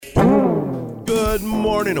Good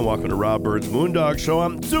morning and welcome to Rob Byrd's Moondog Show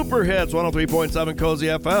on Super Hits 103.7 Cozy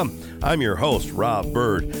FM. I'm your host, Rob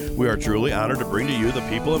Byrd. We are truly honored to bring to you the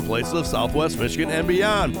people and places of Southwest Michigan and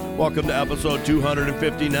beyond. Welcome to episode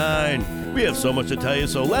 259. We have so much to tell you,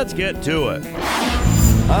 so let's get to it.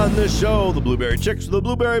 On this show, the Blueberry Chicks, the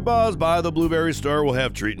Blueberry Buzz by the Blueberry Store will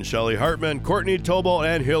have Treat and Shelly Hartmann, Courtney Tolbolt,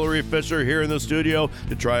 and Hillary Fisher here in the studio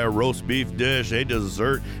to try a roast beef dish, a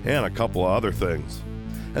dessert, and a couple of other things.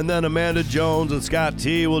 And then Amanda Jones and Scott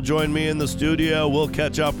T will join me in the studio. We'll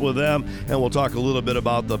catch up with them, and we'll talk a little bit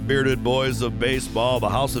about the Bearded Boys of Baseball, the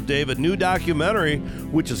House of David new documentary,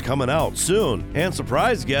 which is coming out soon. And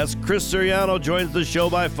surprise guest, Chris Siriano joins the show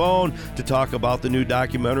by phone to talk about the new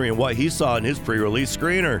documentary and what he saw in his pre-release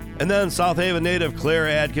screener. And then South Haven native Clare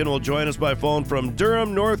Adkin will join us by phone from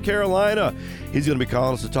Durham, North Carolina. He's going to be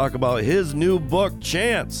calling us to talk about his new book,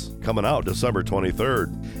 Chance, coming out December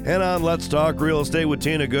 23rd. And on Let's Talk Real Estate with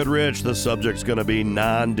Tina Goodrich, the subject's going to be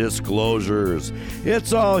non-disclosures.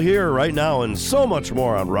 It's all here right now and so much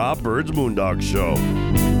more on Rob Byrd's Moondog Show.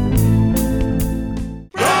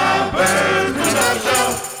 Rob Byrd's Moondog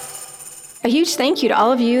Show. A huge thank you to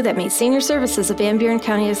all of you that made senior services of Van Buren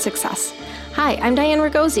County a success. Hi, I'm Diane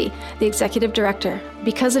Ragosi, the Executive Director.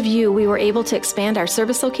 Because of you, we were able to expand our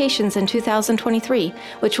service locations in 2023,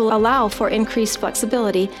 which will allow for increased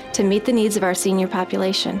flexibility to meet the needs of our senior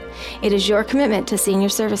population. It is your commitment to senior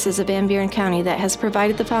services of Van Buren County that has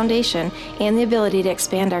provided the foundation and the ability to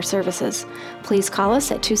expand our services. Please call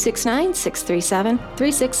us at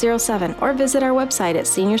 269-637-3607 or visit our website at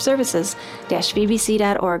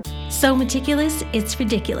seniorservices-vbc.org. So meticulous, it's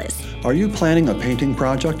ridiculous. Are you planning a painting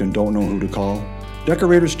project and don't know who to call?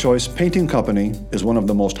 Decorator's Choice Painting Company is one of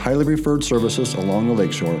the most highly referred services along the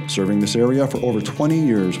lakeshore. Serving this area for over 20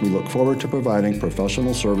 years, we look forward to providing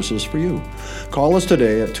professional services for you. Call us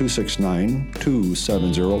today at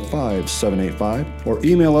 269-270-5785 or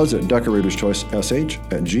email us at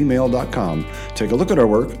decoratorschoicesh@gmail.com. Take a look at our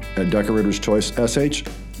work at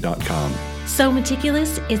decoratorschoicesh.com. So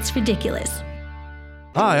meticulous, it's ridiculous.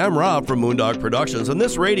 Hi, I'm Rob from Moondog Productions and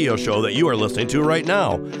this radio show that you are listening to right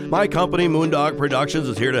now. My company, Moondog Productions,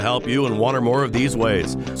 is here to help you in one or more of these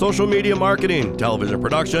ways: social media marketing, television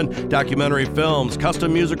production, documentary films,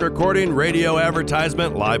 custom music recording, radio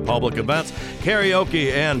advertisement, live public events,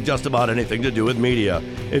 karaoke, and just about anything to do with media.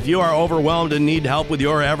 If you are overwhelmed and need help with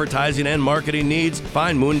your advertising and marketing needs,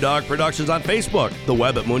 find Moondog Productions on Facebook, the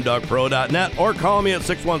web at moondogpro.net, or call me at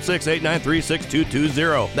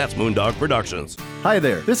 616-893-6220. That's Moondog Productions. Hi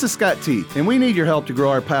there, this is Scott T, and we need your help to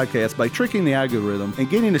grow our podcast by tricking the algorithm and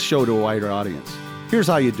getting the show to a wider audience. Here's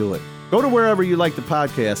how you do it. Go to wherever you like the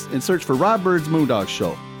podcast and search for Rob Byrd's Moondog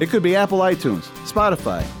Show. It could be Apple iTunes,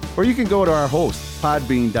 Spotify, or you can go to our host,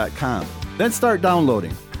 podbean.com. Then start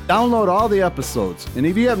downloading. Download all the episodes, and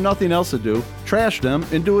if you have nothing else to do, trash them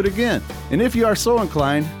and do it again. And if you are so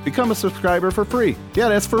inclined, become a subscriber for free. Yeah,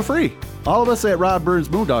 that's for free. All of us at Rob Byrd's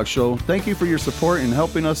Moondog Show, thank you for your support in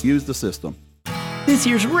helping us use the system. This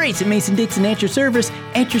here's Race and Mason-Dixon at your service.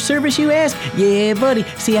 At your service, you ask? Yeah, buddy.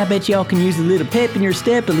 See, I bet y'all can use a little pep in your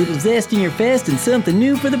step, a little zest in your fest, and something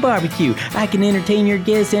new for the barbecue. I can entertain your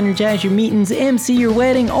guests, energize your meetings, MC your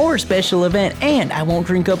wedding or special event, and I won't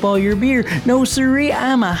drink up all your beer. No, sirree,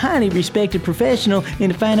 I'm a highly respected professional,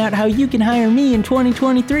 and to find out how you can hire me in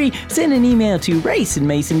 2023, send an email to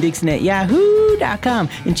raceandmason-dixon@yahoo.com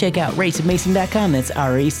and check out raceandmason.com. That's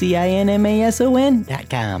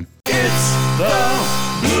racinmason.com. It's the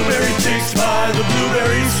Blueberry Chicks by the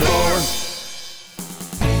Blueberry Store.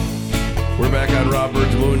 We're back on Rob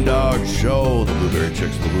Byrd's Moondog Show, the Blueberry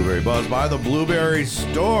Chicks, the Blueberry Buzz by the Blueberry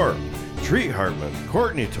Store. Treat Hartmann,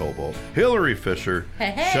 Courtney Tolbolt, Hillary Fisher,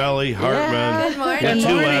 Shelly Hartmann. Yeah. Good morning. Got two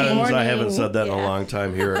Good N's. morning. I haven't said that in a long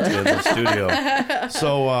time here in the studio.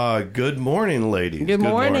 So, good morning, ladies. Good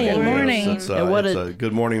morning. Good Good morning. morning. It's, And what it's a a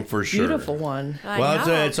good morning for sure. Beautiful one. Well,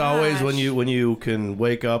 it's always when you can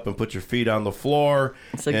wake up and put your feet on the floor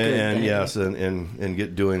It's a good day. yes, and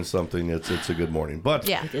get doing something. It's a good morning. But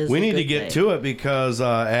Yeah, it is we a need to good get day. to it because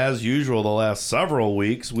as usual, the last several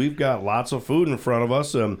weeks we've got lots of food in front of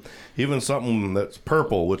us, and even something that's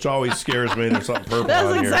purple, which always scares me. There's something purple That's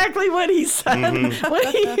on here. exactly what he said.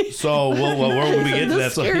 So where will we get to that?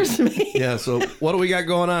 This scares me. Yeah. So what do we got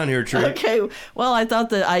going on here, Tree? Okay, well, I thought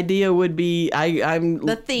the idea would be I'm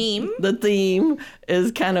The theme. The theme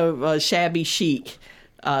is kind of shabby chic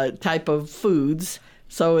type of foods,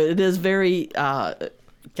 so it is very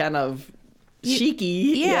kind of chic-y.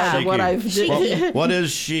 Yeah. Chic-y. What I've Well, what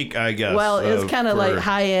is chic, I guess? Well, it's kind of like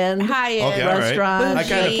high-end Okay, all right. restaurant. I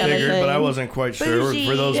kind of figured, but I wasn't quite sure. Bougie.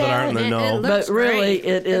 For those that aren't in the know. But really, great.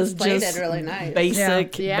 it is It's plated just really nice.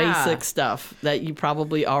 basic stuff that you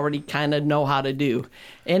probably already kind of know how to do.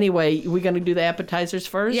 Anyway, we're going to do the appetizers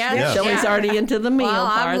first? Yes. Shelly's already into the meal Well,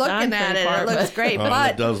 part. I'm looking at it. It looks great.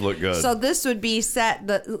 But it does look good. So this would be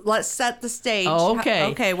let's set the stage. Oh, okay.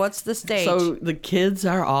 Okay, what's the stage? So the kids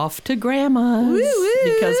are off to grandma's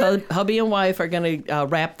Woo-woo. because hubby and wife are going to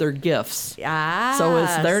wrap their gifts. So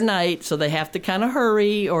it's their night, so they have to kind of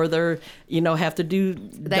hurry, or they're have to do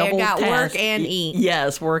double got tasks. work and eat.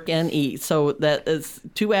 Yes, work and eat. So that is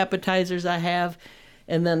 2 appetizers I have,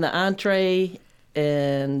 and then the entree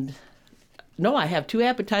and. No, I have 2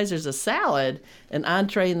 appetizers, a salad, an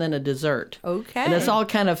entree, and then a dessert. Okay. And it's all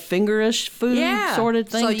kind of fingerish food sort of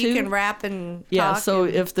thing, so too. you can wrap and Yeah, talk so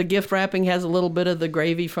and... if the gift wrapping has a little bit of the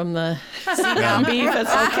gravy from the ground beef,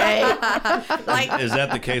 it's okay. like, is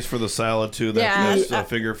that the case for the salad, too? That's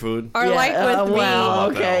finger food? or like with me.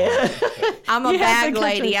 Well, okay. I'm a You have bag to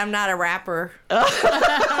lady. I'm not a wrapper.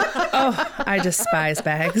 I despise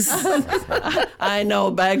bags. I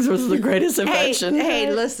know, bags was the greatest invention.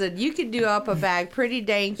 Hey, listen, you can do up a bag pretty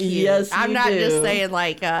dang cute. Yes, I'm you not do. just saying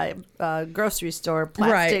like a grocery store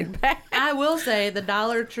plastic bag. I will say the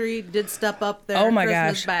Dollar Tree did step up their Oh my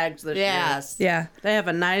Christmas gosh. bags this Yes. Yeah. year. They have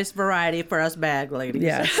a nice variety for us bag ladies.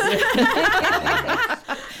 Yes.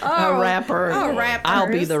 A wrapper. Oh, wrappers.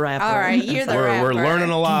 I'll be the wrapper. All right, you're the rapper. We're learning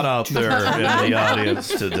a lot out there in the audience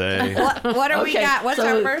today. What do we got? What's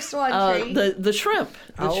our first one, Tree? The shrimp.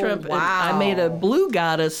 The shrimp. And wow. I made a blue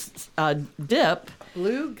goddess dip.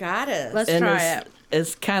 Blue Goddess. Let's And try it.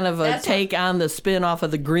 It's kind of a take on the spin off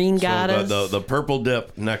of the green goddess. So the purple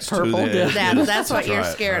dip next Purple to the dip. That's what you're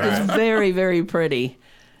scared of. It's very, very pretty.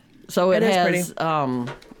 So it is has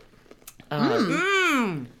pretty.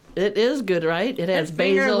 It is good, right? It has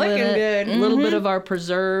finger basil in looking it, good. a little bit of our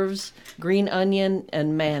preserves, green onion,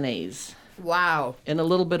 and mayonnaise. Wow. And a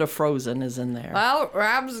little bit of frozen is in there. Well,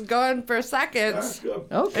 Rob's going for seconds.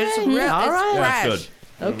 Okay. It's real. All It's right. That's fresh. good.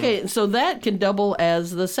 Okay, so that can double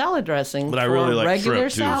as the salad dressing But I for really like regular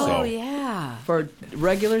shrimp, too, salad. so- Oh yeah. For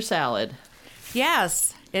regular salad.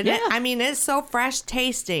 Yes. Yeah. I mean, it's so fresh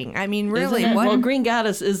tasting. I mean, really, Isn't it? what Well, green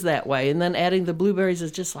goddess is that way, and then adding the blueberries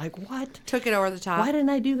is just like, what? took it over the top? Why didn't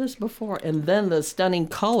I do this before? And then the stunning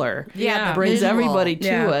color Yeah, brings visual. everybody to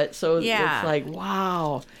Yeah. it. So Yeah. it's like,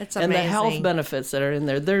 wow. It's And the health amazing. benefits that are in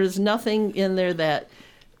there. There's nothing in there that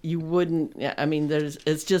you wouldn't, I mean,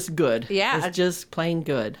 it's just good. Yeah. It's just plain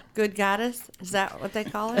good. Good Goddess? Is that what they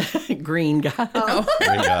call it? Green goddess. Oh.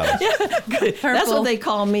 Green goddess. Good. That's what they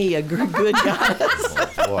call me, a good goddess.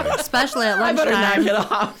 Boy. Especially at I better knock lunchtime.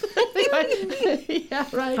 it off. Yeah,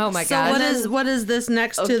 right. Oh my So God. what is this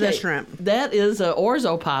next to the shrimp? That is a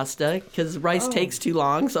orzo pasta because rice takes too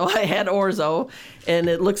long. So I had orzo, and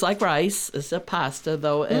it looks like rice. It's a pasta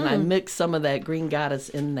though, and I mixed some of that green goddess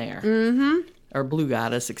in there, or blue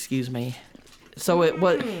goddess, excuse me. So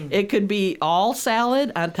it could be all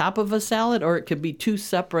salad on top of a salad, or it could be 2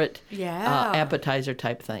 separate appetizer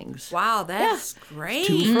type things. Wow, that's great.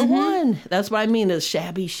 2 for 1. That's what I mean. Is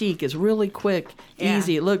shabby chic. It's really quick,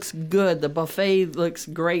 easy. It looks good. The buffet looks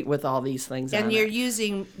great with all these things. And on you're it.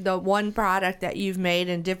 using the one product that you've made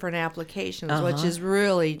in different applications, which is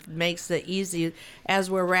really makes it easy as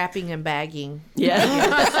we're wrapping and bagging.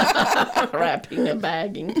 Yeah. Wrapping and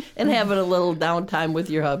bagging and having a little downtime with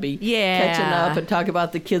your hubby. Yeah. Catching up and talk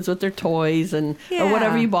about the kids with their toys and or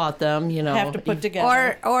whatever you bought them, you know. Have to put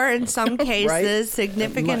together. Or in some cases,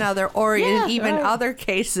 significant other, or in even other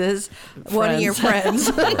cases, one of your friends,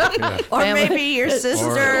 or maybe your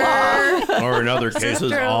sister. Or in other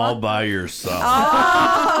cases, all by yourself.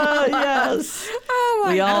 Oh, yes. Oh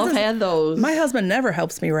my We all God. had those. My husband never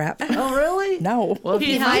helps me wrap. Oh, really? No. Well, if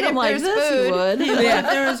you might had them if like there's this, food. you would.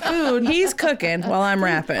 There is food. He's cooking while I'm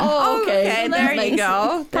wrapping. Oh, okay. Okay, That there you makes-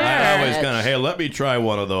 go. I always kind of, hey, let me try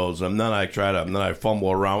one of those, and then I try to, and then I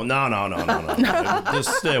fumble around. No.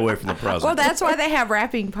 Just stay away from the present. Well, that's why they have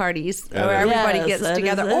wrapping parties Yeah, where everybody Yes, gets that is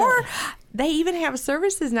together. it. Or they even have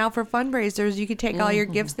services now for fundraisers. You could take all your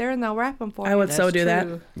gifts there and they'll wrap them for you. I would so do that.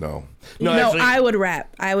 no, No, actually, I would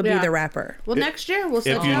wrap. I would be Yeah. the rapper. Well, next year we'll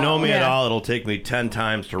set if you up. know me at Yeah. all, it'll take me 10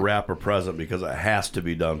 times to wrap a present because it has to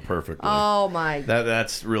be done perfectly. Oh my.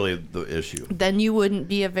 That's really the issue. Then you wouldn't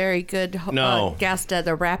be a very good No. guest at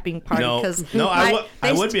a wrapping party. No, 'cause I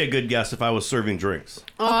they would be a good guest if I was serving drinks.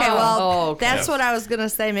 Okay, well, Oh, okay. that's what I was gonna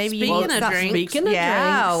say. Maybe Speaking you of want drinks. Speaking of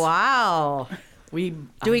yeah, drinks. wow. Do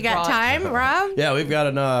we got time, Rob? Yeah, we've got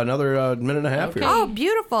another minute and a half here. Oh,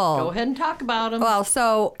 beautiful. Go ahead and talk about them. Well,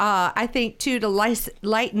 so I think, too, to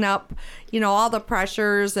lighten up, all the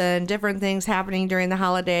pressures and different things happening during the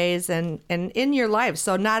holidays and in your life.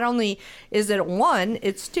 So not only is it one,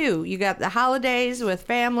 it's two. You got the holidays with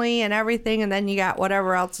family and everything, and then you got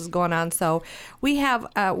whatever else is going on. So we have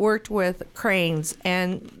worked with Cranes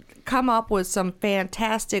and come up with some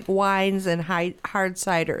fantastic wines and hard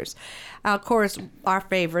ciders. Of course, our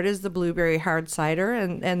favorite is the blueberry hard cider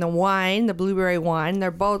and the wine, the blueberry wine.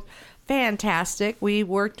 They're both fantastic. We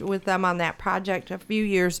worked with them on that project a few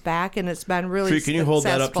years back, and it's been really Tree, can you hold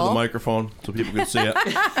that up to the microphone so people can see it?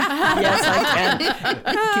 Yes, I can.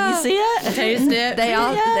 Can you see it? Taste it.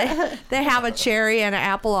 They have a cherry and an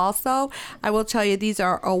apple also. I will tell you, these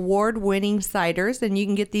are award-winning ciders, and you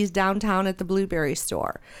can get these downtown at the Blueberry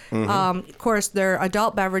store. Of course, they're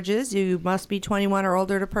adult beverages. You must be 21 or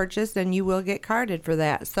older to purchase, and you will get carded for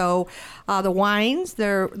that. So the wines,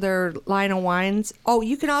 their line of wines. Oh,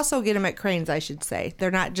 you can also get them at Cranes, I should say. They're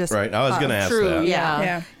not just right. I was going to ask true, that.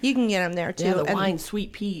 Yeah. You can get them there too. Yeah, the wine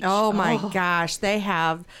sweet peach. Oh my gosh, they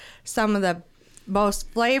have some of the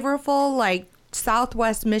most flavorful, like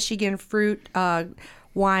Southwest Michigan fruit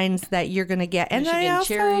wines that you're going to get. And Michigan they also,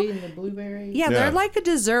 cherry and the blueberry. Yeah, they're like a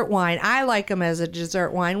dessert wine. I like them as a dessert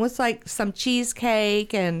wine with like some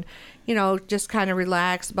cheesecake and, just kind of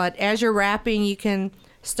relax. But as you're wrapping, you can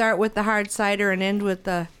start with the hard cider and end with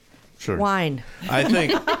the wine. I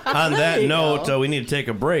think on that note, we need to take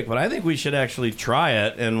a break, but I think we should actually try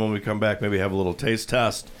it, and when we come back, maybe have a little taste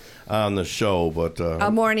test on the show. But a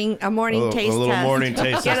morning taste test. A little morning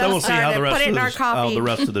taste test. Then we'll see how the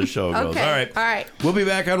rest of the show goes. Okay. All right. We'll be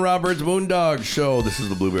back on Rob Byrd's Moondog Show. This is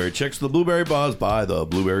the Blueberry Chicks, the Blueberry Buzz by the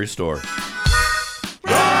Blueberry Store.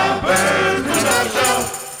 Rob Byrd's Moondog Show.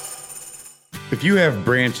 If you have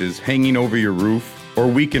branches hanging over your roof or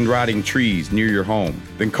weakened rotting trees near your home,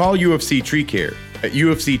 then call UFC Tree Care. At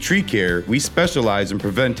UFC Tree Care, we specialize in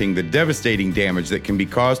preventing the devastating damage that can be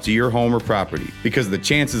caused to your home or property, because the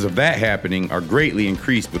chances of that happening are greatly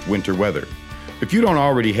increased with winter weather. If you don't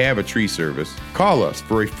already have a tree service, call us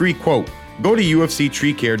for a free quote. Go to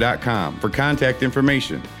ufctreecare.com for contact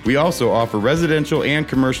information. We also offer residential and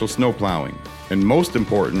commercial snow plowing. And most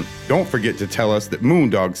important, don't forget to tell us that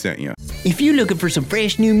Moondog sent you. If you're looking for some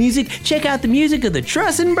fresh new music, check out the music of the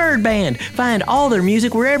Truss and Byrd Band. Find all their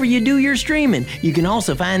music wherever you do your streaming. You can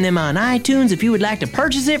also find them on iTunes if you would like to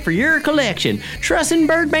purchase it for your collection. Truss and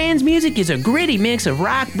Byrd Band's music is a gritty mix of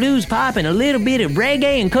rock, blues, pop, and a little bit of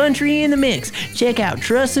reggae and country in the mix. Check out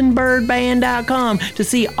trussandbyrdband.com to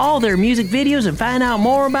see all their music videos and find out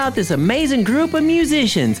more about this amazing group of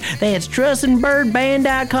musicians. That's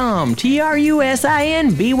trussandbyrdband.com.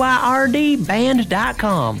 TRUSINBYRD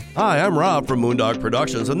band.com. Hi, I'm Rob from Moondog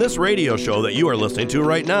Productions and this radio show that you are listening to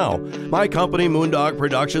right now. My company, Moondog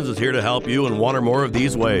Productions, is here to help you in one or more of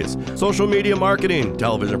these ways: social media marketing,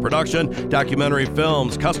 television production, documentary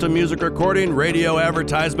films, custom music recording, radio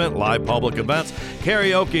advertisement, live public events,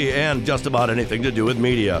 karaoke, and just about anything to do with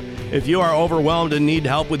media. If you are overwhelmed and need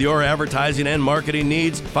help with your advertising and marketing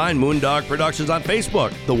needs, find Moondog Productions on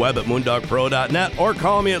Facebook, the web at moondogpro.net, or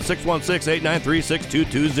call me at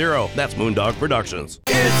 616-893-6220. That's Moondog Productions.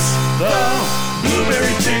 It's the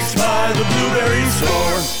Blueberry Chicks by the Blueberry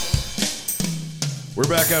Store. We're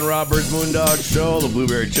back on Rob Byrd's Moondog Show, the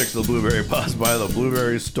Blueberry Chicks, the Blueberry Buzz by the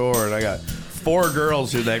Blueberry Store, and I got 4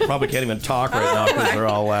 girls here that probably can't even talk right now because they're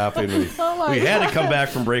all laughing. We had to come back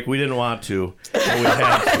from break. We didn't want to, but we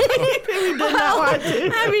had to. We did not want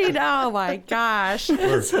to. I mean, oh my gosh.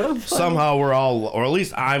 Somehow we're all, or at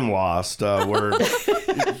least I'm lost.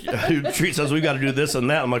 Treat says we've got to do this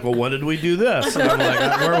and that. I'm like, well, when did we do this? And I'm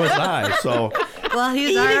like, where was I? So. Well,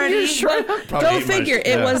 he's already. Go figure.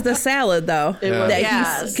 It was the salad, though,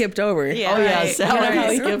 that he skipped over. Yeah,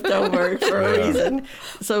 salad he skipped over for a reason.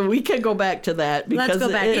 So we could go back to that because let's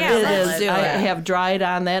go back. Let's do it. I have dried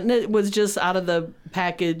on that, and it was just out of the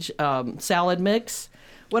package salad mix,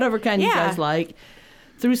 whatever kind you guys like.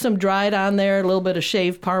 Threw some dried on there, a little bit of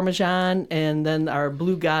shaved Parmesan, and then our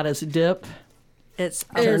Blue Goddess dip. It's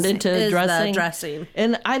turned into dressing. The dressing.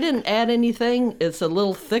 And I didn't add anything. It's a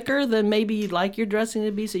little thicker than maybe you'd like your dressing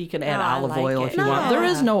to be, so you can add olive oil if you want. There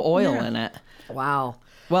is no oil in it. Wow.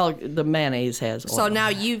 Well, the mayonnaise has oil. So now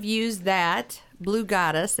you've used that Blue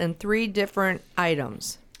Goddess in 3 different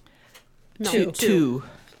items. No. Two.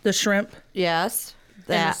 The shrimp. Yes.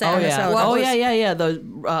 That. Yeah.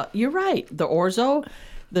 You're right. The orzo,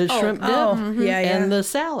 the shrimp dip, and the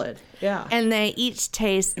salad. Yeah. And they each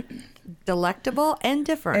taste delectable and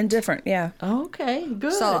different. Yeah. Okay,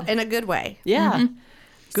 good. So, in a good way. Yeah.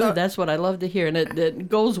 Good. That's what I love to hear, and it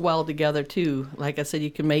goes well together too. Like I said,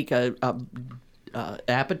 you can make a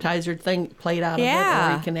appetizer plate out of it,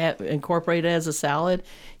 or you can incorporate it as a salad.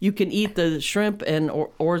 You can eat the shrimp and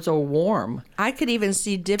orzo warm. I could even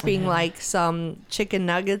see dipping like some chicken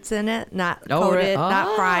nuggets in it, not coated,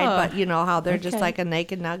 not fried, but you know how they're just like a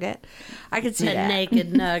naked nugget. I could see that.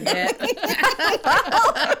 Naked nugget.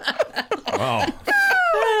 Wow.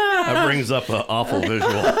 That brings up an awful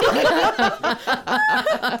visual.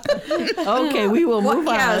 Okay, we will move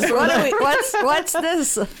on. Yes, what's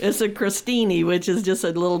this? It's a crostini, which is just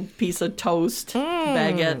a little piece of toast,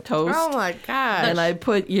 baguette toast. Oh my gosh. And I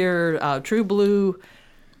put your True Blue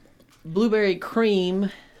blueberry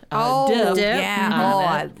cream dip. Yeah.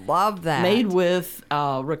 I love that. Made with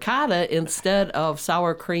ricotta instead of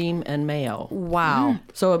sour cream and mayo. Wow.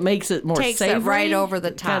 So it makes it more Takes savory. it right over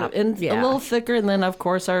the top. And a little thicker. And then, of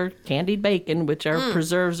course, our candied bacon, which our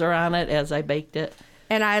preserves are on it as I baked it.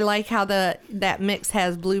 And I like how that mix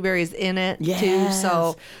has blueberries in it, too.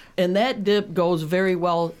 So, and that dip goes very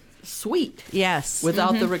well sweet. Yes.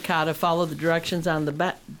 Without the ricotta. Follow the directions on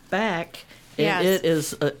the back. And it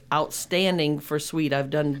is outstanding for sweet. I've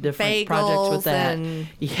done different projects with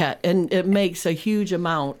that. And it makes a huge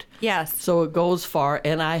amount. Yes. So it goes far.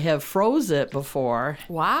 And I have froze it before.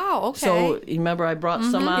 Wow, okay. So you remember I brought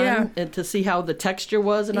some on and to see how the texture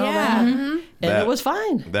was and all that? And it was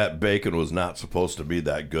fine. That bacon was not supposed to be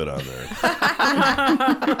that good on there.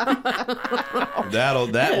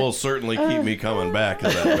 That will certainly keep me coming back,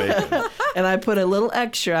 is that bacon. And I put a little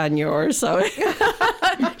extra on yours. So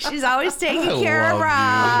she's always taking care of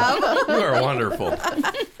Rob. You are wonderful.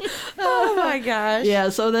 Oh my gosh. Yeah,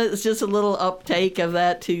 so that's just a little uptake of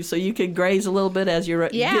that too. So you could graze a little bit as you're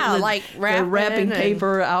getting like the wrapping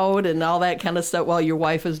paper out and all that kind of stuff while your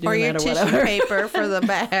wife is doing that or whatever. Or your tissue paper for the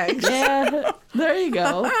bags. Yeah, there you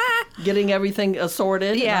go. Getting everything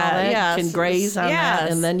assorted. Yeah, and all that. You can graze on that,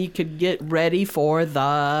 and then you could get ready for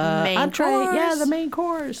the main entree. course. Yeah, the main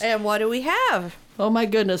course. And what do we have? Oh my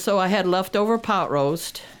goodness! So I had leftover pot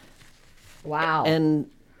roast. Wow. And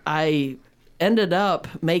I ended up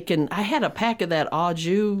making, I had a pack of that au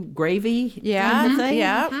jus gravy kind of thing.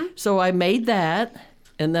 Yeah. So I made that,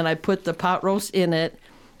 and then I put the pot roast in it,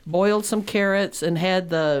 boiled some carrots, and had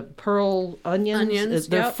the pearl onions.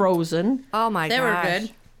 They're frozen. Oh my gosh. They were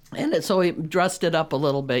good. And so it dressed it up a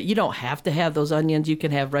little bit. You don't have to have those onions. You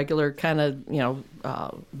can have regular kind of,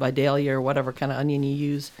 Vidalia or whatever kind of onion you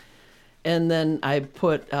use. And then I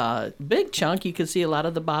put a big chunk. You can see a lot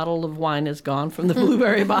of the bottle of wine is gone from the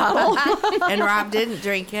blueberry bottle. And Rob didn't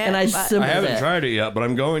drink it. And I simmered it. I haven't tried it yet, but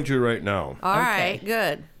I'm going to right now. All right,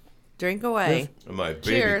 good. Drink away. My baby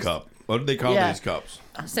Cheers. cup. What do they call these cups?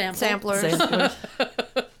 Samplers. Samplers.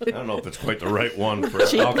 I don't know if it's quite the right one for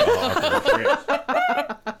alcohol.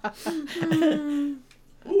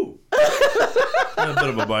 Ooh. A bit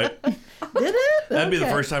of a bite. Did it? That'd be the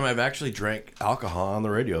first time I've actually drank alcohol on the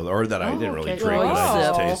radio, or that I didn't really drink, Well, but I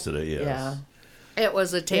just sip. tasted it. Yes. Yeah. It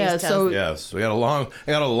was a taste test. So Yes, I got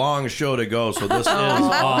a long show to go, so this is all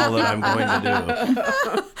that I'm going to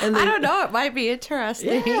do. And I don't know. It might be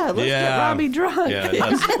interesting. Yeah, let's get Robbie drunk. Yeah,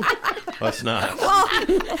 let's not. Well,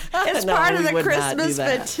 it's No, part of we the would not do Christmas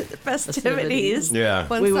that. festivities. Yeah.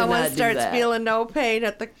 When We would someone not do starts that. feeling no pain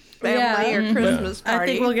at the family or Christmas party. I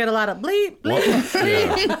think we'll get a lot of bleep,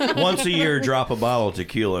 bleep. Once a year, drop a bottle of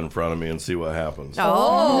tequila in front of me and see what happens.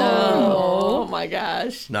 Oh my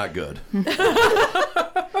gosh. Not good.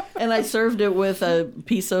 And I served it with a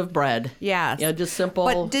piece of bread. Yes. Just simple,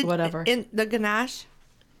 whatever. In the ganache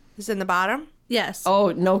is in the bottom? Yes.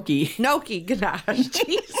 Oh, gnocchi. Gnocchi ganache.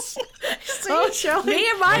 Jeez. Oh, Shelley. Me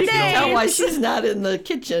and my You can tell name. why she's not in the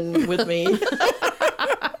kitchen with me.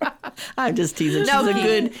 I'm just teasing. She's a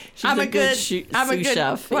good sous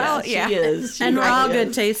chef. Well, yeah, she is. She And we're all really good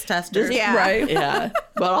is. taste testers. Yeah. Right. Yeah.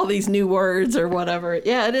 But all these new words or whatever.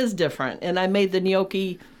 Yeah, it is different. And I made the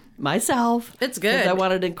gnocchi myself. It's good. 'Cause I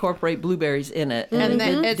wanted to incorporate blueberries in it. And And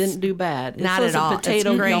then it it's didn't do bad. not It's at all. a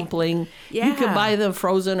potato It's great. dumpling. You Yeah. can buy them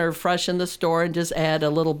frozen or fresh in the store and just add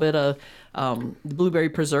a little bit of blueberry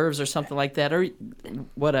preserves or something like that, or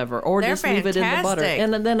whatever. Or They're just leave it in the butter. fantastic.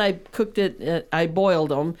 And then I cooked it. I boiled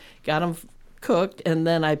them, got them cooked, and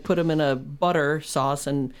then I put them in a butter sauce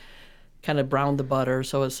and kind of browned the butter,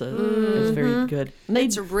 so it's very good. And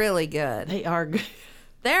It's really good. they are good.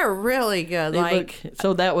 They're really good.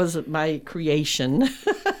 So that was my creation.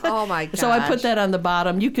 Oh my god. So I put that on the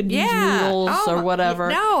bottom. You could use noodles or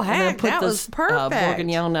whatever. No, and then heck, put that was perfect.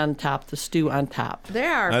 bourguignon on top, the stew on top. They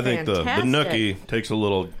are I think the fantastic. gnocchi takes a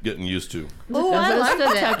little getting used to. Oh, I That's like the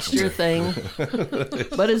that. texture thing.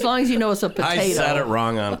 But as long as you know it's a potato. I said it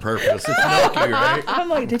wrong on purpose. It's gnocchi, right? I'm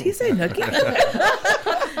like, did he say nookie?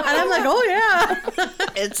 I'm like, oh yeah.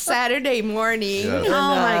 It's Saturday morning. Yes.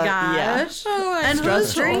 Oh my gosh. And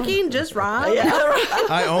who's drinking? Just Rob? Yeah.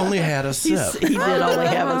 I only had a sip. He did only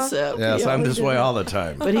have a sip. Yes, I'm this way all the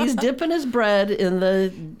time. But he's dipping his bread in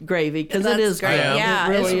the gravy because it is great. good.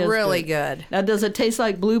 Yeah, it it's is really good. Now, does it taste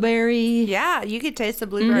like blueberry? Yeah, you could taste the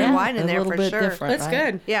blueberry wine in a there little for bit sure. different, That's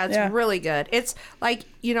right? good. Yeah, it's really good. It's like,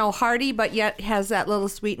 hearty, but yet has that little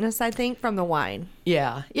sweetness, I think, from the wine.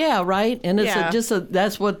 Yeah, right. And it's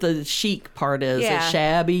that's what the chic part is. Yeah. It's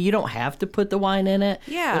shabby. You don't have to put the wine in it.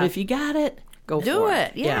 Yeah. But if you got it, go Do for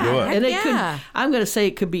it. Yeah. Do it. Heck And it yeah. could. I'm going to say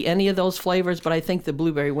it could be any of those flavors, but I think the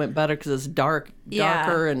blueberry went better because it's darker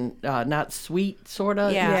and not sweet, sort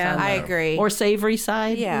of. Yeah, I agree. Or savory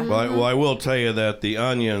side. Yeah. Well, I will tell you that the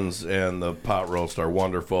onions and the pot roast are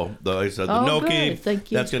wonderful. Like I said, the gnocchi, good.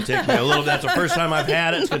 Thank you. that's going to take me a little. That's the first time I've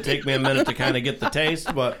had it. It's going to take me a minute to kind of get the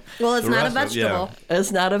taste, but Well, it's the not a rest of- vegetable.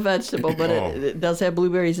 It's not a vegetable, but it does have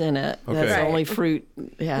blueberries in it. Okay. That's the Right. only fruit.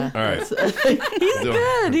 Yeah. All right. He's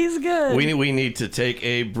good. He's good. We need to take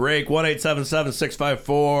a break.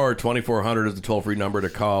 1-877-654-2400 is the toll-free number to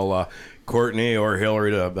call Courtney or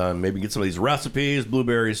Hillary to maybe get some of these recipes.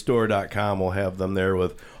 BlueberryStore.com will have them there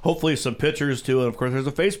with hopefully some pictures too. And of course, there's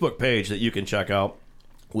a Facebook page that you can check out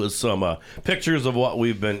with some pictures of what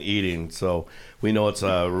we've been eating. So we know it's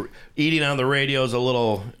eating on the radio is a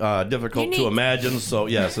little difficult to imagine. So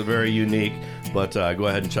yes, it's very unique. But go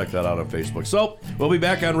ahead and check that out on Facebook. So we'll be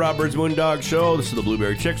back on Rob Byrd's Moondog Show. This is the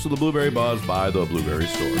Blueberry Chicks with the Blueberry Buzz by the Blueberry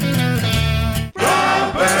Store.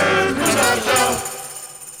 Rob Byrd's Moondog Show.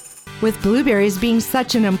 With blueberries being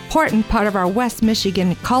such an important part of our West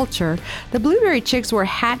Michigan culture, the Blueberry Chicks were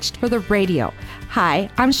hatched for the radio. Hi,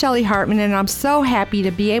 I'm Shelly Hartmann, and I'm so happy to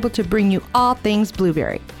be able to bring you all things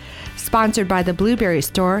blueberry. Sponsored by the Blueberry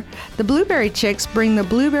Store, the Blueberry Chicks bring the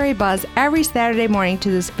Blueberry Buzz every Saturday morning to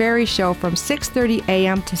this very show from 6:30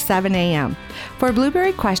 a.m. to 7 a.m. For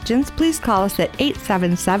blueberry questions, please call us at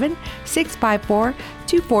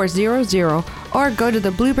 877-654-2400 or go to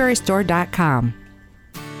theblueberrystore.com.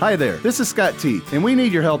 Hi there, this is Scott T, and we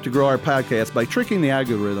need your help to grow our podcast by tricking the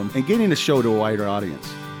algorithm and getting the show to a wider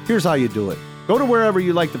audience. Here's how you do it. Go to wherever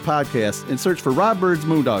you like the podcast and search for Rob Byrd's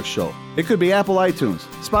Moondog Show. It could be Apple iTunes,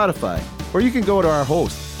 Spotify, or you can go to our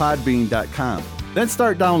host, podbean.com. Then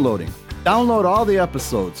start downloading. Download all the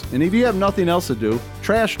episodes, and if you have nothing else to do,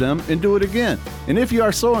 trash them and do it again. And if you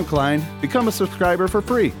are so inclined, become a subscriber for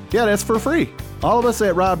free. Yeah, that's for free. All of us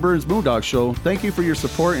at Rob Byrd's Moondog Show, thank you for your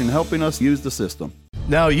support in helping us use the system.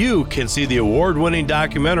 Now you can see the award-winning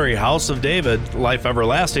documentary House of David, Life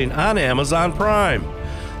Everlasting on Amazon Prime.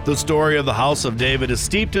 The story of the House of David is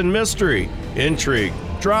steeped in mystery, intrigue,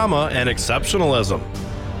 drama, and exceptionalism.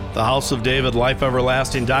 The House of David, Life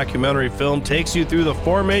Everlasting documentary film takes you through the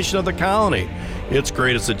formation of the colony, its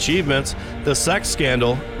greatest achievements, the sex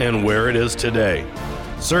scandal, and where it is today.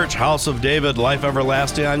 Search House of David, Life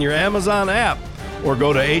Everlasting on your Amazon app or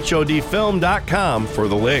go to HODfilm.com for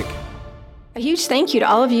the link. A huge thank you to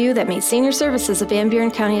all of you that made senior services of Van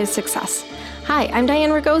Buren County a success. Hi, I'm Diane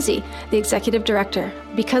Ragosi, the Executive Director.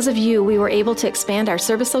 Because of you, we were able to expand our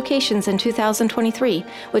service locations in 2023,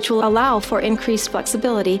 which will allow for increased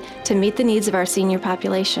flexibility to meet the needs of our senior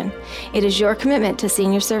population. It is your commitment to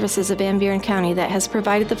senior services of Van Buren County that has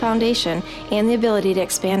provided the foundation and the ability to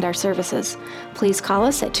expand our services. Please call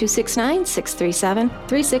us at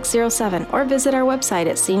 269-637-3607 or visit our website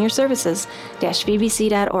at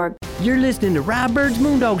seniorservices-vbc.org. You're listening to Rob Byrd's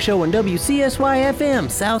Moondog Show on WCSY-FM,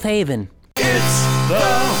 South Haven. It's the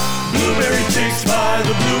Blueberry Chicks by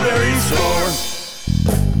the Blueberry Store.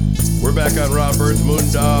 We're back on Rob Byrd's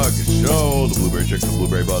Moondog Show. The Blueberry Chicks, the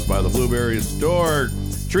Blueberry Buzz by the Blueberry Store.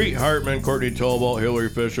 Treat Hartmann, Courtney Tolbolt, Hillary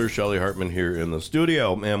Fisher, Shelly Hartmann here in the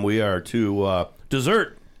studio. And we are to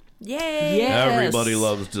dessert. Yay! Yes. Everybody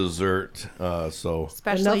loves dessert.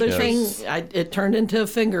 Especially Another Yes. thing, it turned into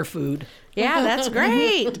finger food. Yeah, that's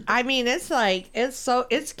great. I mean, it's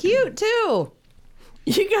cute too.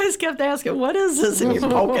 You guys kept asking, what is this? And you're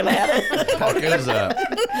poking at it. What is that?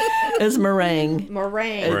 It's meringue.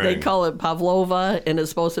 Meringue. They call it pavlova, and it's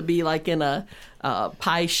supposed to be like in a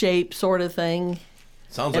pie shape sort of thing.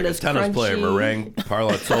 Sounds And like a it's tennis player, crunchy. Meringue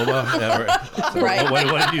Parlatova. Right.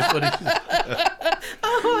 What did you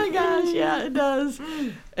Oh my gosh, yeah, it does.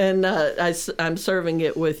 And I'm serving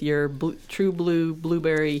it with your True Blue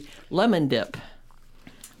blueberry lemon dip.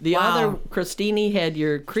 The other, Christine, had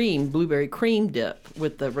your blueberry cream dip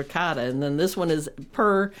with the ricotta, and then this one is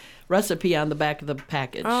per recipe on the back of the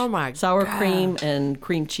package. Oh my Sour God. cream and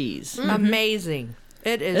cream cheese. Amazing.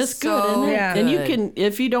 It is It's good, isn't it? Yeah. And you can,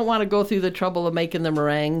 if you don't want to go through the trouble of making the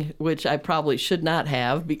meringue, which I probably should not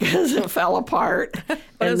have because it fell apart, and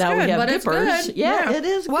it's now we good, have but it's dippers. good. Yeah, it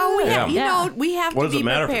is. Well, we good. have, we have What to does it be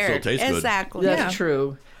matter if it still prepared. tastes good? Exactly. That's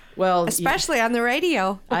true. Well, Especially on the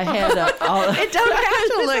radio. I had It don't have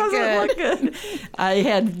to look good. good. I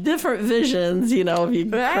had different visions, if you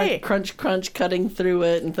Right. crunch, cutting through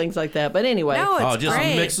it and things like that. But anyway, No, it's just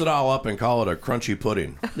great. mix it all up and call it a crunchy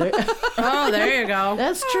pudding. Oh, there you go.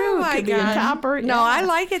 that's true. Oh my Could be a gosh. topper. No, yeah. I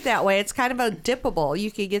like it that way. It's kind of a dippable.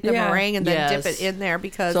 You could get the Yeah. meringue and then dip Yes. it in there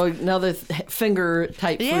because So another finger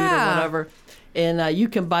type food or Yeah. whatever. And you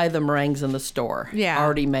can buy the meringues in the store.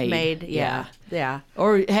 Already made. Yeah.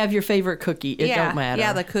 Or have your favorite cookie. It don't matter.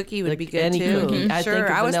 Yeah, the cookie would be good any too. cookie. I Sure. think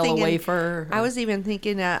a I was vanilla thinking wafer. I was even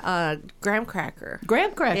thinking graham cracker.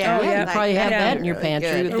 Graham cracker. Yeah, Yeah, you like probably have that. that in your Really pantry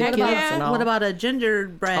good. with the Heck kids yeah. and all. What about a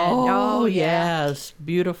gingerbread? Oh, yeah. yes,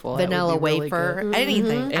 beautiful. That would Vanilla be really wafer, good.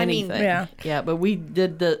 anything. I mean, Anything. Yeah. Yeah, but we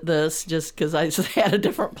did this just because I just had a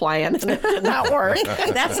different plan and it did not work.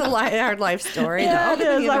 that's our life story. Yeah, though,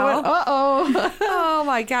 it is. I went, uh-oh. Oh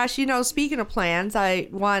my gosh. Speaking of plans, I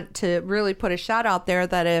want to really put a shout out there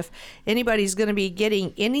that if anybody's going to be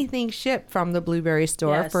getting anything shipped from the Blueberry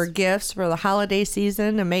store Yes. for gifts for the holiday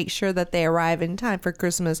season to make sure that they arrive in time for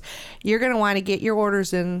Christmas, you're going to want to get your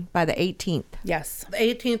orders in by the 18th. Yes. The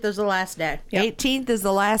 18th is the last day. 18th is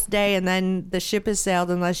the last day, and then the ship is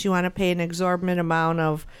sailed unless you want to pay an exorbitant amount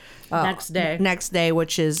of Next day.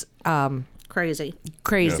 which is Crazy.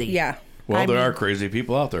 crazy. Yeah. Well, I there mean- are crazy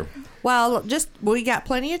people out there. Well, we got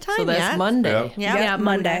plenty of time So that's yet. Monday. Yeah. Yeah, Yeah,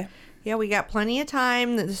 Monday. Yeah, we got plenty of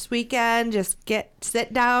time this weekend. Just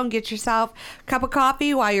sit down, get yourself a cup of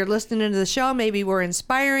coffee while you're listening to the show. Maybe we're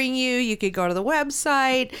inspiring you. You could go to the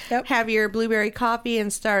website, have your blueberry coffee,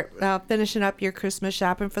 and start finishing up your Christmas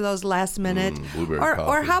shopping for those last minute. Blueberry or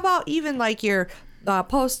coffee. how about even like your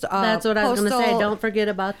post? That's what I was going to say. postal- Don't forget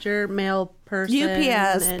about your mail person.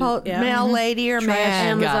 UPS, and- mail lady or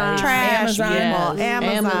man, Amazon. trash Amazon. people, Yes.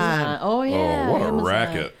 Amazon. Oh, yeah. Oh, what a Amazon.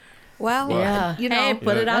 racket. Well, Yeah. Hey,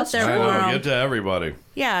 put it out that's there I for know, them. get to everybody.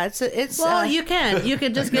 yeah, it's Well, you can. You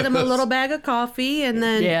could just get them a little bag of coffee, and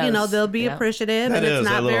then Yes. they'll be Yeah. appreciative, That and is it's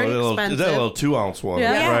not that very little, expensive. is that a little 2-ounce one,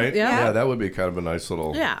 Yeah. right? Yeah. Yeah, that would be kind of a nice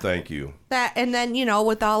little Yeah. thank you. that, and then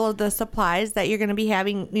with all of the supplies that you're going to be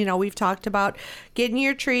having, we've talked about getting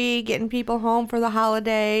your tree, getting people home for the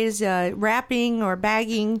holidays, wrapping or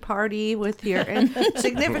bagging party with your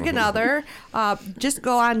significant other. Just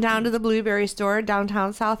go on down to the Blueberry store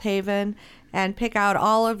downtown South Haven and pick out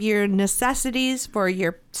all of your necessities for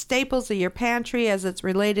your staples of your pantry as it's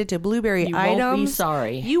related to blueberry You items. won't be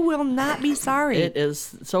sorry. You will not be sorry. It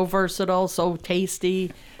is so versatile, so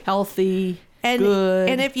tasty, healthy, And, good.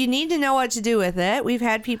 and if you need to know what to do with it, we've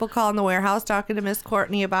had people call in the warehouse talking to Miss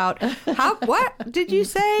Courtney about what did you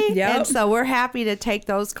say? Yep. And so we're happy to take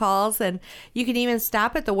those calls, and you can even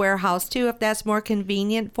stop at the warehouse too if that's more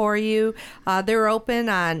convenient for you. They're open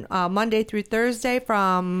on Monday through Thursday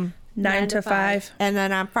from 9 to 5. and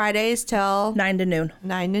then on Fridays till 9 to noon.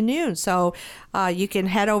 9 to noon. So you can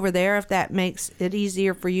head over there if that makes it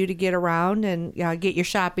easier for you to get around and get your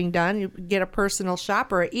shopping done. You get a personal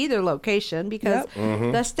shopper at either location because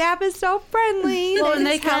the staff is so friendly. Well, and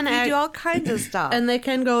they they just help can you do act- all kinds of stuff. And they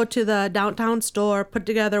can go to the downtown store, put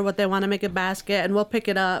together what they want to make a basket, and we'll pick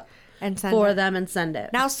it up and send for it. them and send it.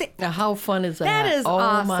 Now, see, Now, how fun is that? that is oh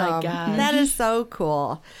awesome. my God. That is so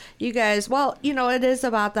cool. You guys, well, it is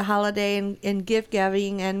about the holiday and gift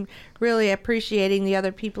giving and really appreciating the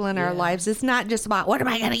other people in our lives. It's not just about what am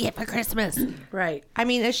I going to get for Christmas? Right. I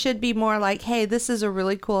mean, it should be more like, hey, this is a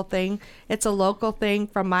really cool thing. It's a local thing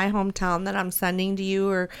from my hometown that I'm sending to you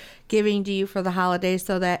or giving to you for the holidays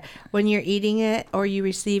so that when you're eating it or you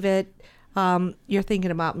receive it, you're thinking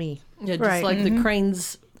about me. Yeah, just like the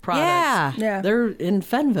Cranes products. Yeah. Yeah. They're in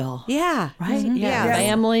Fenville. Yeah. Right? Yeah.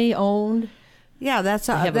 Family owned. Yeah, that's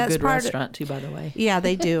They have that's a good part restaurant too, by the way. Yeah,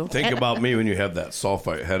 they do. Think about me when you have that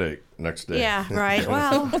sulfite headache next day. Yeah, right.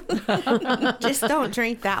 Well, just don't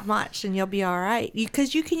drink that much and you'll be all right.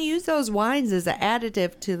 Because you can use those wines as an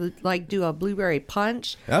additive to like do a blueberry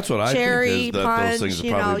punch. That's what I cherry think is that punch, those things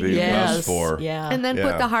you would probably know, be yes. best for. Yeah. And then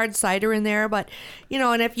put the hard cider in there. But,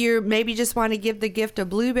 and if you maybe just want to give the gift of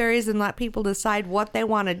blueberries and let people decide what they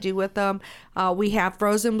want to do with them, we have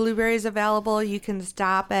frozen blueberries available. You can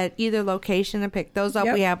stop at either location and pick those up.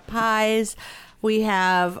 Yep. We have pies. We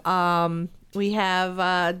have We have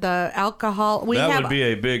the alcohol. That would be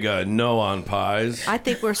a big no on pies. I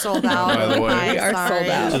think we're sold out. By the way, we are sold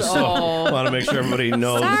out. Just want to make sure everybody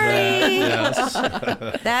knows that. Yes.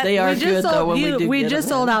 They are good though when we do. We get just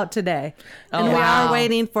them. sold out today, and Oh, we wow. are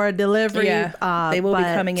waiting for a delivery. Yeah, they will be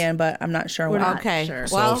but coming in, but I'm not sure when. Okay. Sure.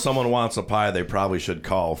 So Well, if someone wants a pie, they probably should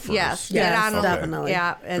call first. yes, Yes, get on them. definitely.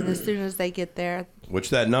 Yeah, and as soon as they get there, Which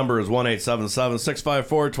that number is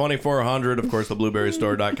 1-877-654-2400. Of course, the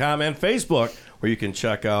blueberrystore.com and Facebook, where you can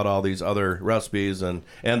check out all these other recipes and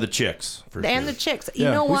the chicks. For and sure. the chicks. You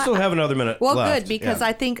Yeah, know what? We still have another minute Well, left. good, because Yeah.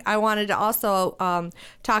 I think I wanted to also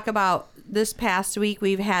talk about this past week.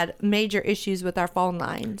 We've had major issues with our phone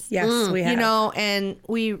lines. Yes, we have. You know, and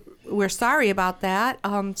we're sorry about that.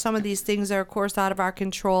 Some of these things are, of course, out of our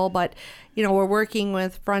control, but, you know, we're working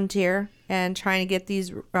with Frontier and trying to get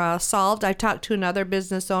these solved. I talked to another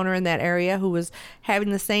business owner in that area who was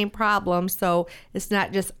having the same problem, so it's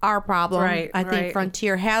not just our problem. Right, I think right.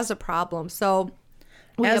 Frontier has a problem, so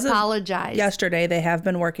we As of apologize. Yesterday, they have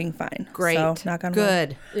been working fine. Great. So, knock on wood.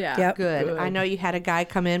 Good. Yeah. Yep. Good. I know you had a guy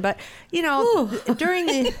come in, but you know, during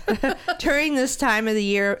this time of the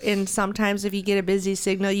year, and sometimes if you get a busy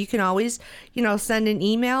signal, you can always, you know, send an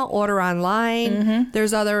email, order online.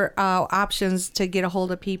 There's other options to get a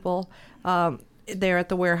hold of people there at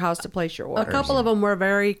the warehouse to place your order. A couple of them were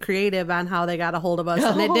very creative on how they got a hold of us,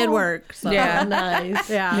 and it did work. So. Yeah. Nice.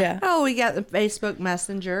 Yeah. Yeah. Oh, we got the Facebook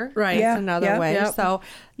Messenger. Right. That's Yeah. another Yep. way. Yep. So,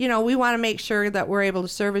 you know, we want to make sure that we're able to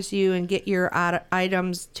service you and get your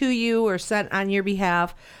items to you or sent on your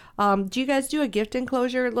behalf. Do you guys do a gift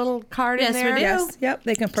enclosure little card Yes, in we there? do. Yes. Yep.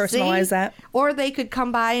 They can personalize See? that. Or they could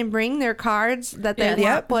come by and bring their cards that they Yes.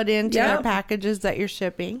 want Yep. put into Yep. their packages that you're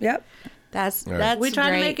shipping. Yep. That's right. We try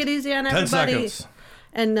great. to make it easy on 10 everybody seconds.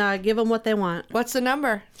 and give them what they want. What's the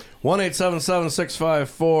number?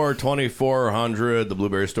 1-877-654-2400,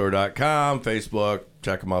 theblueberrystore.com, Facebook.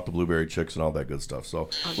 Check them out, the Blueberry Chicks and all that good stuff. So,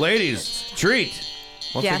 ladies, treat.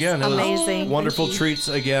 Once Yes, again, it was amazing. wonderful Thank you. treats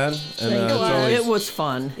again. And Thank you. it's always, It was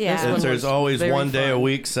fun. Yeah. This and one there's was always very one day a fun.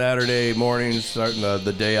 week, Saturday mornings, starting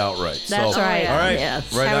the day out right. That's so, right. All right.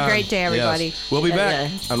 Yes. Right Have a on. great day, everybody. Yes. We'll be Yeah,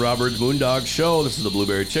 back yeah. on Robert's Moondog Show. This is the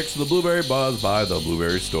Blueberry Chicks with the Blueberry Buzz by the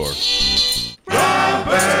Blueberry Store.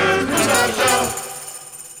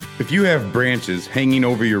 If you have branches hanging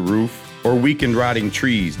over your roof or weakened rotting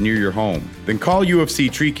trees near your home, then call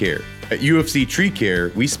UFC Tree Care. At UFC Tree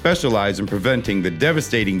Care, we specialize in preventing the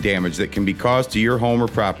devastating damage that can be caused to your home or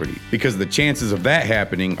property, because the chances of that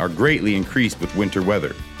happening are greatly increased with winter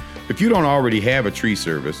weather. If you don't already have a tree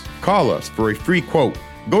service, call us for a free quote.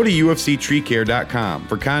 Go to ufctreecare.com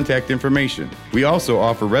for contact information. We also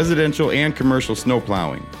offer residential and commercial snow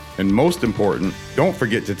plowing. And most important, don't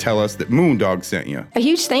forget to tell us that Moondog sent you. A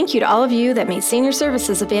huge thank you to all of you that made senior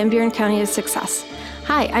services of Van Buren County a success.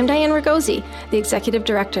 Hi, I'm Diane Ragosi, the Executive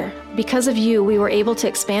Director. Because of you, we were able to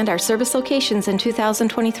expand our service locations in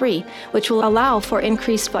 2023, which will allow for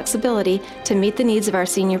increased flexibility to meet the needs of our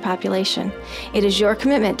senior population. It is your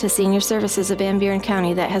commitment to senior services of Van Buren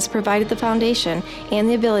County that has provided the foundation and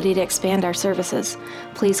the ability to expand our services.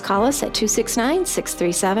 Please call us at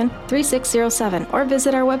 269-637-3607 or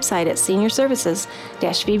visit our website at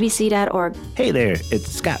seniorservices-vbc.org. Hey there, it's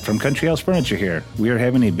Scott from Country House Furniture here. We are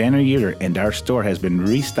having a banner year and our store has been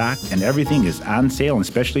restocked and everything is on sale and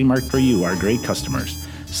specially marked for you, our great customers.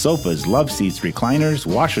 Sofas, love seats, recliners,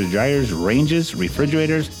 washers, dryers, ranges,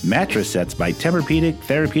 refrigerators, mattress sets by Tempur-Pedic,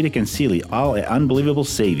 Therapeutic, and Sealy, all at unbelievable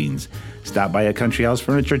savings. Stop by a Country House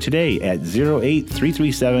Furniture today at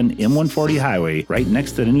 08337 M140 Highway, right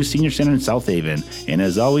next to the new Senior Center in South Haven. And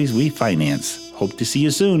as always, we finance. Hope to see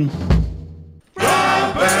you soon.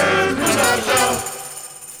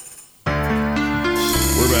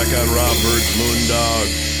 We're back on Rob Byrd's Moondog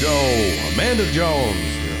Show. Amanda Jones,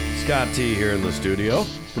 Scott T here in the studio.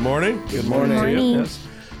 Good morning. Good morning. Good morning. Yes.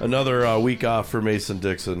 Another week off for Mason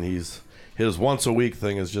Dixon. His once a week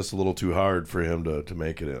thing is just a little too hard for him to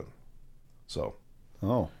make it in. So,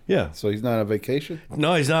 Oh, yeah. so he's not on vacation?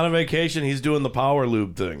 No, he's not on vacation. He's doing the power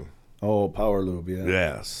lube thing. Oh, power lube, yeah.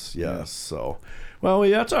 Yes. So, well,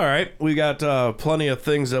 that's all right. We got plenty of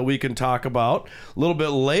things that we can talk about. A little bit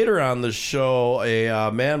later on the show, a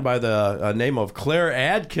man by the name of Clare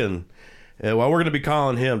Adkin. Well, we're going to be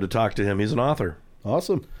calling him to talk to him. He's an author.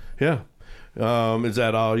 Awesome. Yeah. Is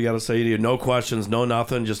that all you got to say? No questions, no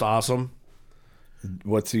nothing, just awesome?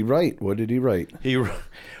 What's he write? What did he write?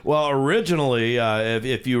 Well, originally,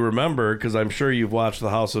 if you remember, because I'm sure you've watched the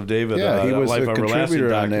House of David, he was Life a Everlasting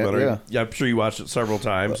contributor on that, documentary. Yeah, I'm sure you watched it several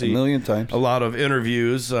times. A million times. A lot of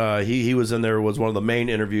interviews. He was in there. Was one of the main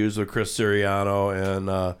interviews with Chris Siriano and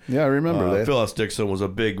I remember that. Phyllis Dixon was a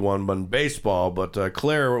big one in baseball, but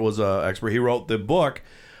Clare was an expert. He wrote the book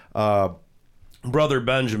Brother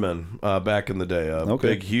Benjamin back in the day.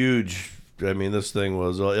 Big, huge. I mean, this thing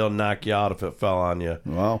it'll knock you out if it fell on you.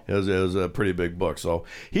 Wow. It was a pretty big book. So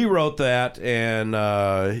he wrote that, and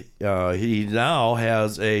he now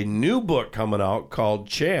has a new book coming out called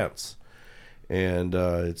Chance. And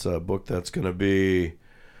it's a book that's going to be,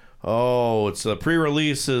 it's the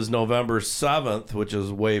pre-release is November 7th, which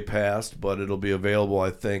is way past, but it'll be available, I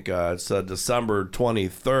think, it's December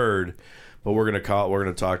 23rd. But we're going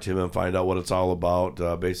to talk to him and find out what it's all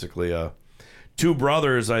about. Basically, two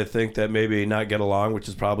brothers, I think, that maybe not get along, which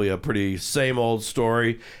is probably a pretty same old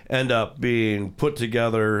story, end up being put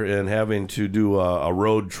together and having to do a long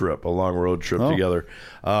road trip together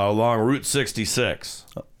along Route 66.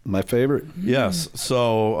 My favorite. Yes.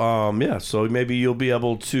 So, so maybe you'll be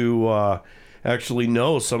able to actually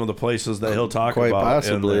know some of the places that he'll talk about. Quite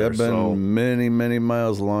possibly. I've been many, many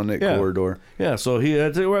miles along that corridor. Yeah, so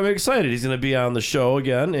I'm excited. He's going to be on the show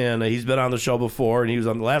again, and he's been on the show before, and he was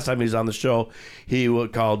on the last time he was on the show, he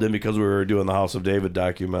called in because we were doing the House of David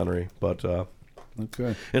documentary. But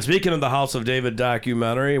okay. And speaking of the House of David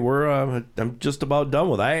documentary, I'm just about done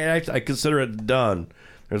with it. I consider it done.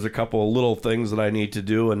 There's a couple of little things that I need to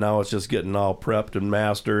do, and now it's just getting all prepped and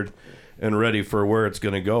mastered and ready for where it's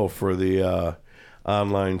going to go for the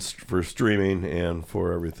online for streaming and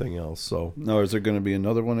for everything else. So now, is there going to be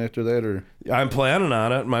another one after that, or? I'm planning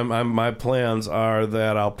on it. My plans are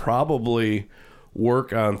that I'll probably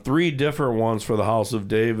work on 3 different ones for the House of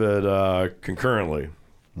David concurrently.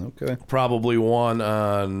 Okay. Probably one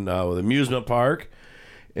on the amusement park,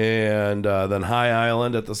 and then High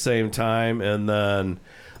Island at the same time, and then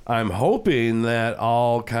I'm hoping that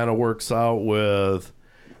all kind of works out with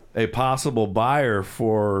a possible buyer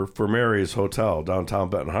for Mary's Hotel downtown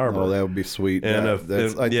Benton Harbor. Oh, that would be sweet. And I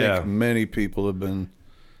think many people have been.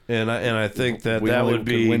 And I think that would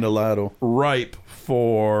be win the lotto. Ripe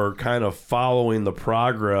for kind of following the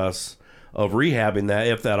progress of rehabbing that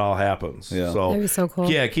if that all happens. Yeah. So, that'd be so cool.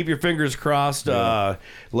 Yeah, keep your fingers crossed. Yeah.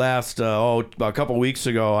 A couple weeks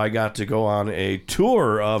ago, I got to go on a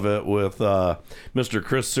tour of it with Mr.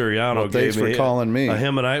 Chris Siriano. Well, thanks for calling me.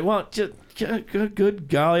 Him and I. Well, just. Good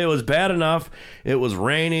golly, it was bad enough. It was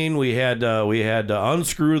raining. We had to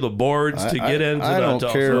unscrew the boards to get into I don't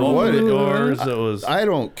care what the doors. It was. I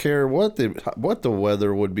don't care what the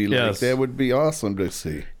weather would be like. That would be awesome to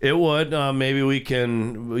see. It would. Maybe we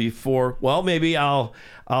can maybe I'll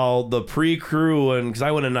the pre-crew, and because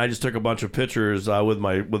I went in and I just took a bunch of pictures with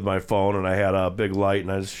my phone, and I had a big light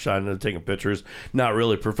and I was shining and taking pictures. Not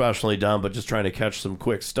really professionally done, but just trying to catch some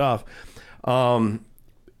quick stuff.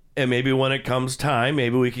 And maybe when it comes time,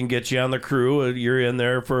 maybe we can get you on the crew. You're in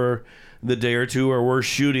there for the day or two, or we're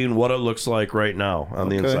shooting what it looks like right now on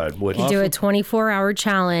the inside. Which you do a 24-hour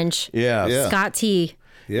challenge. Yeah. Scott T.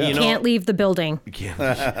 Yeah. You can't leave the building.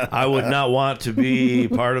 I would not want to be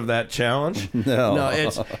part of that challenge. No,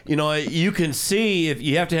 it's you can see if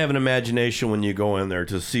you have to have an imagination when you go in there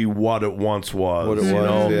to see what it once was. What it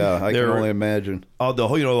was, I can only imagine. The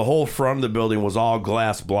whole front of the building was all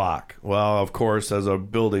glass block. Well, of course, as a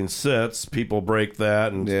building sits, people break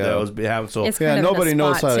that, and that was so. It's kind of nobody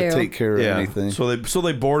knows how too. to take care of anything. So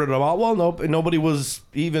they boarded them out. Well, nobody was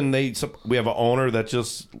even. We have an owner that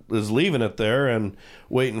just is leaving it there and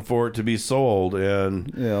waiting for it to be sold, and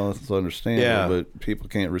that's understandable. But people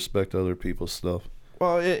can't respect other people's stuff.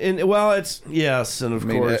 Well, it's yes, and of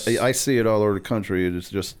course I see it all over the country.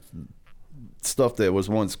 It's just stuff that was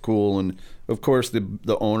once cool, and of course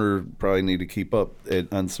the owner probably need to keep up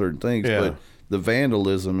on certain things, but the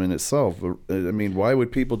vandalism in itself, I mean, why would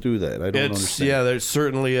people do that? I don't understand. Yeah, there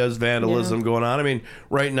certainly is vandalism going on. I mean,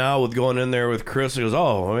 right now with going in there with Chris, he goes,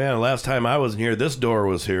 oh man, last time I was in here, this door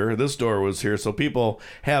was here. So people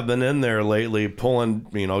have been in there lately pulling,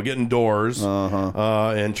 getting doors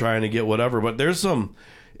and trying to get whatever. But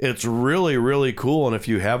it's really, really cool, and if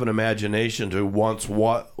you have an imagination to once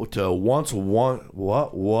was, oh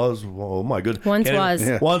my goodness.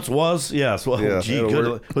 Once was, yes. Well,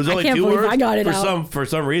 it was only 2 words. I got it out. For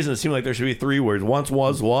some reason, it seemed like there should be 3 words. Once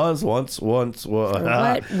was, once was.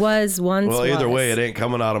 What was once Well, either way, it ain't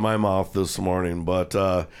coming out of my mouth this morning, but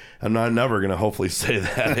I'm never going to hopefully say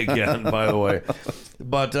that again, by the way.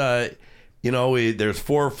 But, there's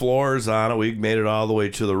 4 floors on it. We made it all the way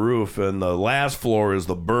to the roof, and the last floor is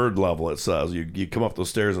the Byrd level. It says you come up the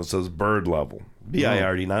stairs and it says Byrd level.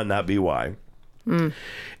 B-I-R-D, not B-Y.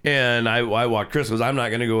 And I walked Chris because I'm not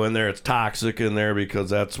going to go in there. It's toxic in there because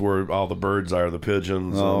that's where all the birds are, the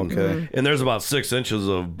pigeons. Oh, okay. And there's about 6 inches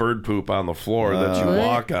of bird poop on the floor that you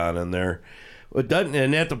walk on in there. It doesn't,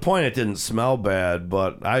 and at the point it didn't smell bad,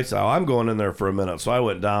 but I saw I'm going in there for a minute. So I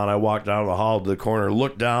went down. I walked down the hall to the corner,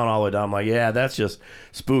 looked down all the way down. I'm like, yeah, that's just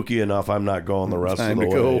spooky enough. I'm not going the rest of the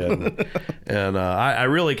way. And I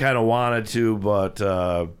really kind of wanted to, but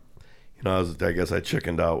I guess I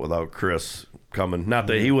chickened out without Chris coming. Not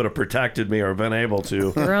that he would have protected me or been able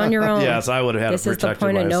to. You're on your own. Yes, I would have had to protect myself. This is the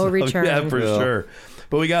point of no return. Yeah, for sure.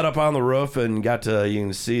 But we got up on the roof and got to, you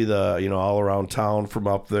can see the, all around town from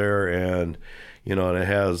up there. And, and it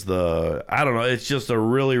has it's just a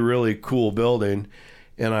really, really cool building.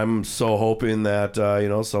 And I'm so hoping that,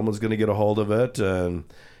 someone's going to get a hold of it and,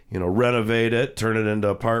 renovate it, turn it into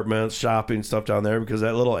apartments, shopping, stuff down there, because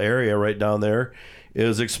that little area right down there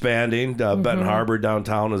is expanding. Benton Harbor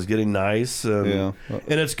downtown is getting nice, and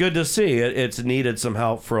it's good to see. It's needed some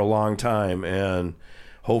help for a long time, and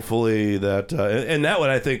hopefully that and that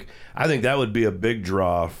would I think that would be a big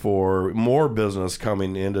draw for more business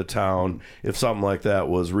coming into town if something like that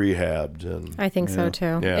was rehabbed. And I think so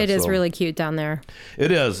too. Yeah, it is really cute down there.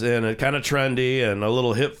 It is, and it kind of trendy and a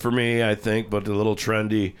little hip for me, I think, but a little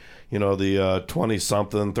trendy. The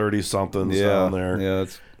 20-something, 30-somethings down there. Yeah,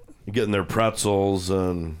 it's getting their pretzels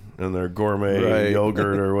and their gourmet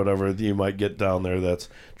yogurt or whatever you might get down there that's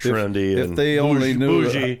trendy. If they only knew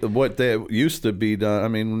what that used to be done. I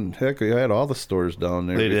mean, heck, they had all the stores down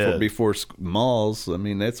there before malls. I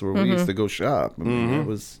mean, that's where we used to go shop. I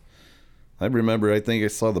mean, I remember, I think I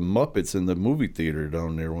saw the Muppets in the movie theater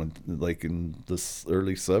down there in the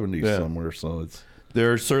early 70s somewhere. So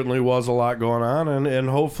there certainly was a lot going on, and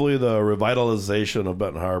hopefully the revitalization of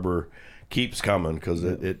Benton Harbor keeps coming because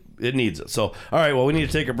it needs it. So, all right, well, we need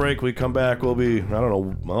to take a break. We come back, we'll be,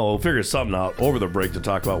 we'll figure something out over the break to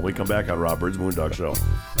talk about when we come back on Rob Byrd's Moondog Show.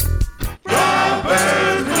 Rob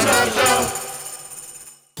Byrd's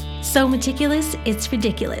Moondog Show. So meticulous, it's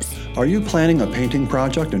ridiculous. Are you planning a painting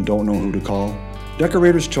project and don't know who to call?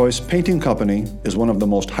 Decorator's Choice Painting Company is one of the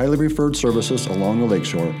most highly referred services along the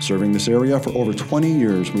lakeshore. Serving this area for over 20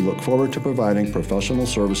 years, we look forward to providing professional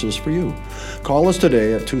services for you. Call us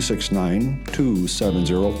today at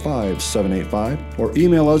 269-270-5785 or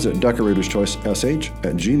email us at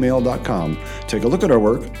decoratorschoicesh@gmail.com. Take a look at our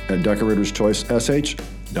work at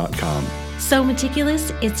decoratorschoicesh.com. So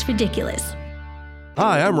meticulous, it's ridiculous.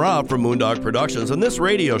 Hi, I'm Rob from Moondog Productions and this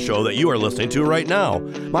radio show that you are listening to right now.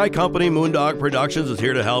 My company, Moondog Productions, is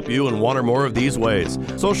here to help you in one or more of these ways: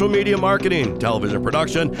 social media marketing, television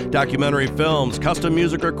production, documentary films, custom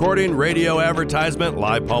music recording, radio advertisement,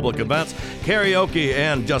 live public events, karaoke,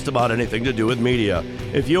 and just about anything to do with media.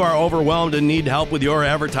 If you are overwhelmed and need help with your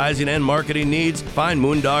advertising and marketing needs, find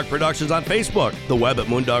Moondog Productions on Facebook, the web at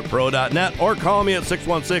moondogpro.net, or call me at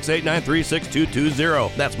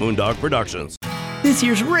 616-893-6220. That's Moondog Productions. This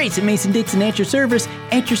year's race at Mason-Dixon at your service.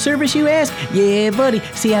 At your service, you ask? Yeah, buddy.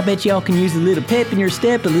 See, I bet y'all can use a little pep in your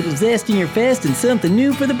step, a little zest in your fest, and something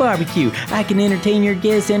new for the barbecue. I can entertain your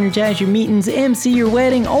guests, energize your meetings, MC your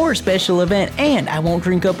wedding or special event, and I won't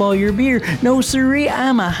drink up all your beer. No siree,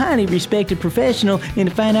 I'm a highly respected professional, and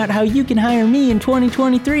to find out how you can hire me in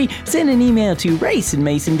 2023, send an email to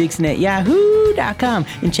raceandmason@yahoo.com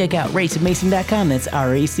and check out raceandmason.com. That's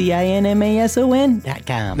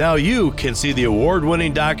racinmason.com. Now you can see the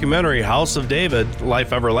award-winning documentary House of David,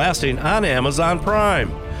 Life Everlasting on Amazon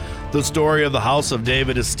Prime. The story of the House of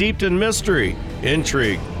David is steeped in mystery,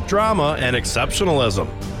 intrigue, drama, and exceptionalism.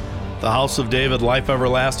 The House of David, Life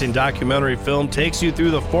Everlasting documentary film takes you through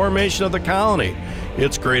the formation of the colony,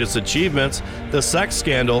 its greatest achievements, the sex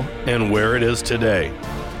scandal, and where it is today.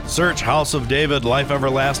 Search House of David, Life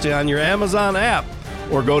Everlasting on your Amazon app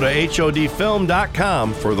or go to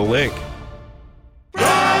hodfilm.com for the link.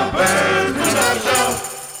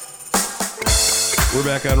 We're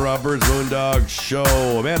back on Rob Byrd's Moondog Show.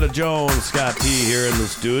 Amanda Jones, Scott T here in the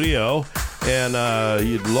studio. And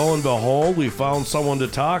lo and behold, we found someone to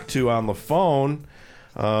talk to on the phone.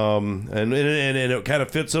 And it kind of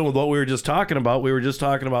fits in with what we were just talking about. We were just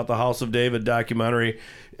talking about the House of David documentary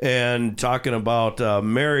and talking about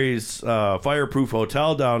Mary's Fireproof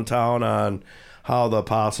Hotel downtown on how the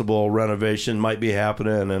possible renovation might be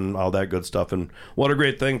happening and all that good stuff. And what a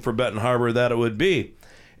great thing for Benton Harbor that it would be.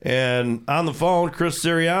 And on the phone, Chris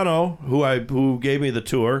Siriano, who gave me the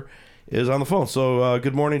tour, is on the phone. So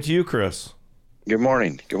good morning to you, Chris. Good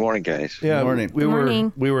morning. Good morning, guys. Yeah, Good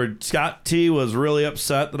morning. We were. Scott T was really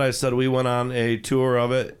upset that I said we went on a tour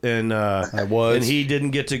of it, and and he didn't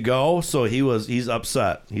get to go, so he's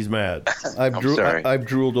upset. He's mad. I've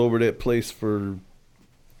drooled over that place for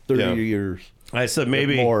 30 years. I said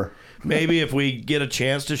maybe if we get a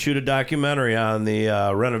chance to shoot a documentary on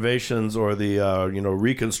the renovations or the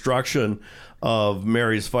reconstruction of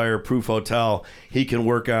Mary's Fireproof Hotel, he can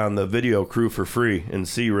work on the video crew for free and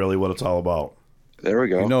see really what it's all about. There we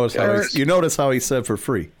go. You notice how he said for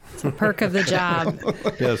free. It's a perk of the job.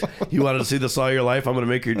 Yes. You wanted to see this all your life? I'm going to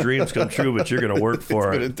make your dreams come true, but you're going to work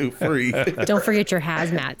for it. Going to do free. Don't forget your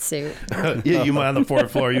hazmat suit. Yeah, you might on the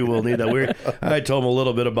fourth floor. You will need that. I told him a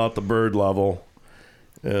little bit about the Byrd level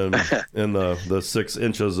and the 6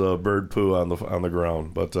 inches of bird poo on the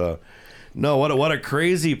ground. But no, what a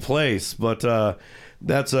crazy place. But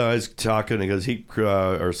that's I was talking because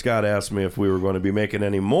Scott asked me if we were going to be making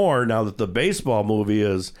any more now that the baseball movie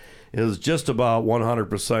is just about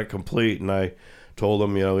 100% complete, and I told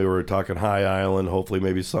him we were talking High Island, hopefully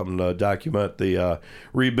maybe something to document the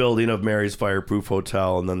rebuilding of Mary's Fireproof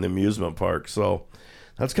Hotel and then the amusement park. So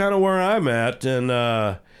that's kind of where I'm at.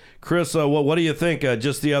 And Chris, what do you think?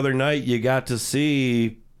 Just the other night you got to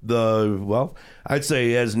see I'd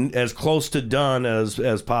say as close to done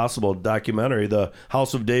as possible documentary, the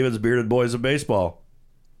House of David's Bearded Boys of Baseball.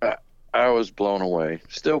 I was blown away,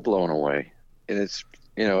 still blown away, and it's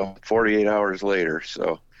 48 hours later.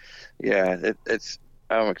 So yeah,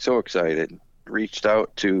 I'm so excited. Reached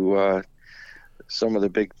out to some of the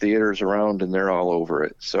big theaters around, and they're all over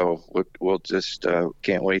it. So we'll just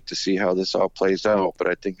can't wait to see how this all plays out. But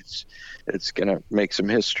I think it's gonna make some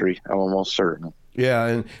history. I'm almost certain.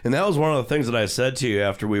 Yeah, and that was one of the things that I said to you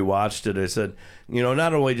after we watched it. I said,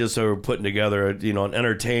 not only just are we putting together, an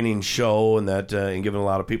entertaining show and that and giving a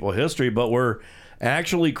lot of people history, but we're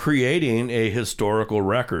actually creating a historical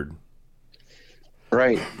record.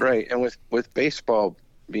 Right. And with baseball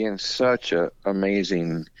being such a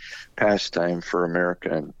amazing pastime for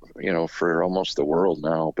America and, for almost the world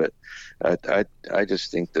now, but I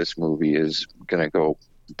just think this movie is going to go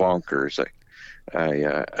bonkers.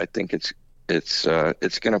 I think it's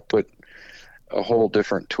going to put a whole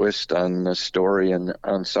different twist on the story and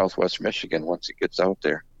on Southwest Michigan once it gets out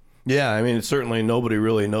there. Yeah, I mean, certainly nobody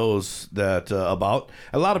really knows that about.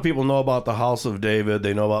 A lot of people know about the House of David.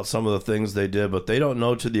 They know about some of the things they did, but they don't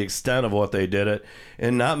know to the extent of what they did it.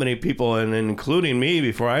 And not many people, and including me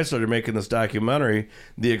before I started making this documentary,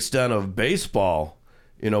 the extent of baseball,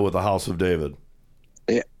 with the House of David.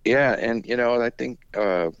 Yeah, and, I think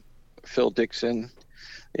Phil Dixon,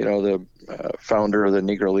 the founder of the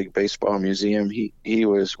Negro League Baseball Museum,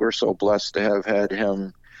 we're so blessed to have had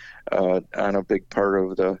him on a big part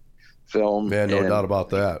of the film. Man, no doubt about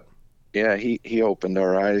that. Yeah, he opened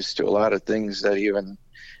our eyes to a lot of things that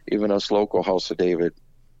even us local House of David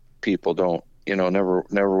people don't, never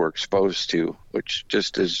were exposed to, which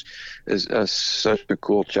just is such a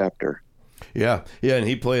cool chapter. Yeah, and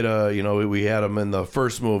he played we had him in the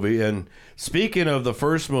first movie. And speaking of the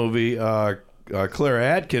first movie, Clare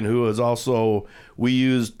Adkin, who is also, we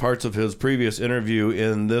used parts of his previous interview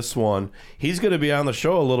in this one. He's going to be on the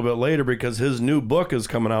show a little bit later because his new book is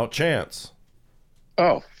coming out, Chance.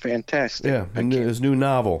 Oh, fantastic. Yeah, his new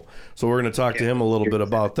novel. So we're going to talk to him a little bit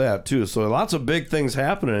about that, too. So lots of big things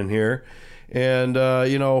happening in here. And,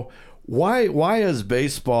 why is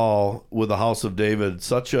baseball with the House of David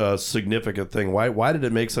such a significant thing? Why did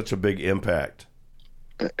it make such a big impact?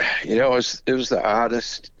 It was the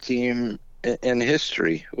oddest team in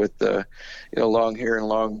history, with the long hair and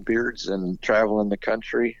long beards and traveling the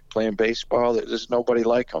country playing baseball. There's nobody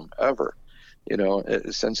like them ever,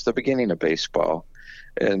 since the beginning of baseball,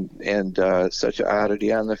 and such an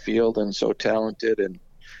oddity on the field, and so talented and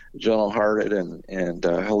gentle-hearted and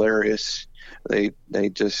hilarious. They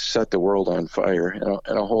just set the world on fire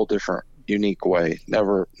in a whole different, unique way,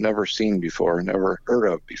 never seen before, never heard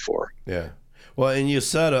of before. Yeah. Well, and you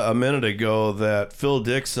said a minute ago that Phil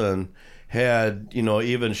Dixon had,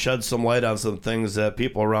 even shed some light on some things that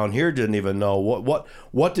people around here didn't even know.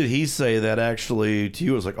 What did he say that actually to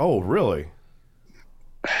you was like, oh, really?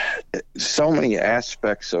 So many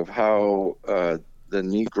aspects of how the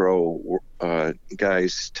Negro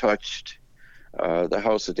guys touched the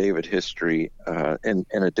House of David history in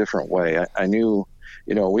a different way. I knew,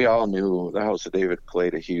 we all knew the House of David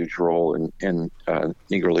played a huge role in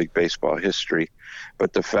Negro League baseball history,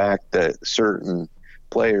 but the fact that certain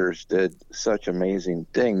players did such amazing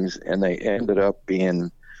things and they ended up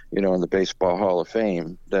being, in the Baseball Hall of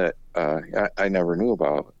Fame, that I never knew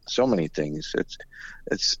about. So many things.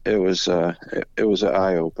 It was an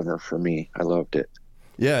eye opener for me. I loved it.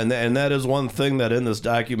 Yeah, and that is one thing that in this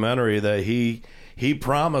documentary that he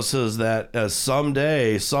promises that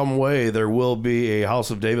someday, some way, there will be a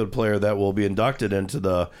House of David player that will be inducted into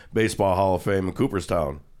the Baseball Hall of Fame in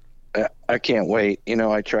Cooperstown. I can't wait.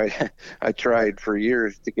 I tried for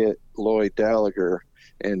years to get Lloyd Gallagher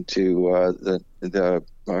into the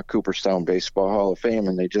Cooperstown Baseball Hall of Fame,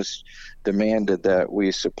 and they just demanded that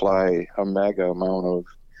we supply a mega amount of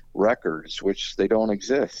records, which they don't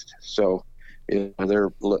exist. So there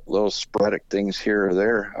are little sporadic things here or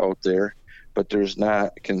there out there, but there's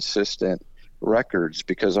not consistent records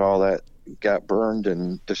because all that got burned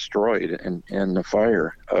and destroyed in the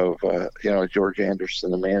fire of George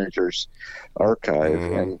Anderson, the manager's archive,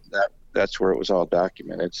 and that's where it was all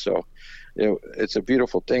documented. So it's a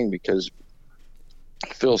beautiful thing because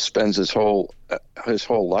Phil spends his whole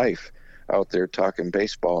life out there talking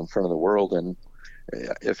baseball in front of the world, and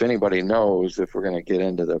if anybody knows if we're going to get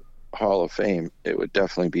into the Hall of Fame, it would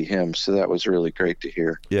definitely be him. So that was really great to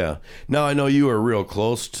hear. Yeah. Now, I know you were real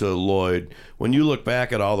close to Lloyd. When you look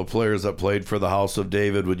back at all the players that played for the House of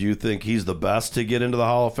David, would you think he's the best to get into the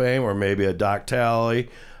Hall of Fame, or maybe a Doc Talley?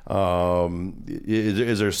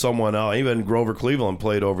 Is there someone else? Even Grover Cleveland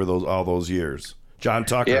played over all those years. John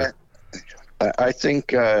Tucker. Yeah, I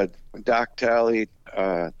think Doc Talley,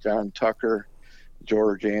 John Tucker,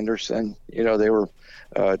 George Anderson. They were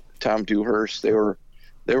Tom Dewhurst. They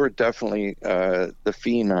were definitely the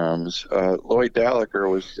phenoms. Lloyd Gallagher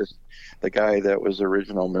was just the guy that was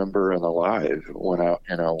original member and alive when I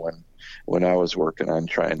was working on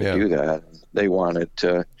trying to do that.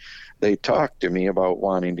 They talked to me about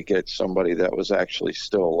wanting to get somebody that was actually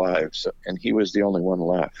still alive. So, and he was the only one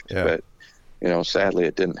left. Yeah. But sadly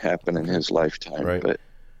it didn't happen in his lifetime. Right. But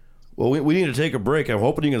well, we need to take a break. I'm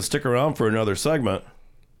hoping you can stick around for another segment.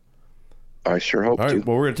 I sure hope to. All right, to.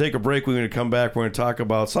 Well, we're going to take a break. We're going to come back. We're going to talk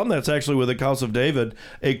about something that's actually with the House of David,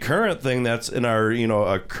 a current thing that's in our,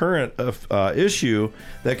 a current issue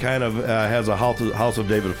that kind of has a House of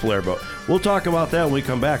David flair. But we'll talk about that when we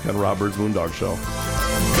come back on Rob Byrd's Moondog Show.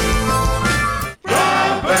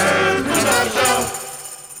 Rob Byrd's Moondog Show.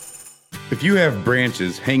 If you have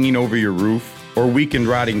branches hanging over your roof or weakened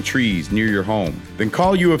rotting trees near your home, then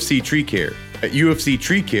call UFC Tree Care. At UFC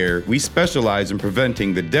Tree Care, we specialize in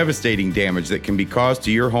preventing the devastating damage that can be caused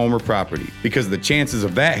to your home or property, because the chances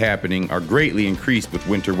of that happening are greatly increased with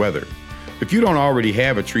winter weather. If you don't already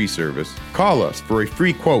have a tree service, call us for a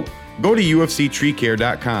free quote. Go to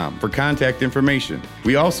ufctreecare.com for contact information.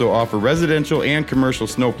 We also offer residential and commercial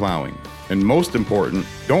snow plowing. And most important,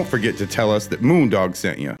 don't forget to tell us that Moondog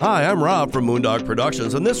sent you. Hi, I'm Rob from Moondog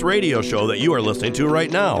Productions and this radio show that you are listening to right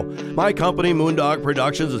now. My company, Moondog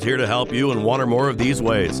Productions, is here to help you in one or more of these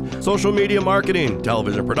ways: social media marketing,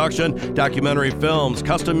 television production, documentary films,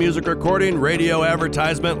 custom music recording, radio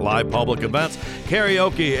advertisement, live public events,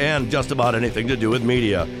 karaoke, and just about anything to do with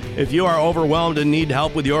media. If you are overwhelmed and need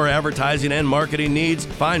help with your advertising and marketing needs,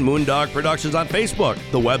 find Moondog Productions on Facebook,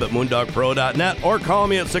 the web at moondogpro.net, or call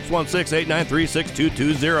me at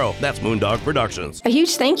 616-893-6220. That's Moondog Productions. A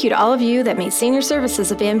huge thank you to all of you that made senior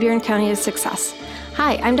services of Van Buren County a success.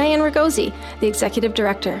 Hi, I'm Diane Ragosi, the Executive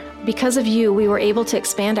Director. Because of you, we were able to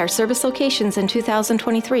expand our service locations in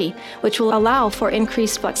 2023, which will allow for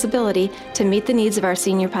increased flexibility to meet the needs of our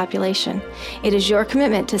senior population. It is your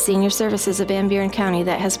commitment to senior services of Van Buren County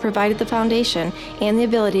that has provided the foundation and the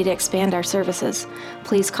ability to expand our services.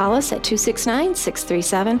 Please call us at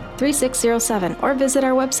 269-637-3607 or visit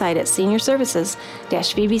our website at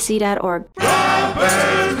seniorservices-vbc.org.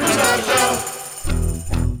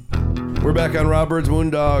 We're back on Rob Byrd's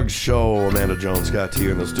Moondog Show. Amanda Jones got to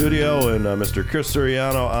you in the studio, and Mr. Chris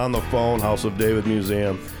Siriano on the phone, House of David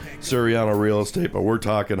Museum, Siriano Real Estate. But we're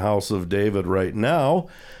talking House of David right now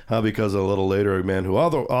because a little later, a man who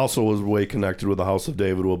also was way connected with the House of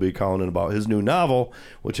David will be calling in about his new novel,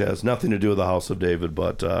 which has nothing to do with the House of David.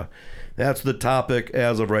 But that's the topic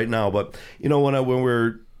as of right now. But, when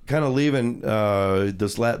we're kind of leaving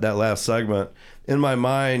that last segment, in my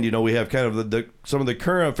mind, we have kind of some of the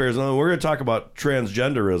current affairs, and we're going to talk about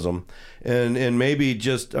transgenderism and maybe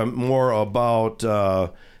just more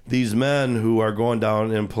about these men who are going down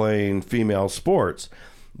and playing female sports.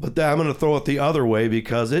 But I'm going to throw it the other way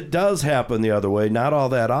because it does happen the other way, not all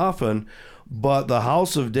that often, but the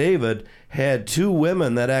House of David had two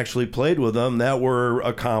women that actually played with them that were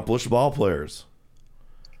accomplished ball players.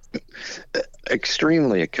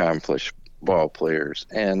 Extremely accomplished ball players,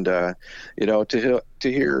 and to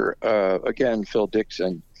hear again Phil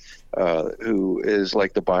Dixon, who is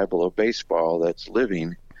like the Bible of baseball that's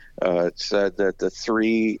living, said that the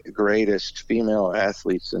three greatest female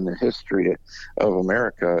athletes in the history of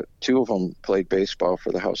America, two of them played baseball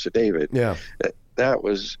for the House of David. Yeah,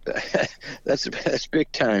 was that's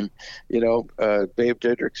big time. Babe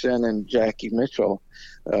Didrikson and Jackie Mitchell,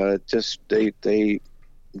 they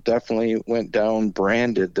definitely went down,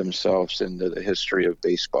 branded themselves into the history of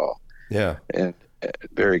baseball. Yeah, and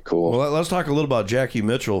very cool. Well, let's talk a little about Jackie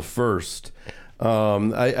Mitchell first. I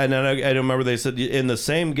remember they said in the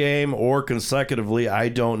same game or consecutively. I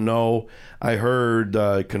don't know. I heard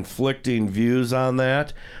conflicting views on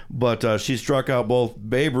that, but she struck out both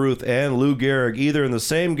Babe Ruth and Lou Gehrig either in the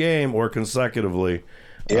same game or consecutively.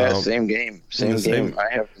 Yeah, same game. I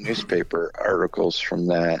have newspaper articles from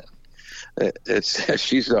that.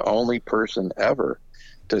 She's the only person ever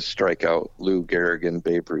to strike out Lou Gehrig and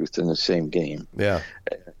Babe Ruth in the same game. Yeah.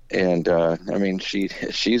 And she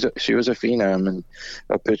was a phenom and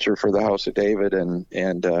a pitcher for the House of David, and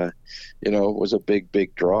was a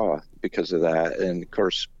big draw because of that. And of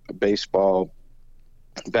course, baseball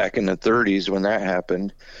back in the 30s when that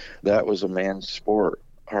happened, that was a man's sport,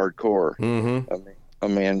 hardcore. Mm-hmm. A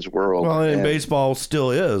man's world. Well, and baseball still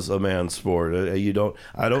is a man's sport.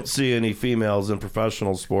 I don't see any females in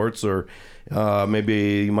professional sports, or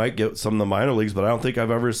maybe you might get some in the minor leagues, but I don't think I've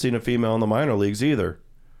ever seen a female in the minor leagues either.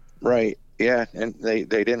 Right. Yeah, and they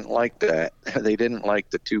didn't like that. They didn't like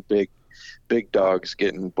the two big dogs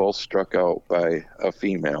getting both struck out by a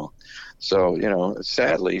female. So,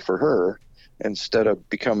 sadly for her, instead of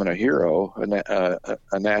becoming a hero,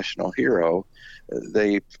 a national hero,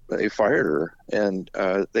 they fired her, and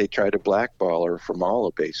they tried to blackball her from all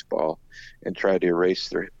of baseball and tried to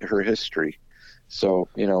erase her history. So,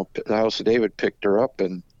 the House of David picked her up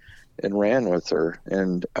and ran with her,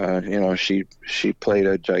 and she played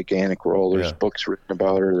a gigantic role. There's books written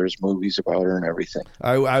about her, there's movies about her, and everything.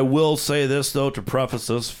 I will say this though, to preface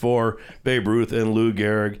this for Babe Ruth and Lou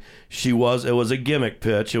Gehrig, it was a gimmick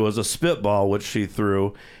pitch. It was a spitball which she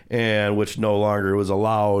threw, and which no longer was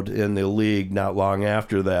allowed in the league not long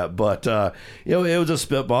after that. But it was a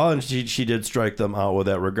spitball, and she did strike them out with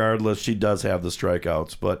that. Regardless, she does have the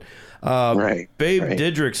strikeouts. But Babe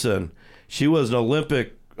Didrikson, she was an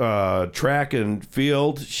Olympic track and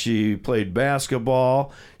field. She played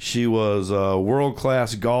basketball. She was a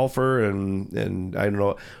world-class golfer, and I don't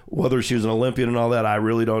know whether she was an Olympian and all that. I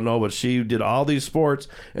really don't know, but she did all these sports,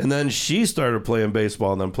 and then she started playing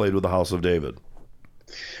baseball and then played with the House of David.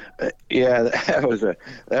 Yeah,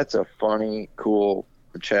 that's a funny, cool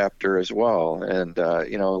chapter as well. And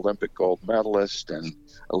Olympic gold medalist and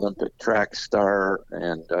Olympic track star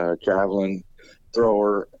and javelin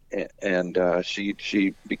thrower. And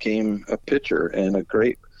she became a pitcher, and a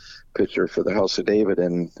great pitcher for the House of David,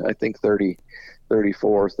 in I think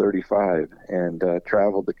 34, 35, and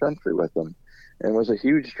traveled the country with them, and was a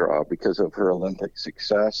huge draw because of her Olympic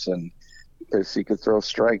success and because she could throw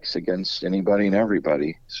strikes against anybody and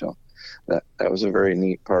everybody. So that was a very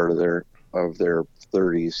neat part of their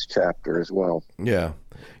 30s chapter as well. Yeah.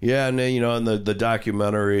 Yeah, and then, and the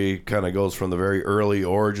documentary kind of goes from the very early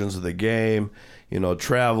origins of the game,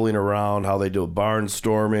 traveling around, how they do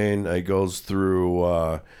barnstorming. It goes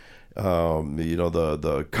through,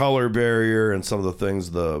 the color barrier and some of the things,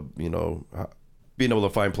 being able to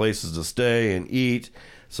find places to stay and eat,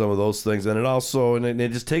 some of those things. And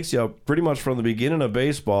it just takes you pretty much from the beginning of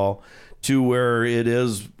baseball to where it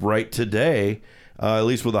is right today, at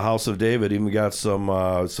least with the House of David. Even got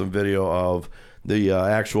some video of the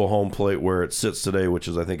actual home plate where it sits today, which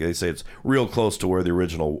is, I think they say it's real close to where the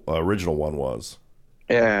original one was.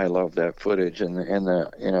 Yeah, I love that footage, and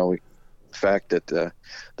the fact that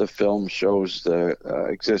the film shows the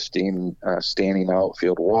existing standing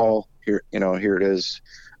outfield wall. Here it is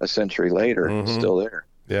a century later, still there.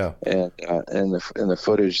 Yeah, and the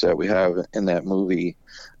footage that we have in that movie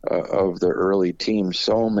of the early teams,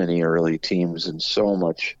 so many early teams, and so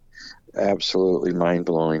much absolutely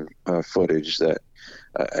mind-blowing footage that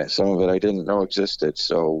some of it I didn't know existed.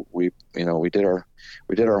 So we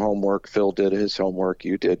did our homework. Phil did his homework.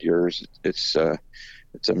 You did yours. It's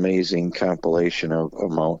amazing compilation of a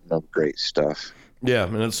mountain of great stuff. Yeah,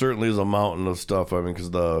 and it certainly is a mountain of stuff. I mean,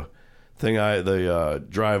 because the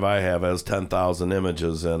drive I have has 10,000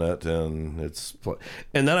 images in it, and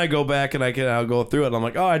then I go back and I'll go through it, and I'm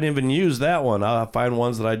like, oh, I didn't even use that one. I'll find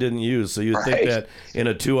ones that I didn't use. So you'd think that in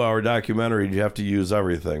a 2-hour documentary you have to use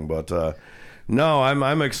everything, but no,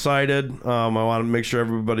 I'm excited. I want to make sure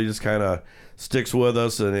everybody just kind of sticks with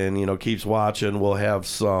us and keeps watching. We'll have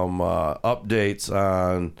some updates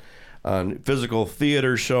on physical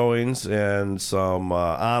theater showings and some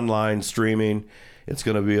online streaming. It's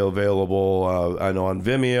going to be available, I know, on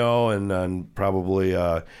Vimeo, and probably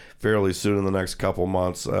fairly soon in the next couple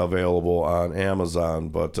months available on Amazon.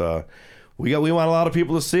 But we want a lot of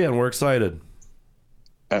people to see it, and we're excited.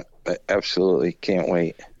 absolutely. Can't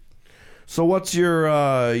wait. So what's your,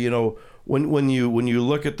 when you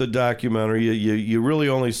look at the documentary, you really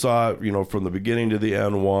only saw it, from the beginning to the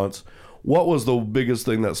end once. What was the biggest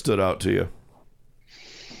thing that stood out to you?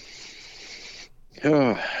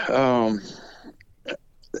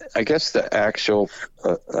 I guess the actual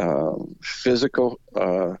physical,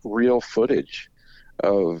 real footage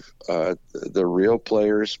of the real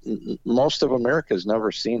players. Most of America's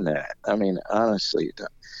never seen that. I mean, honestly,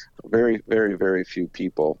 very, very, very few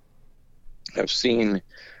people have seen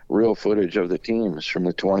real footage of the teams from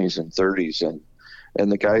the 20s and 30s,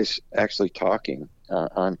 and the guys actually talking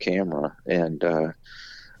on camera, and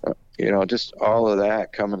just all of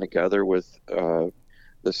that coming together with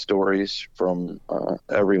the stories from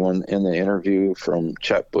everyone in the interview, from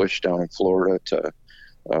Chet Bush down in Florida to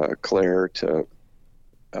Claire to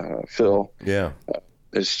Phil. Yeah.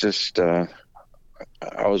 It's just, I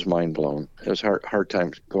was mind blown. It was hard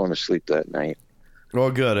time going to sleep that night. Well,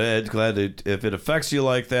 good. Ed, glad if it affects you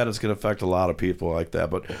like that, it's going to affect a lot of people like that.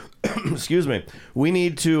 But, excuse me, we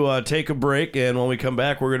need to take a break, and when we come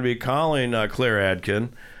back, we're going to be calling Clare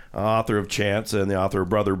Adkin, author of Chance and the author of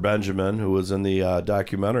Brother Benjamin, who was in the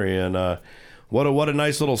documentary. And what a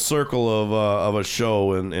nice little circle of a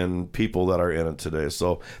show and people that are in it today.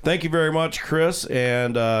 So thank you very much, Chris,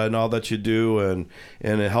 and all that you do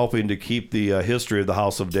and helping to keep the history of the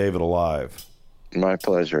House of David alive. My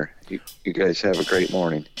pleasure. You guys have a great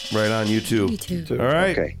morning. Right on, you too. You too. All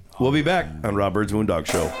right. Okay. We'll be back on Rob Byrd's Moondog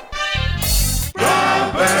Show.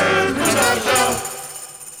 Rob Byrd's Moondog Show.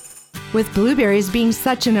 With blueberries being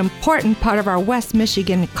such an important part of our West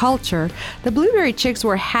Michigan culture, the Blueberry Chicks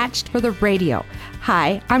were hatched for the radio.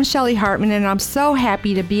 Hi, I'm Shelly Hartmann, and I'm so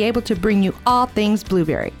happy to be able to bring you all things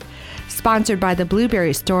blueberry. Sponsored by the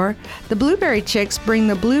Blueberry Store, the Blueberry Chicks bring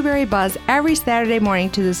the blueberry buzz every Saturday morning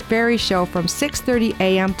to this very show from 6:30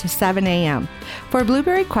 a.m. to 7 a.m. For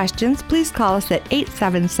blueberry questions, please call us at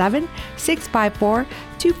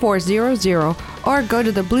 877-654-2400 or go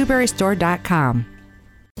to theblueberrystore.com.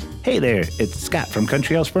 Hey there, it's Scott from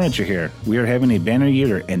Country House Furniture here. We are having a banner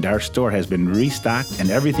year and our store has been restocked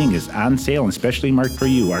and everything is on sale and specially marked for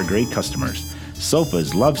you, our great customers.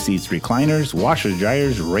 Sofas, love seats, recliners, washers,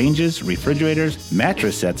 dryers, ranges, refrigerators,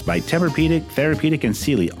 mattress sets by Tempur-Pedic, Therapeutic, and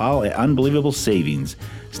Sealy, all at unbelievable savings.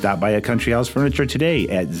 Stop by a Country House Furniture today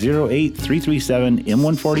at 08337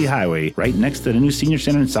 M140 Highway, right next to the new Senior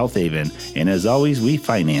Center in South Haven. And as always, we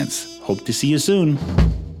finance. Hope to see you soon.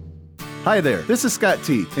 Hi there, this is Scott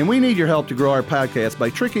T, and we need your help to grow our podcast by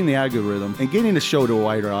tricking the algorithm and getting the show to a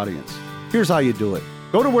wider audience. Here's how you do it.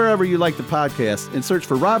 Go to wherever you like the podcast and search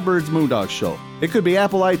for Rob Byrd's Moondog Show. It could be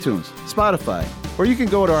Apple iTunes, Spotify, or you can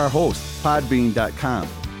go to our host, podbean.com.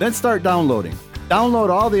 Then start downloading. Download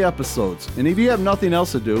all the episodes, and if you have nothing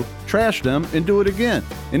else to do, trash them and do it again.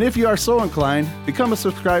 And if you are so inclined, become a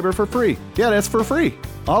subscriber for free. Yeah, that's for free.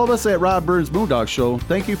 All of us at Rob Byrd's Moondog Show,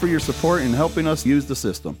 thank you for your support in helping us use the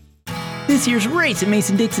system. This here's Race at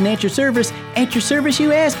Mason-Dixon at your service. At your service,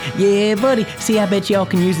 you ask? Yeah, buddy. See, I bet y'all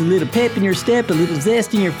can use a little pep in your step, a little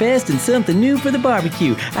zest in your fest, and something new for the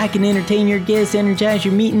barbecue. I can entertain your guests, energize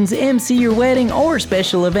your meetings, MC your wedding or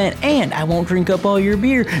special event, and I won't drink up all your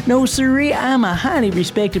beer. No, sirree, I'm a highly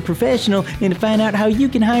respected professional, and to find out how you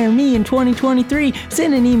can hire me in 2023,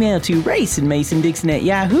 send an email to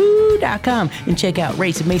raceandmason-dixon@yahoo.com and check out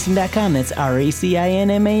raceandmason.com. That's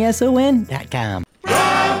RACINMASON.com.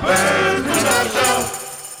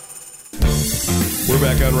 We're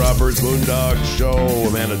back on Rob Byrd's Moondog Show.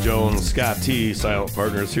 Amanda Jones, Scott T, silent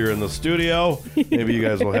partners here in the studio. Maybe you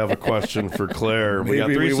guys will have a question for Claire. We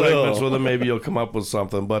got three segments with them. Maybe you'll come up with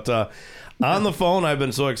something. But on the phone, I've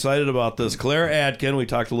been so excited about this. Clare Adkin, we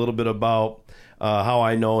talked a little bit about how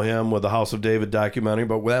I know him with the House of David documentary,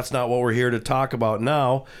 but that's not what we're here to talk about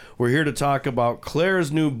now. We're here to talk about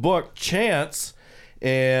Claire's new book, Chance.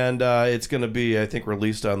 And it's going to be, I think,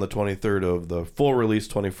 released on the 23rd of the full release,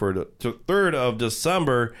 23rd of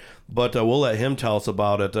December. But we'll let him tell us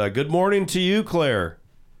about it. Good morning to you, Clare.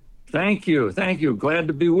 Thank you. Glad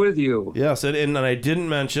to be with you. Yes, and I didn't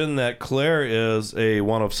mention that Clare is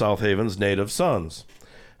one of South Haven's native sons.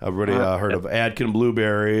 Everybody heard of Adkin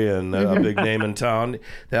Blueberry and a big name in town.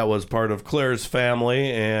 That was part of Clare's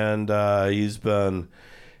family, and you've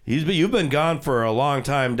been gone for a long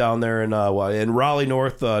time down there in Raleigh,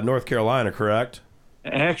 North Carolina, correct?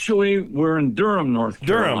 Actually, we're in Durham, North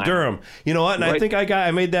Carolina. Durham. You know what? And right. I think I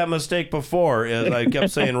made that mistake before, as I kept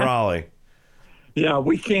saying Raleigh. Yeah,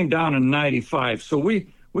 we came down in '95, so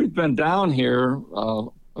we've been down here a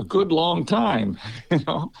good long time.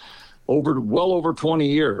 well over 20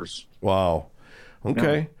 years. Wow.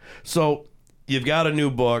 Okay, so. you've got a new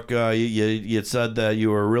book. You said that you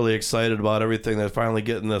were really excited about everything that's finally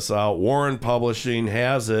getting this out. Warren Publishing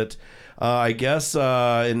has it. I guess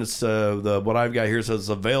and it's what I've got here says it's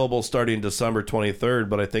available starting December 23rd,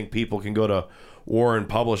 but I think people can go to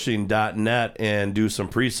warrenpublishing.net and do some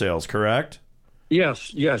pre-sales, correct?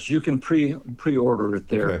 Yes, you can pre-order it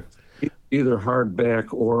there, either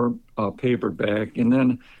hardback or paperback, and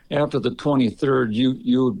then after the 23rd,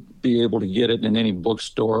 you'll be able to get it in any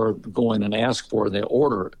bookstore. Go in and ask for it. They'll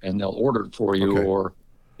order it for you, or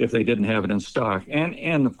if they didn't have it in stock,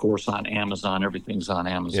 and of course on Amazon. Everything's on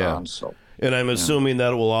Amazon. So, and I'm assuming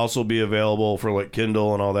that it will also be available for like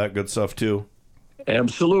Kindle and all that good stuff too.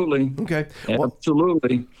 Absolutely. Okay.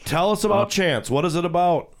 Absolutely. Tell us about Chance. What is it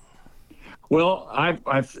about? Well,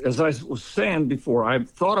 I've as I was saying before, I've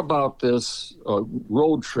thought about this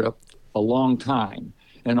road trip a long time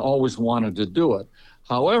and always wanted to do it.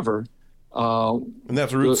 However, and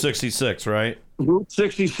that's Route 66, right? Route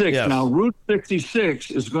 66. Yes. Now, Route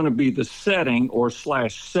 66 is going to be the setting or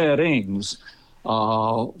 /settings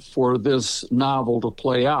for this novel to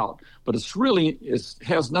play out. But it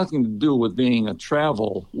has nothing to do with being a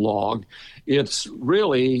travel log. It's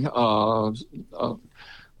really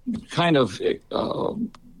kind of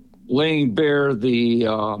laying bare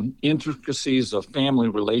the intricacies of family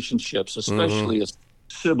relationships, especially as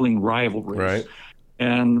sibling rivalries. Right.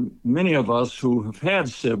 And many of us who have had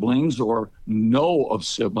siblings or know of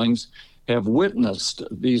siblings have witnessed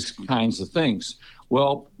these kinds of things.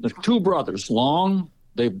 Well, the two brothers,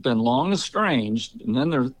 they've been long estranged, and then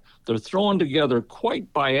they're thrown together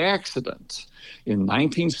quite by accident in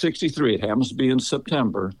 1963. It happens to be in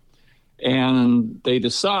September. And they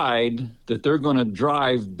decide that they're going to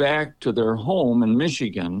drive back to their home in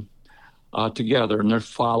Michigan together, and they're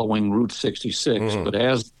following Route 66. But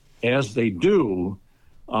as they do,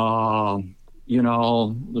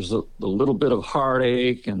 there's a little bit of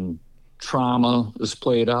heartache and trauma is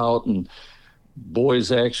played out, and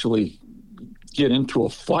boys actually get into a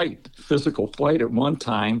physical fight at one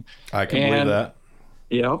time. I can believe that.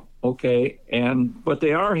 Yeah, okay. But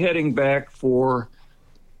they are heading back for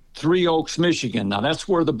Three Oaks, Michigan. Now, that's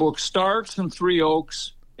where the book starts in Three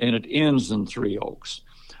Oaks, and it ends in Three Oaks.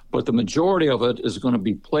 But the majority of it is going to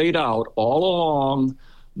be played out all along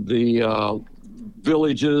the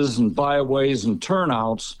villages and byways and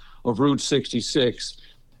turnouts of Route 66.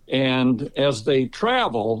 And as they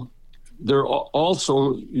travel,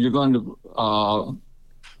 you're going to, I'm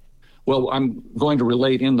going to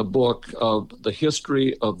relate in the book of the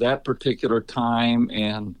history of that particular time,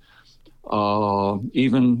 and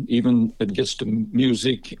even it gets to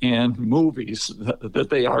music and movies that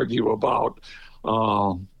they argue about.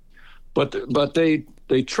 But they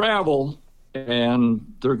travel, and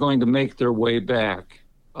they're going to make their way back.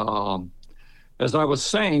 As I was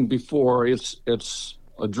saying before, it's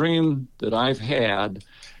a dream that I've had,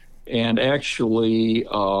 and actually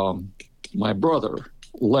my brother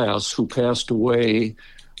Les, who passed away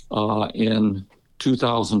in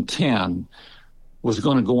 2010, was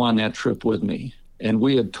going to go on that trip with me, and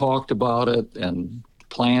we had talked about it and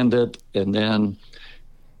planned it, and then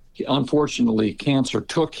unfortunately cancer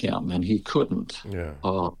took him and he couldn't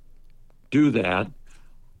do that.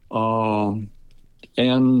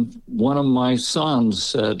 And one of my sons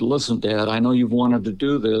said, "Listen, Dad, I know you've wanted to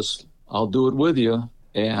do this. I'll do it with you."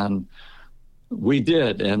 And we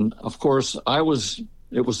did. And of course, it was,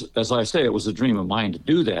 as I say, it was a dream of mine to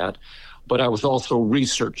do that, but I was also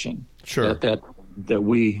researching that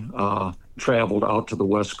we traveled out to the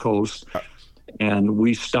West Coast, and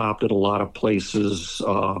we stopped at a lot of places,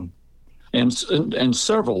 and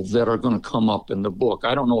several that are going to come up in the book.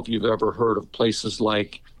 I don't know if you've ever heard of places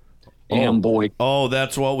like Amboy. Oh,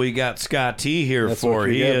 that's what we got Scott T here for.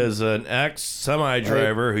 He is an ex-semi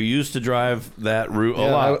driver who used to drive that route a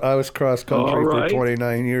lot. I was cross country for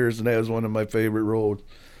 29 years, and that was one of my favorite roads.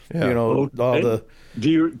 Yeah.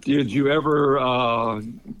 Did you ever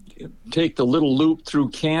take the little loop through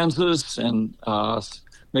Kansas and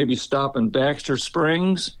maybe stop in Baxter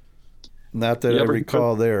Springs? Not that I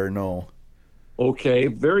recall there, no. Okay,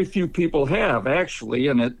 very few people have, actually,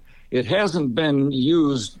 and it hasn't been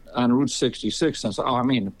used on Route 66 since,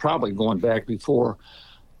 probably going back before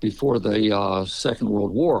the Second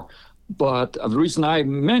World War. But the reason I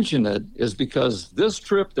mention it is because this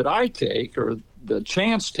trip that I take, or the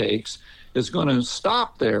Chance takes, is going to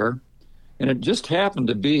stop there. And it just happened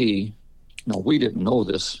to be, we didn't know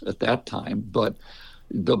this at that time, but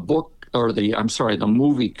the book, or the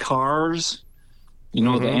movie Cars, the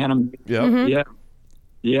anime.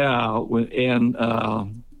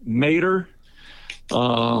 And Mater.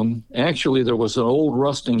 Actually, there was an old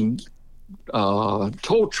rusting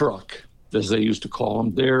tow truck as they used to call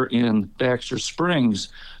them, there in Baxter Springs,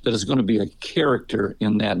 that is going to be a character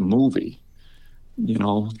in that movie. You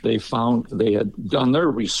know, they had done their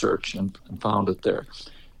research and found it there.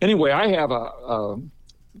 Anyway, I have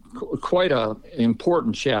quite a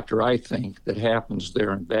important chapter, I think, that happens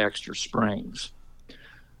there in Baxter Springs.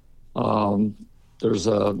 There's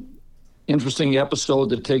a interesting episode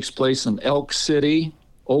that takes place in Elk City,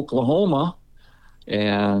 Oklahoma,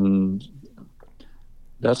 and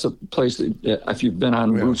that's a place that if you've been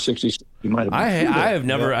on Route 66, you might have been. I have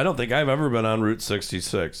never. I don't think I've ever been on Route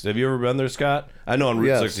 66. Have you ever been there, Scott? I know on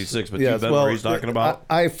Route 66, but you've been where he's talking about.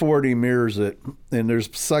 I-40 mirrors it, and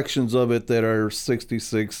there's sections of it that are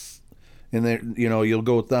 66, and then you'll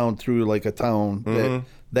go down through like a town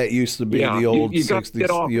that used to be the old 60s.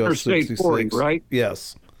 Get off Interstate 40, right?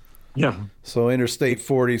 Yes. Yeah. So Interstate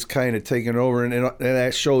 40 is kind of taking over, and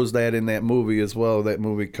that shows that in that movie as well. That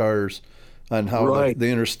movie Cars, on how the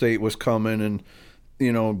interstate was coming and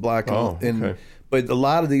blocking. Oh, okay. But a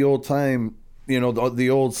lot of the old time, the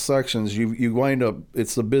old sections, you wind up,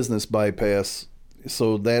 it's the business bypass.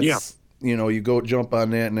 So that's you go jump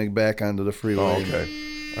on that and then back onto the freeway. Oh, okay.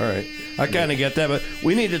 All right. I kind of get that, but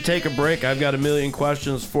we need to take a break. I've got a million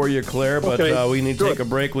questions for you, Claire, but we need to take a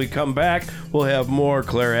break. We come back, we'll have more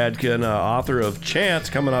Clare Adkin, author of Chance,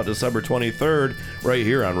 coming out December 23rd, right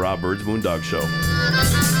here on Rob Byrd's Moondog Show.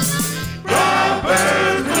 Rob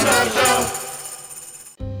Byrd's Moondog Show.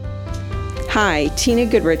 Hi, Tina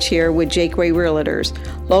Goodrich here with Jakeway Realtors,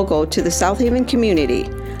 local to the South Haven community.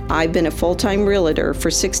 I've been a full-time realtor for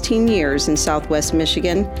 16 years in Southwest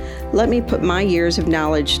Michigan. Let me put my years of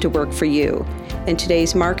knowledge to work for you. In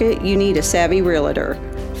today's market, you need a savvy realtor.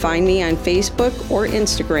 Find me on Facebook or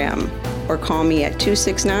Instagram, or call me at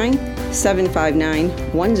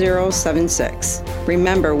 269-759-1076.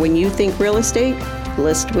 Remember, when you think real estate,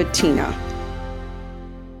 list with Tina.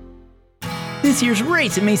 This year's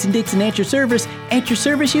race at Mason-Dixon at your service. At your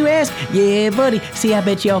service, you ask? Yeah, buddy. See, I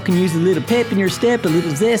bet y'all can use a little pep in your step, a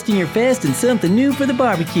little zest in your fest, and something new for the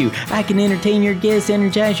barbecue. I can entertain your guests,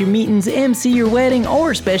 energize your meetings, MC your wedding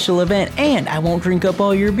or special event, and I won't drink up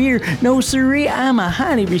all your beer. No, sirree, I'm a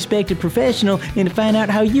highly respected professional, and to find out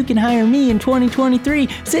how you can hire me in 2023,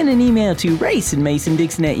 send an email to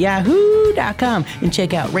raceandmason-dixon@yahoo.com and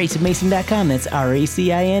check out raceandmason.com. That's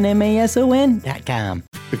RACINMASON.com.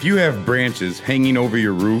 If you have branches hanging over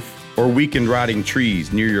your roof or weakened rotting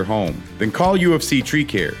trees near your home, then call UFC Tree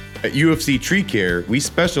Care. At UFC Tree Care, we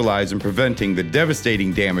specialize in preventing the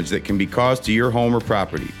devastating damage that can be caused to your home or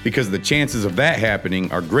property, because the chances of that happening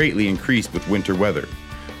are greatly increased with winter weather.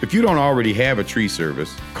 If you don't already have a tree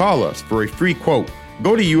service, call us for a free quote.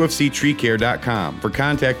 Go to ufctreecare.com for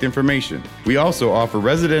contact information. We also offer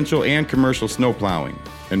residential and commercial snow plowing.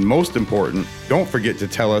 And most important, don't forget to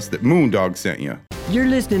tell us that Moondog sent you. You're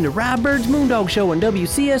listening to Rob Byrd's Moondog Show on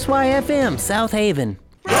WCSY-FM, South Haven.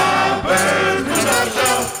 Rob Byrd's Moondog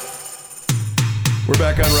Show. We're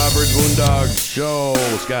back on Rob Byrd's Moondog Show.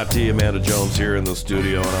 Scott T, Amanda Jones here in the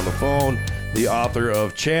studio, and on the phone, the author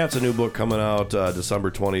of Chance, a new book coming out December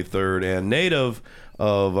 23rd, and native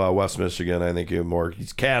of West Michigan. I think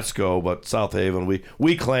he's Casco, but South Haven,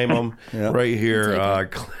 we claim him right here.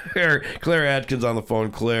 Clare Adkin's on the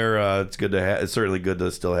phone. Claire, it's certainly good to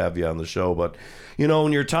still have you on the show, but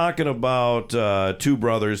when you're talking about two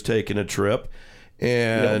brothers taking a trip,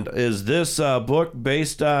 and is this book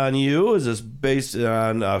based on you? Is this based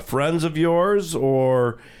on friends of yours,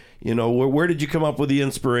 or where did you come up with the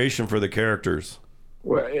inspiration for the characters?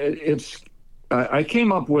 Well, I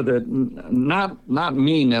came up with it, not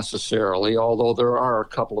me necessarily, although there are a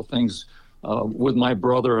couple of things with my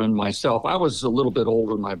brother and myself. I was a little bit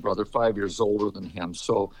older than my brother, 5 years older than him,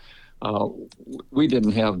 so we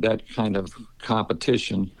didn't have that kind of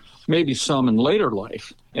competition, maybe some in later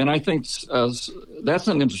life. And I think that's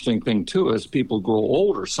an interesting thing, too. As people grow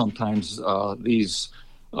older, sometimes these,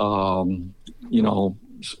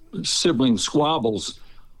 sibling squabbles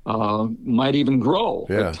might even grow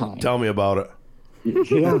at times. Tell me about it.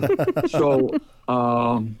 Yeah. So,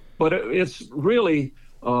 but it's really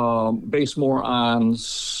based more on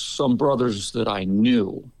some brothers that I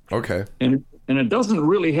knew. Okay. And it doesn't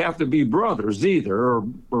really have to be brothers either,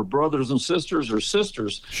 or brothers and sisters or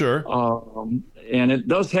sisters. Sure. And it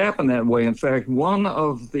does happen that way. In fact, one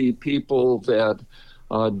of the people that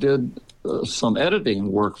did some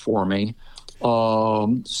editing work for me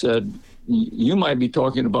said, "You might be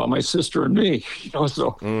talking about my sister and me."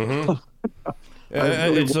 So. Mm-hmm.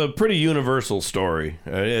 It's a pretty universal story.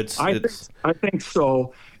 I think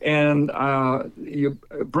so. And you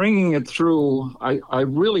bringing it through, I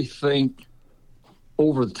really think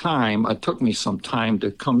over time, it took me some time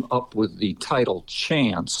to come up with the title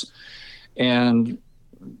Chance. And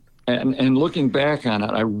looking back on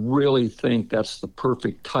it, I really think that's the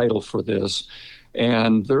perfect title for this.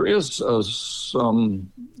 And there is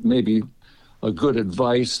some maybe a good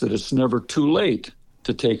advice that it's never too late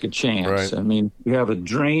to take a chance. Right. I mean, you have a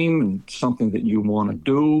dream and something that you want to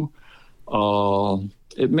do.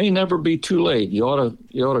 It may never be too late. You ought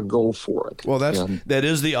to go for it. Well, that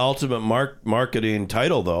is the ultimate marketing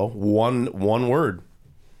title, though. One word.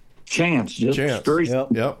 Chance. Just chance. Very,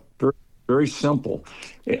 Yep. Very, very simple.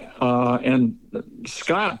 And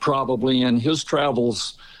Scott probably in his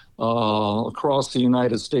travels across the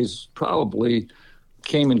United States probably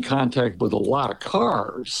came in contact with a lot of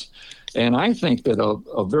cars. And I think that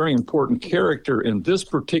a very important character in this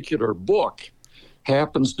particular book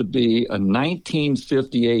happens to be a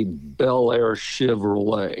 1958 Bel Air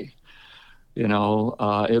Chevrolet. You know,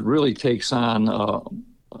 it really takes on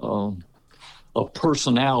a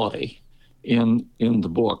personality in the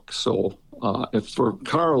book. So if for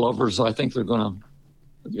car lovers, I think they're going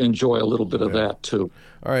to enjoy a little bit of that too.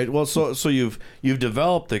 All right. Well, so you've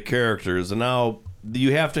developed the characters, and now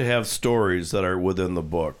you have to have stories that are within the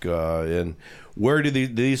book. And where do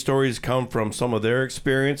these stories come from? Some of their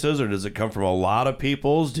experiences, or does it come from a lot of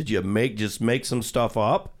people's? Did you just make some stuff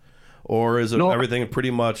up, or is it everything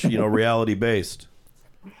pretty much reality based?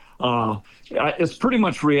 It's pretty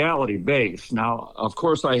much reality based. Now, of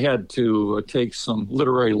course, I had to take some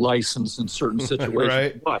literary license in certain situations,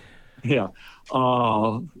 right. But yeah.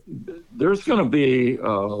 There's going to be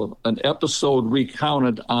an episode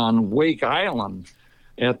recounted on Wake Island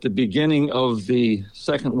at the beginning of the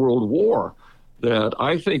Second World War that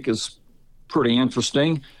I think is pretty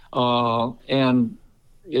interesting. And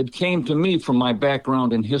it came to me from my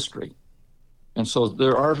background in history. And so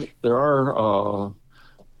there are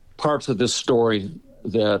parts of this story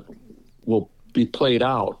that will be played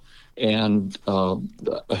out, and a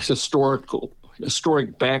historic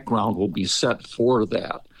background will be set for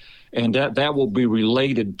that. And that will be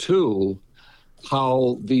related to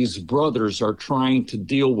how these brothers are trying to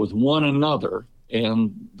deal with one another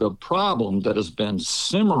and the problem that has been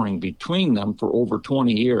simmering between them for over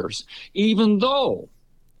 20 years, even though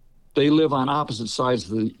they live on opposite sides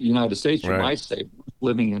of the United States, you might say,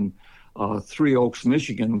 living in Three Oaks,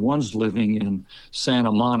 Michigan. One's living in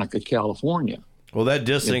Santa Monica, California. Well, that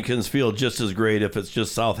distance can feel just as great if it's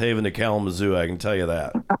just South Haven to Kalamazoo, I can tell you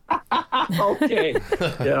that. Okay.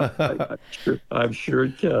 Yeah, I'm sure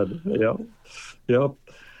it can. Yep.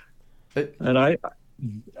 And I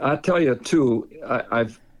tell you, too,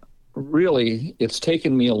 I've really, it's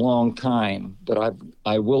taken me a long time, but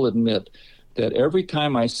I will admit that every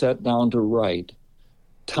time I sat down to write,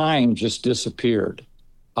 time just disappeared.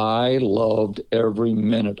 I loved every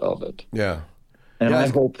minute of it. Yeah. And I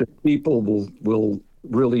hope that people will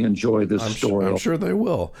really enjoy this story. I'm sure they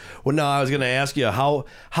will. Well, now I was going to ask you, how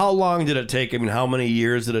long did it take? I mean, how many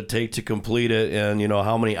years did it take to complete it? And,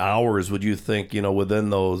 how many hours would you think,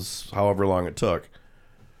 within those, however long it took?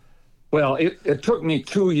 Well, it took me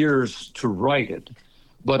 2 years to write it.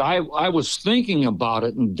 But I was thinking about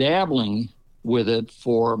it and dabbling with it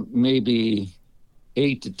for maybe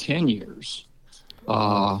 8 to 10 years.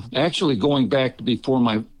 Actually going back to before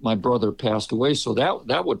my brother passed away. So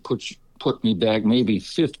that would put me back maybe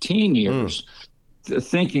 15 years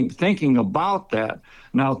thinking about that.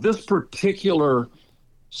 Now, this particular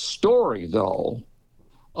story, though,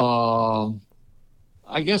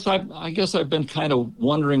 I guess I've been kind of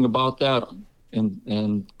wondering about that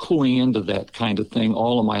and cluing into that kind of thing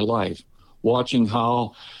all of my life, watching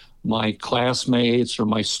how my classmates or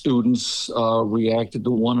my students reacted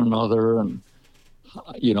to one another, and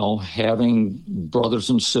having brothers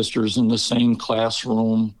and sisters in the same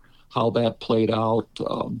classroom, how that played out.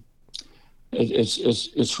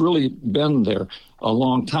 It's really been there a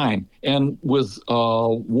long time. And with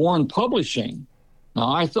Warren Publishing,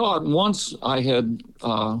 now I thought once I had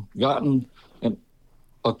gotten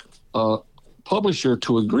a publisher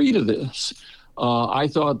to agree to this, I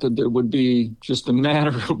thought that it would be just a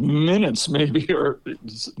matter of minutes, maybe, or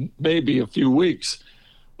maybe a few weeks.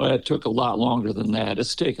 But it took a lot longer than that.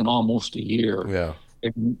 It's taken almost a year. Yeah.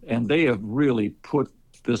 And they have really put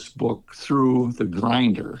this book through the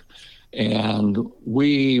grinder. And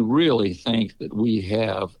we really think that we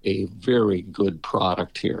have a very good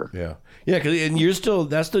product here. Yeah. Yeah, and you're still,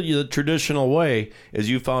 that's the traditional way, is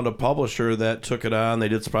you found a publisher that took it on, they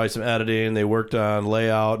did probably some editing, they worked on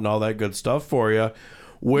layout and all that good stuff for you.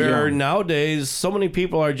 Where nowadays, so many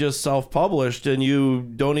people are just self-published and you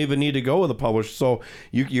don't even need to go with a publisher. So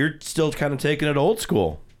you're still kind of taking it old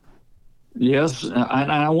school. Yes, and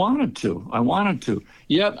I wanted to.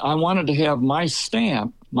 Yet I wanted to have my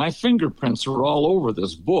stamp, my fingerprints are all over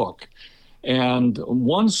this book. And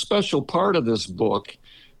one special part of this book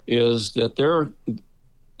is that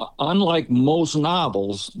unlike most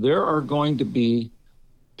novels, there are going to be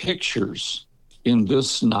pictures in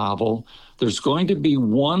this novel. There's going to be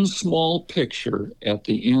one small picture at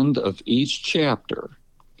the end of each chapter.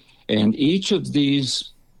 And each of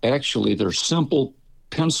these, actually, they're simple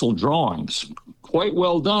pencil drawings. Quite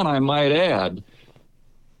well done, I might add.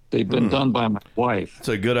 They've been done by my wife. It's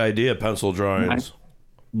a good idea, pencil drawings.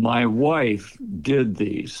 My wife did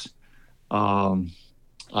these. I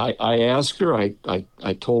asked her, I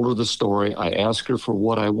told her the story. I asked her for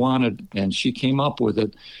what I wanted, and she came up with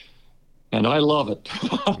it. And I love it.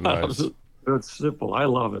 Nice. It's simple. I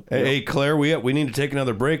love it. Hey, Claire, we need to take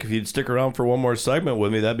another break. If you'd stick around for one more segment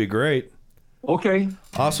with me, that'd be great. Okay.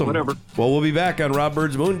 Awesome. Whatever. Well, we'll be back on Rob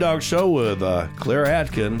Byrd's Moondog Show with Clare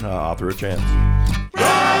Adkin, author of Chance.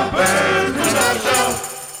 Rob Byrd's Moondog Show.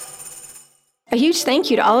 A huge thank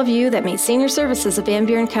you to all of you that made senior services of Van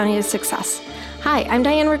Buren County a success. Hi, I'm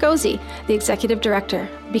Diane Ragosi, the Executive Director.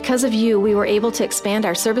 Because of you, we were able to expand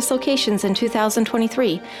our service locations in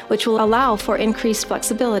 2023, which will allow for increased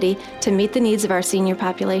flexibility to meet the needs of our senior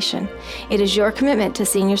population. It is your commitment to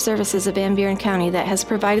senior services of Van Buren County that has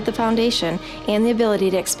provided the foundation and the ability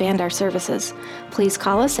to expand our services. Please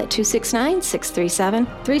call us at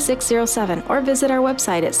 269-637-3607 or visit our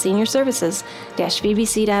website at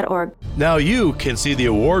seniorservices-vbc.org. Now you can see the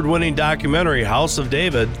award-winning documentary House of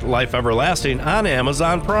David, Life Everlasting on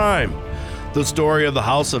Amazon Prime. The story of the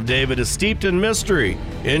House of David is steeped in mystery,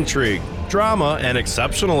 intrigue, drama, and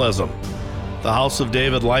exceptionalism. The House of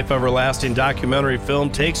David Life Everlasting documentary film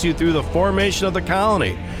takes you through the formation of the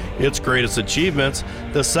colony, its greatest achievements,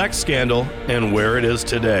 the sex scandal, and where it is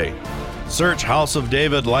today. Search House of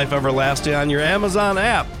David Life Everlasting on your Amazon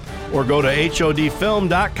app or go to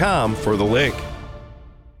hodfilm.com for the link.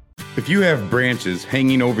 If you have branches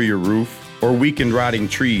hanging over your roof or weakened rotting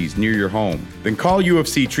trees near your home, then call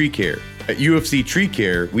UFC Tree Care. At UFC Tree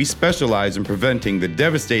Care, we specialize in preventing the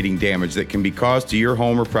devastating damage that can be caused to your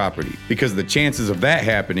home or property, because the chances of that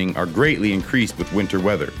happening are greatly increased with winter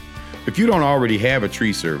weather. If you don't already have a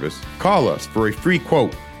tree service, call us for a free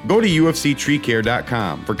quote. Go to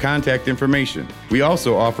ufctreecare.com for contact information. We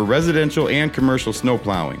also offer residential and commercial snow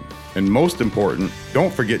plowing. And most important,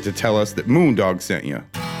 don't forget to tell us that Moondog sent you.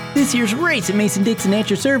 This year's race at Mason-Dixon at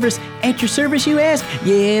your service. At your service, you ask?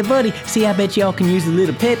 Yeah, buddy. See, I bet y'all can use a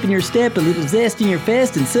little pep in your step, a little zest in your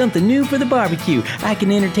fest, and something new for the barbecue. I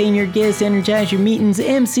can entertain your guests, energize your meetings,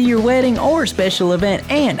 MC your wedding or special event,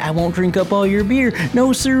 and I won't drink up all your beer.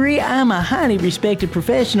 No, sirree, I'm a highly respected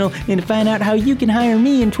professional, and to find out how you can hire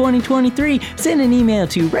me in 2023, send an email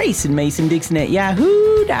to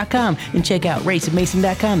racinmason@yahoo.com and check out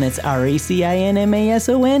racinmason.com. That's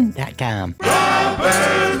racinmason.com.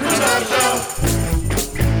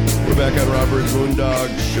 We're back on Rob Byrd's Moondog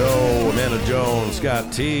Show. Amanda Jones,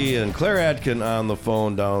 Scott T, and Clare Adkin on the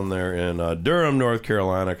phone down there in Durham, North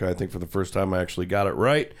Carolina. I think for the first time I actually got it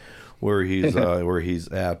right where he's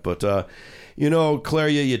at. But Clare,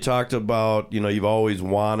 you talked about you've always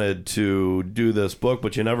wanted to do this book,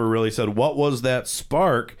 but you never really said what was that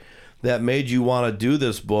spark that made you want to do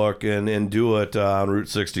this book and do it on Route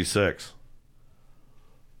 66.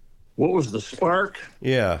 What was the spark?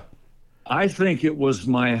 Yeah. I think it was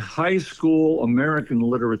my high school American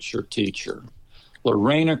literature teacher,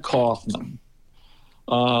 Lorena Kaufman.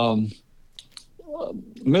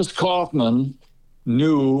 Miss Kaufman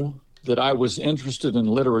knew that I was interested in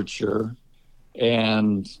literature,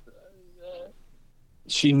 and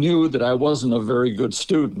she knew that I wasn't a very good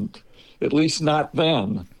student, at least not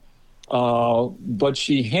then. But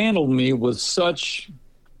she handled me with such,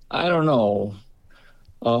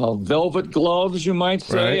 velvet gloves, you might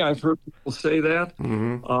say. Right. I've heard people say that.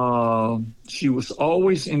 Mm-hmm. She was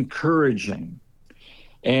always encouraging.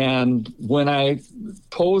 And when I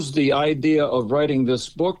posed the idea of writing this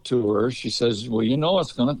book to her, she says, well,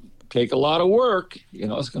 it's going to take a lot of work.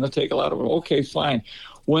 It's going to take a lot of work. Okay, fine.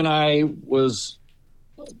 When I was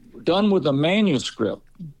done with the manuscript,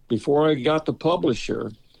 before I got the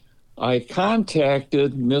publisher, I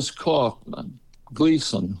contacted Miss Kaufman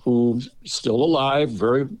Gleason, who's still alive,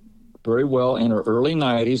 very, very well, in her early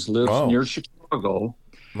 90s, lives near Chicago.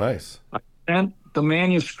 Nice. I sent the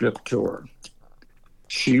manuscript to her.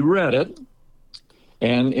 She read it,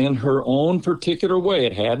 and in her own particular way,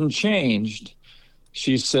 it hadn't changed.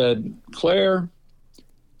 She said, Claire,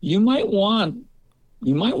 you might want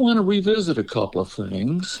to revisit a couple of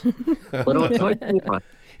things, but I'll tell you what.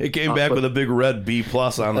 It came back with a big red B+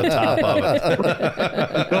 on the top of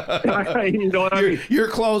it. You're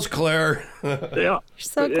close, Claire. Yeah. You're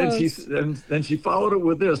so close. And then she followed it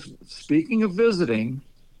with this. Speaking of visiting,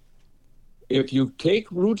 if you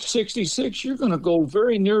take Route 66, you're going to go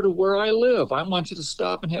very near to where I live. I want you to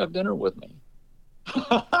stop and have dinner with me.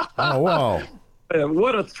 Oh, wow.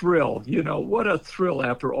 What a thrill, what a thrill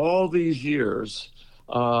after all these years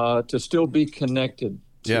to still be connected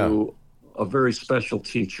to a very special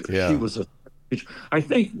teacher. Yeah. She was a teacher. I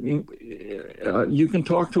think you can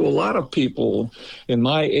talk to a lot of people in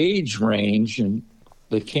my age range and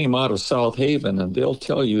that came out of South Haven, and they'll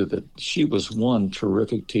tell you that she was one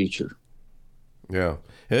terrific teacher. Yeah.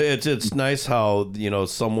 It's nice how,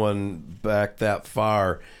 someone back that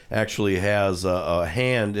far actually has a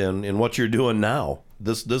hand in what you're doing now,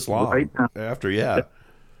 this long right after, yeah.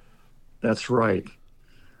 That's right.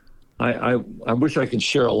 I wish I could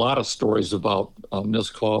share a lot of stories about Miss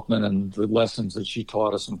Kaufman and the lessons that she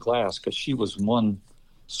taught us in class, because she was one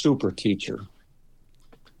super teacher.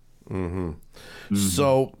 Mm-hmm.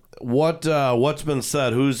 So what's been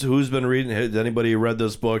said? Who's been reading? Has anybody read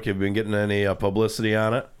this book? Have you been getting any publicity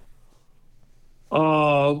on it?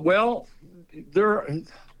 Well, there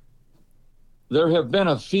have been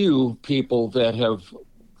a few people that have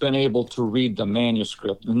been able to read the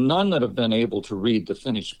manuscript. None that have been able to read the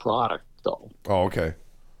finished product, though. Oh, okay.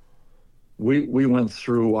 We went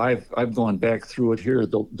through. I've gone back through it here.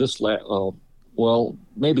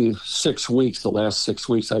 Maybe 6 weeks. The last 6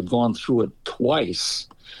 weeks, I've gone through it twice,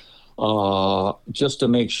 just to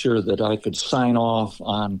make sure that I could sign off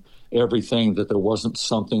on everything, that there wasn't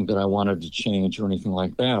something that I wanted to change or anything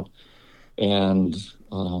like that. And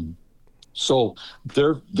so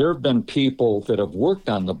there have been people that have worked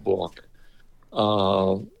on the book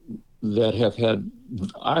that have had.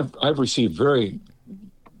 I've received very,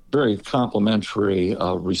 very complimentary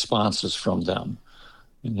responses from them.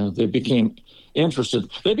 They became interested.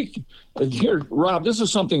 Here, Rob, this is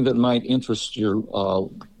something that might interest your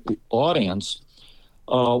audience.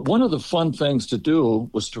 One of the fun things to do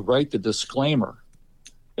was to write the disclaimer.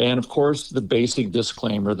 And of course, the basic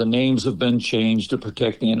disclaimer, the names have been changed to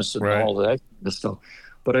protect the innocent, and all that kind of stuff.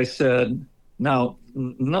 But I said, now,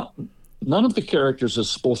 none of the characters is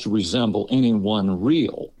supposed to resemble anyone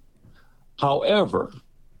real. However,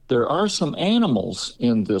 there are some animals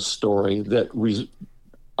in this story that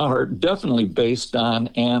are definitely based on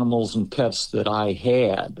animals and pets that I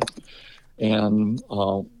had. And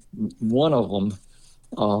one of them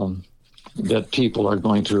that people are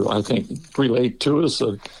going to, I think, relate to is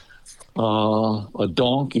a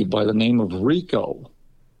donkey by the name of Rico,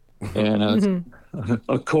 and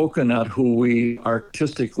a coconut who we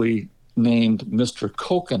artistically named Mr.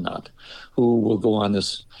 Coconut, who will go on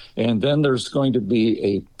this. And then there's going to be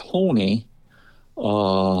a pony,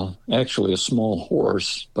 actually a small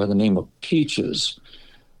horse by the name of Peaches.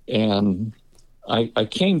 And I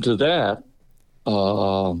came to that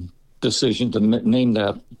decision to name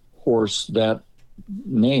that horse that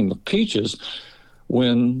name of Peaches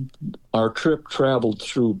when our trip traveled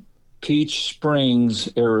through Peach Springs,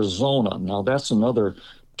 Arizona. Now that's another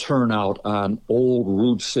turnout on old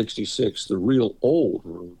Route 66, the real old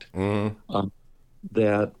route. Mm-hmm.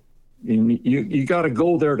 That you got to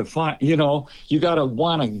go there to find, you got to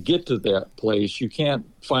want to get to that place. You can't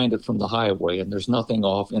find it from the highway, and there's nothing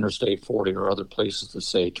off Interstate 40 or other places to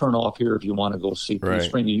say, turn off here if you want to go see Peach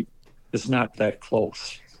Springs. It's not that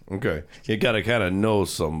close. Okay. You got to kind of know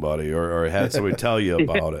somebody or have somebody tell you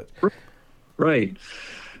about it. Right.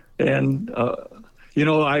 And,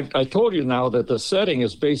 I told you now that the setting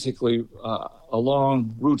is basically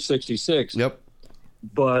along Route 66. Yep.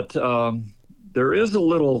 But there is a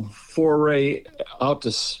little foray out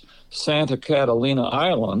to Santa Catalina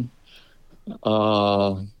Island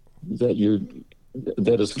that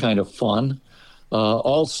is kind of fun.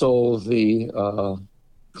 Also, the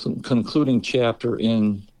concluding chapter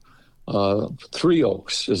in Three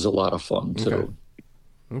Oaks is a lot of fun too.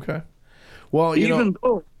 Okay. Well,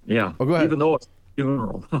 Oh, go ahead. Even though it's a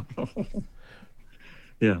funeral.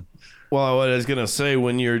 Yeah. Well, what I was gonna say,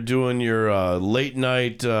 when you're doing your late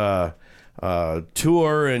night tour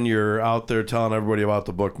and you're out there telling everybody about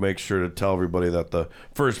the book, make sure to tell everybody that the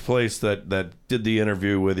first place that did the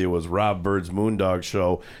interview with you was Rob Byrd's Moondog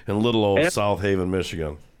Show in little old South Haven,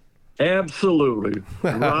 Michigan. Absolutely.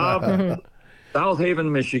 Rob, South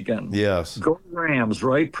Haven, Michigan. Yes. Go Rams,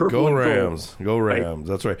 right? Purple Go Rams. Go Rams. Right.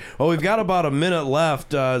 That's right. Well, we've got about a minute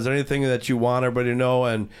left. Is there anything that you want everybody to know?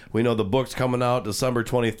 And we know the book's coming out December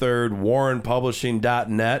 23rd,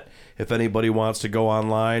 warrenpublishing.net. If anybody wants to go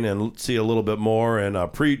online and see a little bit more and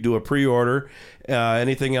do a pre-order.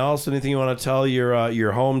 Anything else? Anything you want to tell your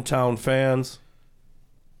hometown fans?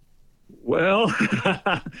 Well,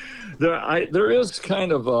 there is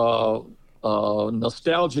kind of a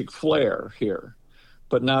nostalgic flair here,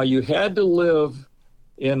 but now you had to live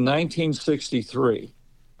in 1963,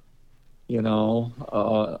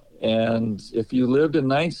 and if you lived in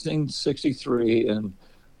 1963 in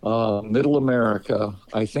middle America,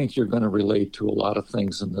 I think you're going to relate to a lot of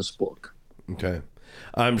things in this book. Okay.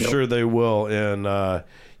 I'm sure they will. And,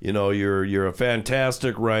 you're a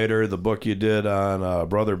fantastic writer. The book you did on the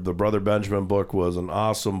Brother Benjamin book was an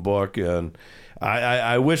awesome book. And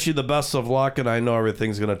I wish you the best of luck, and I know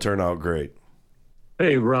everything's going to turn out great.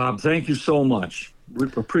 Hey, Rob, thank you so much. We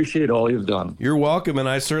appreciate all you've done. You're welcome, and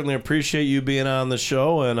I certainly appreciate you being on the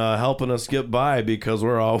show and helping us get by, because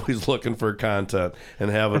we're always looking for content, and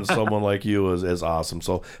having someone like you is awesome.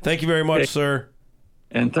 So thank you very much, sir.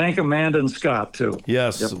 And thank Amanda and Scott, too.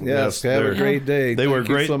 Yes. Yep. Yes. Have a great day. They were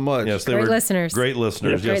great. So much. Yes, they great were listeners. Great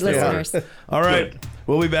listeners. Great listeners. All right.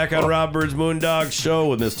 We'll be back on Rob Byrd's Moondog Show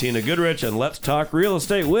with Miss Tina Goodrich, and let's talk real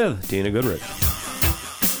estate with Tina Goodrich.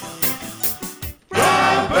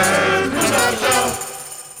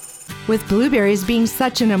 With blueberries being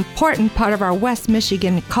such an important part of our West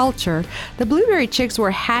Michigan culture, the Blueberry Chicks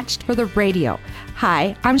were hatched for the radio.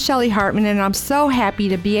 Hi, I'm Shelly Hartmann, and I'm so happy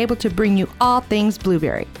to be able to bring you all things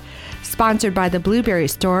blueberry. Sponsored by the Blueberry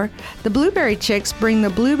Store, the Blueberry Chicks bring the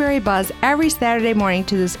blueberry buzz every Saturday morning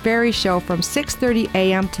to this very show from 6:30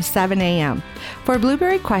 a.m. to 7 a.m. For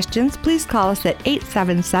blueberry questions, please call us at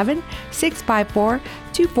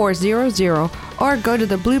 877-654-2400 or go to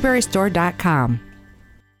theblueberrystore.com.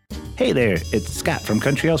 Hey there, it's Scott from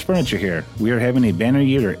Country House Furniture here. We are having a banner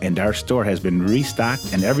year, and our store has been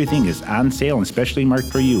restocked, and everything is on sale and specially marked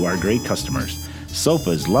for you, our great customers.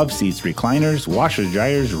 Sofas, love seats, recliners, washers,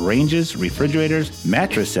 dryers, ranges, refrigerators,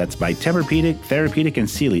 mattress sets by Tempur-Pedic, Therapeutic, and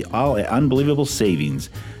Sealy, all at unbelievable savings.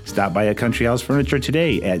 Stop by a Country House Furniture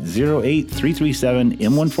today at 08337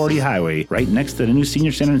 M140 Highway, right next to the new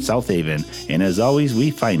Senior Center in South Haven. And as always, we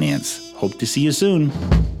finance. Hope to see you soon.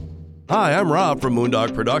 Hi, I'm Rob from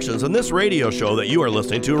Moondog Productions and this radio show that you are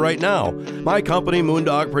listening to right now. My company,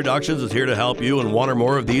 Moondog Productions, is here to help you in one or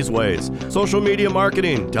more of these ways: social media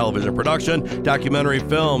marketing, television production, documentary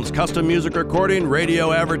films, custom music recording,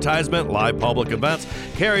 radio advertisement, live public events,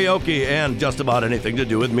 karaoke, and just about anything to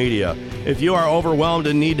do with media. If you are overwhelmed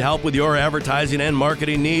and need help with your advertising and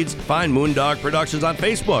marketing needs, find Moondog Productions on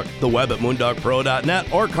Facebook, the web at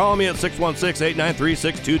moondogpro.net, or call me at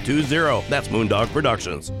 616-893-6220. That's Moondog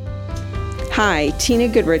Productions. Hi, Tina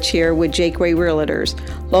Goodrich here with Jakeway Realtors,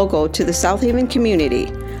 local to the South Haven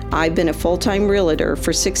community. I've been a full-time realtor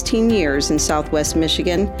for 16 years in Southwest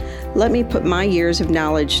Michigan. Let me put my years of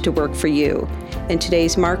knowledge to work for you. In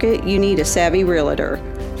today's market, you need a savvy realtor.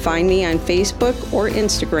 Find me on Facebook or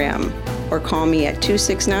Instagram, or call me at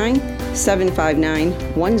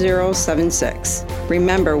 269-759-1076.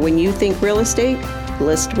 Remember, when you think real estate,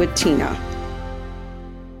 list with Tina.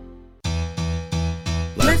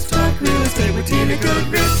 With Tina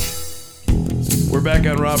Goodrich. We're back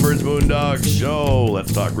on Rob Byrd's Moondog Show.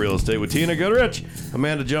 Let's talk real estate with Tina Goodrich.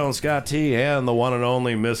 Amanda Jones, Scott T, and the one and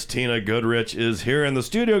only Miss Tina Goodrich is here in the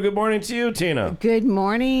studio. Good morning to you, Tina. Good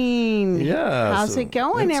morning. Yes. How's it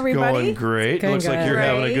going, it's everybody? Going great. Looks like you're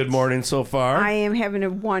having a good morning so far. I am having a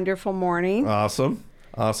wonderful morning. Awesome.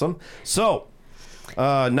 So,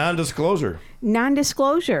 non-disclosure.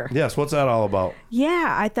 Non-disclosure. Yes, what's that all about?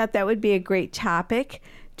 Yeah, I thought that would be a great topic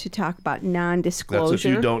to talk about non-disclosure. That's if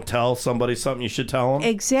you don't tell somebody something you should tell them?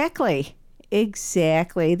 Exactly.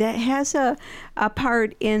 That has a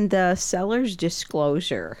part in the seller's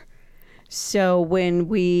disclosure. So when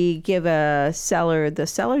we give a seller the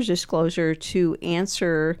seller's disclosure to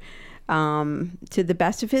answer to the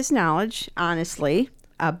best of his knowledge, honestly,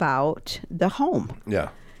 about the home. Yeah.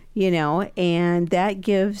 And that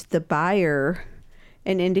gives the buyer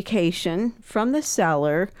an indication from the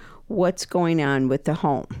seller what's going on with the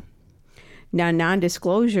home. Now,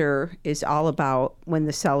 non-disclosure is all about when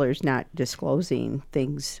the seller's not disclosing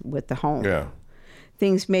things with the home. Yeah.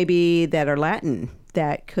 Things maybe that are Latin.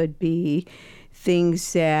 That could be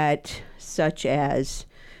things that, such as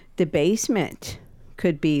the basement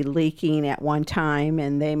could be leaking at one time,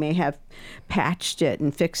 and they may have patched it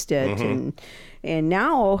and fixed it. Mm-hmm. And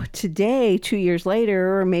now, today, 2 years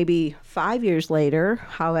later, or maybe 5 years later,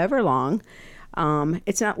 however long,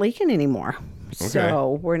 it's not leaking anymore. Okay.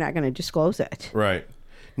 So we're not going to disclose it. Right.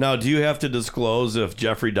 Now, do you have to disclose if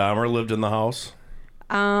Jeffrey Dahmer lived in the house?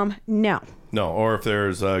 No. No. Or if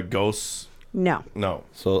there's ghosts? No.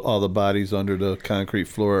 So all the bodies under the concrete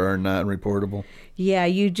floor are not reportable? Yeah,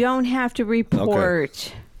 you don't have to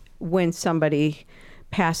report when somebody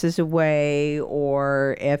passes away,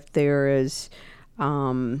 or if there is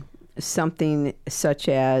something such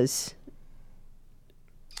as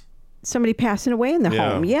somebody passing away in the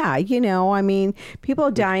home. Yeah, I mean, people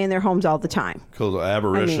die in their homes all the time. Cool.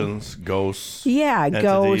 Apparitions, ghosts. Yeah, entities.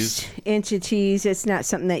 Ghosts, entities. It's not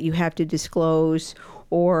something that you have to disclose,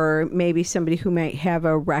 or maybe somebody who might have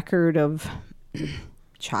a record of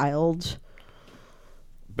child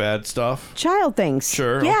things.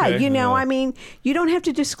 Sure. Yeah, okay. I mean, you don't have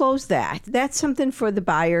to disclose that. That's something for the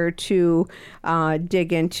buyer to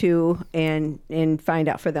dig into and find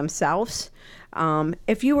out for themselves.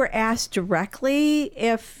 If you were asked directly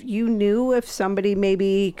if you knew if somebody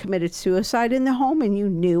maybe committed suicide in the home and you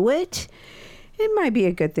knew it might be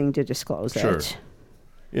a good thing to disclose it.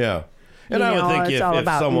 Yeah. And I would think it's if all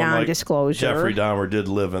about someone like non-disclosure. Jeffrey Dahmer did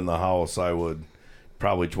live in the house, I would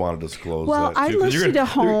probably want to disclose Well, that too. I listed a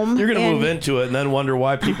home. You're going to and move into it and then wonder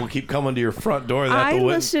why people keep coming to your front door. I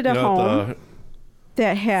listed a home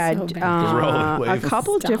that had a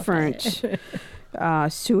couple different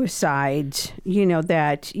suicides,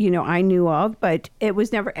 that, I knew of, but it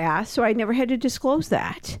was never asked, so I never had to disclose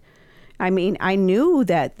that. I mean, I knew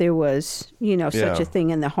that there was, such a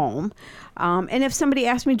thing in the home. And if somebody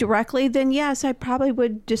asked me directly, then yes, I probably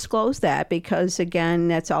would disclose that because, again,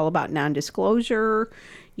 that's all about non-disclosure.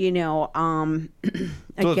 So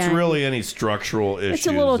it's really any structural issues. It's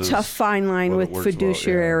a little tough fine line with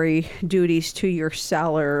fiduciary duties to your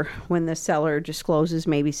seller when the seller discloses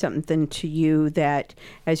maybe something to you that,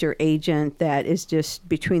 as your agent, that is just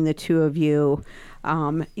between the two of you.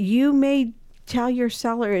 You may tell your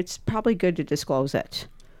seller it's probably good to disclose it.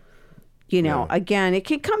 Again, it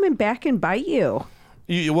can come back and bite you.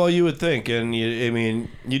 You would think, and you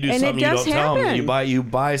do And something you don't tell them. happen. You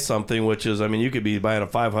buy something, which is, you could be buying a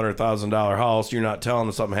 $500,000 house. You're not telling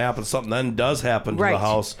them something happens. Something then does happen to the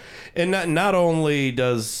house, and not only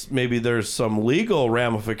does maybe there's some legal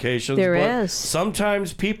ramifications. There but is.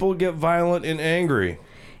 Sometimes people get violent and angry.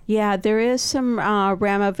 Yeah, there is some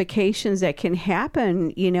ramifications that can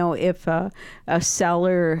happen, if a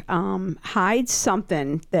seller hides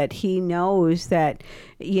something that he knows that,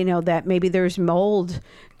 that maybe there's mold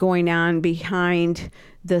going on behind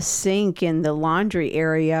the sink in the laundry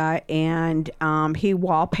area, and he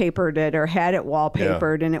wallpapered it or had it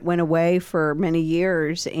wallpapered and it went away for many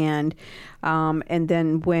years. And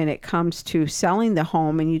then when it comes to selling the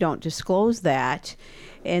home and you don't disclose that,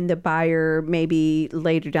 and the buyer maybe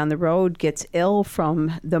later down the road gets ill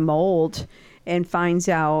from the mold and finds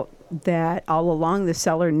out that all along the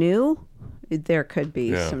seller knew, there could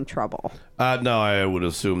be some trouble. No, I would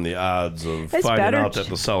assume the odds of finding out that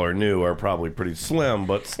the seller knew are probably pretty slim,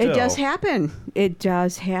 but still. It does happen. It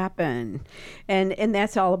does happen. And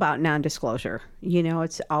that's all about non-disclosure.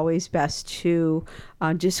 It's always best to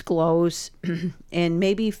disclose and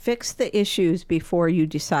maybe fix the issues before you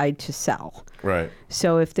decide to sell. Right.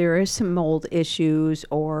 So if there is some mold issues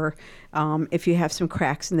or if you have some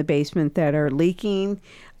cracks in the basement that are leaking,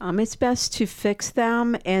 it's best to fix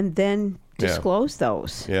them and then disclose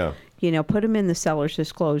those. Yeah. Put them in the seller's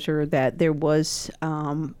disclosure that there was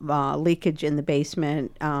leakage in the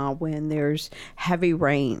basement when there's heavy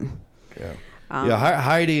rain. Yeah.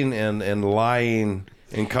 Hiding and lying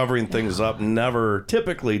and covering things up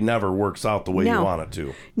typically never works out the way you want it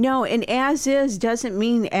to. No, and as is doesn't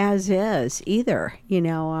mean as is either.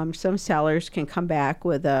 Some sellers can come back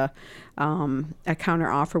with a counter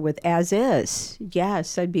offer with as is.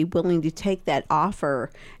 Yes, I'd be willing to take that offer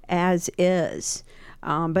as is.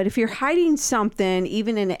 But if you're hiding something,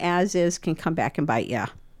 even an as is can come back and bite you.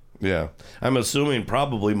 Yeah. I'm assuming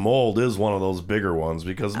probably mold is one of those bigger ones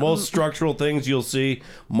because most structural things you'll see,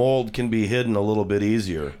 mold can be hidden a little bit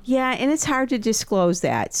easier. Yeah, and it's hard to disclose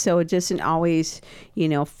that. So it doesn't always,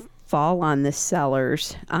 fall on the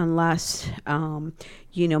sellers unless,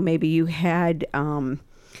 maybe you had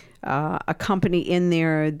a company in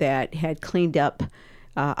there that had cleaned up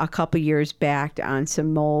a couple years back on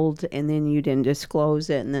some mold, and then you didn't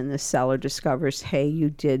disclose it, and then the seller discovers, hey,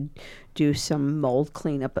 you did do some mold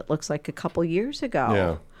cleanup, it looks like a couple years ago.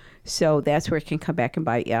 Yeah. So that's where it can come back and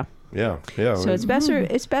bite you. Yeah. So it's best.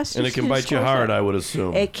 It's best. And it can bite you hard, I would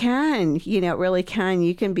assume. It can. It really can.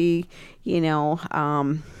 You can be. There's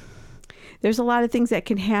a lot of things that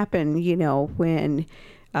can happen. When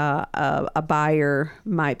a buyer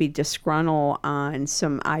might be disgruntled on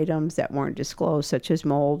some items that weren't disclosed, such as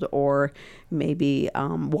mold or maybe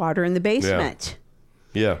water in the basement.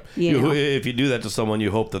 Yeah. If you do that to someone,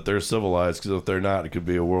 you hope that they're civilized, because if they're not, it could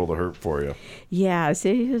be a world of hurt for you. Yeah.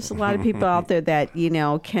 There's a lot of people out there that,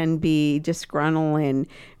 can be disgruntled and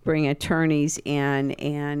bring attorneys in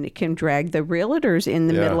and can drag the realtors in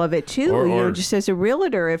the middle of it too. Or just as a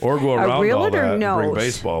realtor, if or go around a realtor all that knows, and bring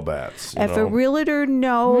baseball bats. If a realtor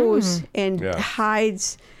knows and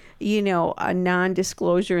hides a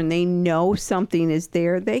non-disclosure and they know something is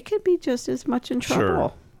there, they could be just as much in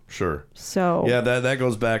trouble. Sure. So yeah, that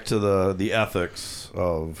goes back to the ethics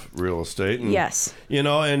of real estate. And, yes.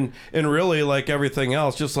 And really, like everything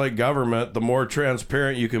else, just like government, the more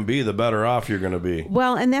transparent you can be, the better off you're going to be.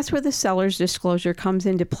 Well, and that's where the seller's disclosure comes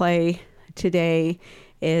into play today,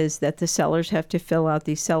 is that the sellers have to fill out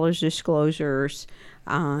these seller's disclosures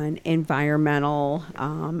on environmental,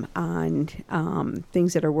 on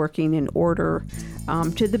things that are working in order,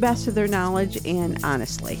 to the best of their knowledge and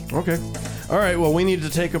honestly. Okay. All right. Well, we need to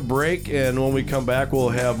take a break, and when we come back, we'll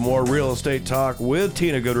have more real estate talk with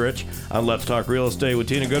Tina Goodrich on Let's Talk Real Estate with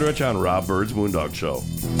Tina Goodrich on Rob Byrd's Moondog Show.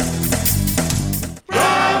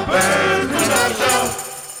 Rob Byrd's Moondog Show.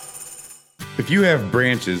 If you have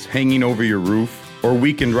branches hanging over your roof or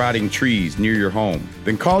weakened rotting trees near your home,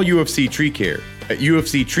 then call UFC Tree Care. At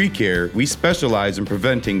UFC Tree Care, we specialize in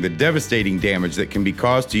preventing the devastating damage that can be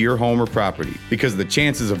caused to your home or property, because the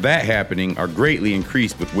chances of that happening are greatly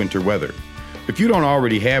increased with winter weather. If you don't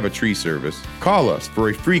already have a tree service, call us for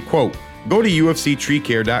a free quote. Go to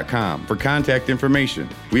ufctreecare.com for contact information.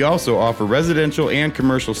 We also offer residential and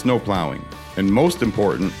commercial snow plowing. And most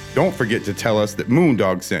important, don't forget to tell us that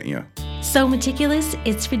Moondog sent you. So meticulous,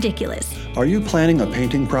 it's ridiculous. Are you planning a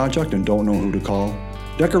painting project and don't know who to call?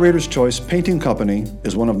 Decorator's Choice Painting Company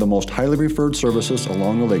is one of the most highly referred services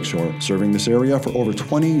along the lakeshore. Serving this area for over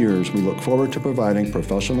 20 years, we look forward to providing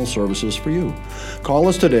professional services for you. Call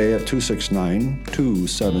us today at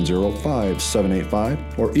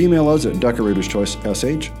 269-270-5785 or email us at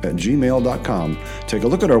decoratorschoicesh@gmail.com. Take a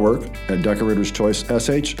look at our work at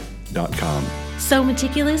decoratorschoicesh.com. So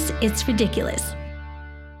meticulous, it's ridiculous.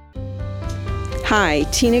 Hi,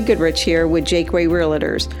 Tina Goodrich here with Jakeway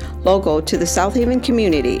Realtors, local to the South Haven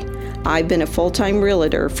community. I've been a full-time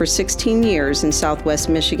realtor for 16 years in Southwest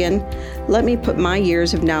Michigan. Let me put my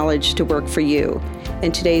years of knowledge to work for you.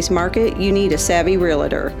 In today's market, you need a savvy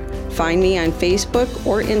realtor. Find me on Facebook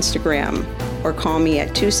or Instagram, or call me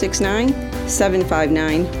at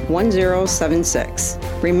 269-759-1076.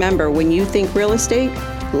 Remember, when you think real estate,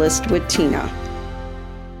 list with Tina.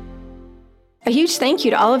 A huge thank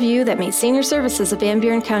you to all of you that made senior services of Van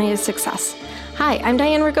Buren County a success. Hi, I'm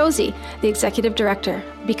Diane Ragosi, the Executive Director.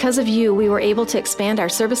 Because of you, we were able to expand our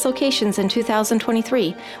service locations in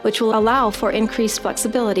 2023, which will allow for increased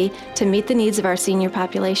flexibility to meet the needs of our senior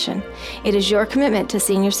population. It is your commitment to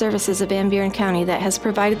senior services of Van Buren County that has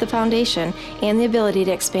provided the foundation and the ability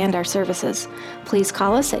to expand our services. Please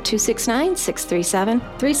call us at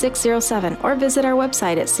 269-637-3607 or visit our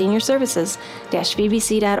website at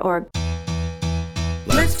seniorservices-vbc.org.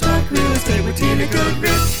 Let's talk real estate with Tina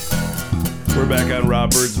Goodrich. We're back on Rob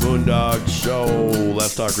Byrd's Moondog Show.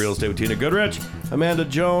 Let's talk real estate with Tina Goodrich, Amanda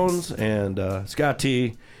Jones, and Scott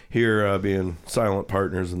T. here being silent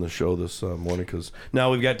partners in the show this morning, because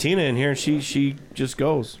now we've got Tina in here, and she just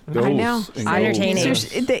goes. I know. Entertaining.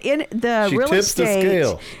 The she real tips the estate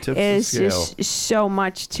scale. is just so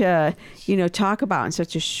much to talk about in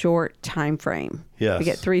such a short time frame. Yes. We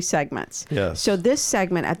get 3 segments. Yes. So this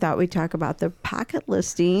segment, I thought we'd talk about the pocket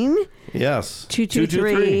listing. Yes.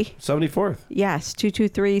 223 74th. Yes,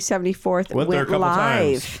 223 74th Went there a couple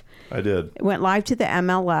times. I did. It went live to the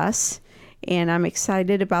MLS. And I'm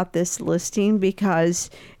excited about this listing because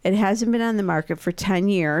it hasn't been on the market for 10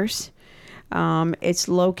 years. It's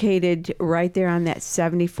located right there on that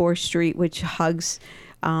 74th Street, which hugs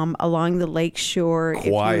along the lake shore.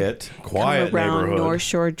 Quiet around neighborhood. North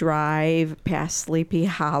Shore Drive, past Sleepy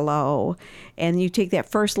Hollow, and you take that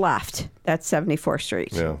first left. That's 74th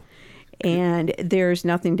Street. Yeah. And there's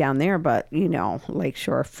nothing down there but,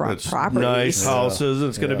 lakeshore front properties. Nice houses.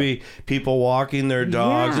 It's going to be people walking their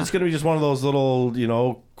dogs. Yeah. It's going to be just one of those little,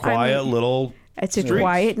 quiet little It's a streets.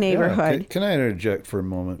 quiet neighborhood. Yeah. Can I interject for a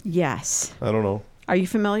moment? Yes. I don't know. Are you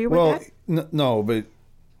familiar with that? No, but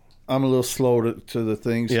I'm a little slow to the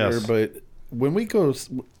things here. But when we go...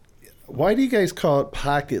 Why do you guys call it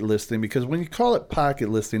pocket listing? Because when you call it pocket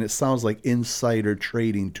listing, it sounds like insider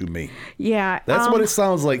trading to me. Yeah. That's what it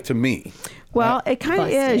sounds like to me. Well, it kind of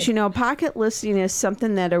is. Pocket listing is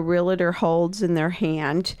something that a realtor holds in their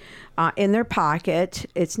hand, in their pocket.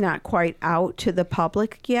 It's not quite out to the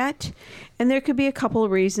public yet. And there could be a couple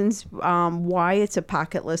of reasons why it's a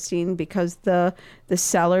pocket listing, because the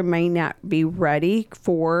seller may not be ready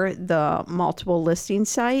for the multiple listing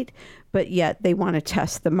site, but yet they want to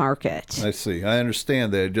test the market. I see. I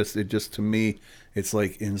understand that. It just to me, it's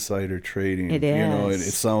like insider trading. It You know, is.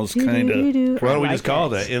 it sounds kind of. Why don't we just call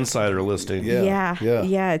it that insider listing? Yeah.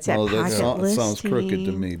 It's that pocket It sounds crooked to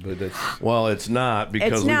listing. me, but it's. Well, it's not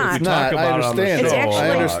because It's we not. talk about it on the show. It's actually I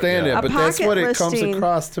understand a it, but that's pocket what it comes listing-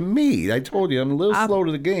 across to me. I told you I'm a little slow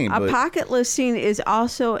to the game. A But pocket listing is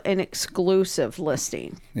also an exclusive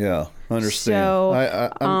listing. yeah, understand.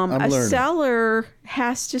 So I'm a learning. seller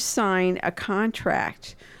has to sign a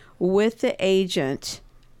contract with the agent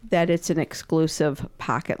that it's an exclusive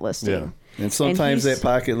pocket listing. Yeah. And sometimes he's- that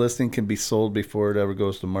pocket listing can be sold before it ever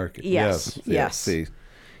goes to market. Yes. Yeah, see.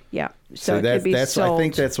 Yeah. So it that's could be I sold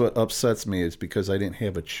think that's what upsets me is because I didn't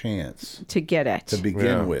have a chance to get it to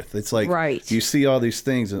begin with. It's like Right. you see all these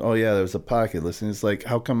things and there was a pocket listing. It's like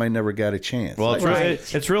how come I never got a chance? Well, Like,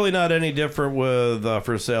 it's really not any different with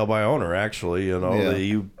for sale by owner. Actually, you know,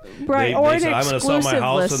 Yeah. Right, or an say, I'm going to sell my exclusive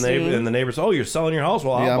house, listing. and the neighbor says, "Oh, you're selling your house?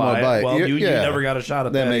 Well, Yeah, I'll I'm gonna buy buy it." it. Well, You- you yeah. never got a shot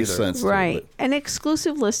at That that makes either. sense. Right. An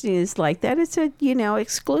exclusive listing is like that. It's a,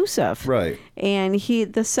 exclusive. Right. And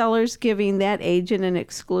the seller's giving that agent an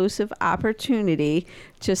exclusive opportunity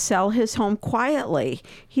to sell his home quietly.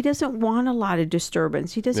 He doesn't want a lot of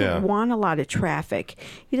disturbance. He doesn't want a lot of traffic.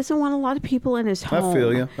 He doesn't want a lot of people in his home. I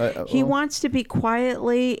feel you. He wants to be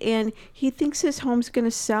quietly, and he thinks his home's going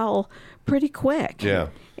to sell pretty quick. Yeah.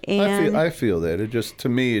 And I feel that. It just to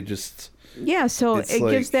me it just yeah, so It's it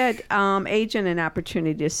gives like- that agent an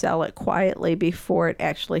opportunity to sell it quietly before it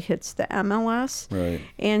actually hits the MLS. Right.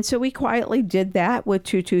 And so we quietly did that with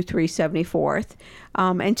 223 74th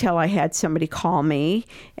until I had somebody call me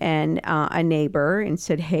and a neighbor and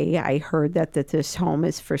said, hey, I heard that this home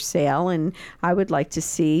is for sale and I would like to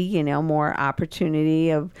see, more opportunity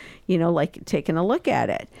of, like taking a look at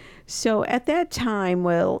it. So at that time,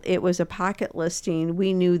 it was a pocket listing.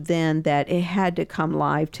 We knew then that it had to come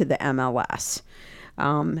live to the MLS.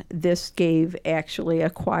 This gave actually a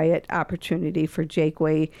quiet opportunity for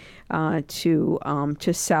Jakeway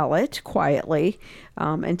to sell it quietly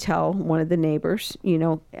until one of the neighbors,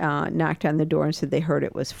 knocked on the door and said they heard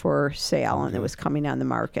it was for sale and it was coming on the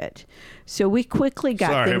market. So we quickly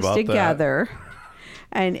got things together.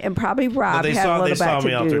 And probably Rob had a little bit to do with it. They saw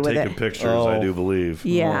me out there taking pictures, I do believe.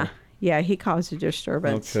 Yeah. Yeah, he caused a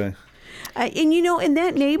disturbance. Okay. And in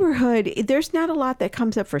that neighborhood, there's not a lot that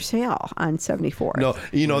comes up for sale on 74th.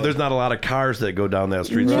 No, there's not a lot of cars that go down that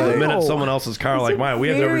street. So the minute someone else's car like mine, we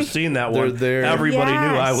have never seen that one. there. Everybody knew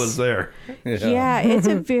I was there. Yeah, it's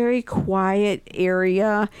a very quiet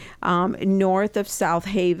area north of South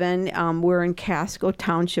Haven. We're in Casco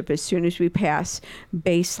Township as soon as we pass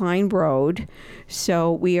Baseline Road.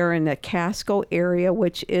 So we are in the Casco area,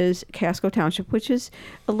 Casco Township, which is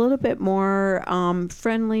a little bit more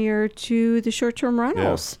friendlier to the short-term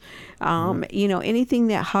rentals. Anything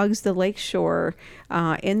that hugs the lakeshore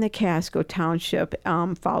in the Casco Township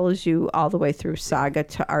follows you all the way through Saga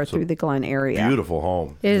through the Glen area. Beautiful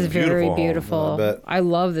home. It is very home. beautiful. I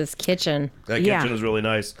love this kitchen. That kitchen is really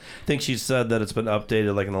nice. I think she said that it's been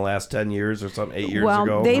updated like in the last 10 years or something, 8 years ago.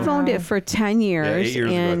 Well, they've owned it for 10 years. Yeah, 8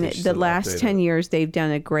 years ago, I and think she the said last updated. 10 years, they've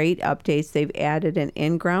done a great updates. They've added an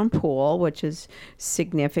in-ground pool, which is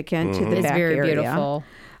significant to the It's back very area. beautiful.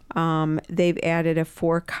 They've added a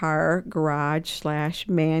 4-car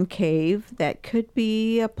garage/man cave that could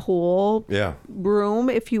be a pool room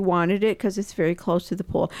if you wanted it because it's very close to the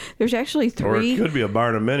pool. There's actually Or 3. it could be a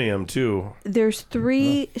barnuminium too. There's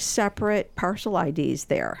 3 separate parcel IDs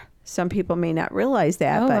there. Some people may not realize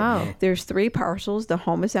that, but there's 3 parcels. The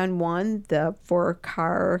home is on one, the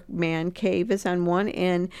 4-car man cave is on one,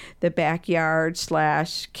 and the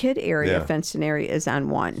backyard/kid area, fenced-in area is on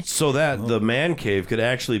one. So that the man cave could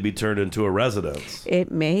actually be turned into a residence. It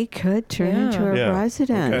could turn into a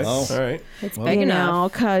residence. Okay. All right. It's big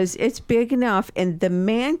enough. Because it's big enough, and the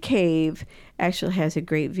man cave actually has a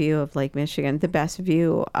great view of Lake Michigan, the best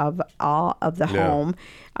view of all of the home.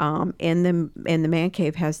 And the man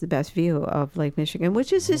cave has the best view of Lake Michigan,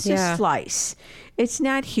 which is just a slice. It's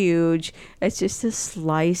not huge. It's just a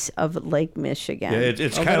slice of Lake Michigan. Yeah,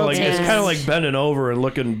 it's kind of like bending over and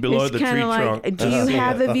looking below the tree trunk. Do you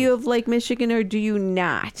have a view of Lake Michigan or do you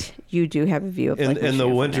not? You do have a view of Lake Michigan. In the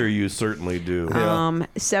winter, you certainly do.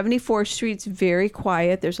 74th Street's very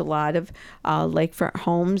quiet. There's a lot of lakefront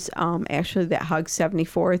homes actually that hug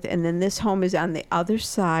 74th, and then this home is on the other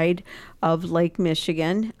side of Lake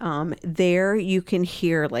Michigan. There you can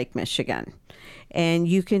hear Lake Michigan. And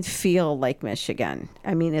you can feel Lake Michigan.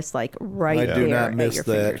 I mean, it's like right there. I do not miss at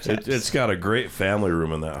your that. fingertips. It's got a great family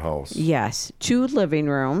room in that house. Yes. 2 living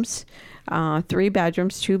rooms, 3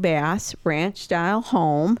 bedrooms, 2 baths, ranch-style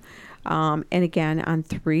home. And again, on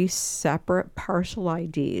 3 separate parcel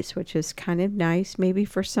IDs, which is kind of nice maybe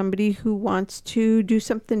for somebody who wants to do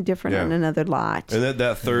something different on another lot. And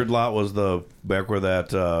that third lot was back where that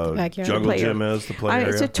jungle gym is, the play area?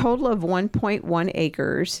 It's a total of 1.1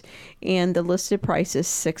 acres, and the listed price is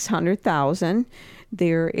 $600,000.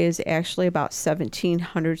 There is actually about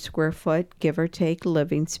 1,700 square foot, give or take,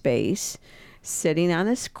 living space sitting on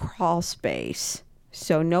this crawl space.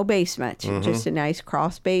 So no basement, just a nice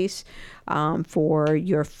crawl space for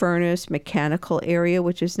your furnace mechanical area,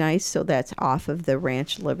 which is nice. So that's off of the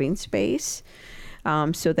ranch living space.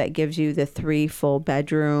 So that gives you the 3 full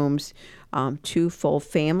bedrooms, 2 full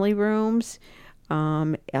family rooms,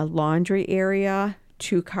 a laundry area,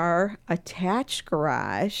 2-car attached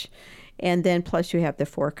garage, and then plus you have the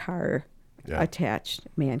 4-car attached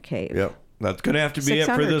man cave. Yep. That's going to have to be it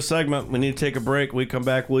for this segment. We need to take a break. When we come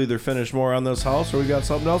back, we'll either finish more on this house or we got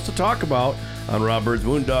something else to talk about on Rob Byrd's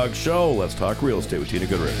Moondog Show. Let's talk real estate with Tina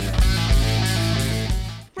Goodrich.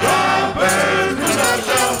 Rob Byrd's Moondog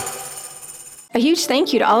Show. A huge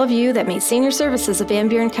thank you to all of you that made senior services of Van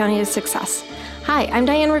Buren County a success. Hi, I'm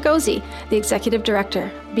Diane Ragosi, the Executive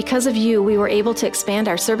Director. Because of you, we were able to expand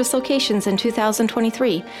our service locations in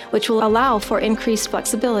 2023, which will allow for increased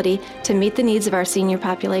flexibility to meet the needs of our senior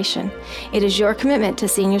population. It is your commitment to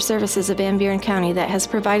senior services of Van Buren County that has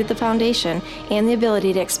provided the foundation and the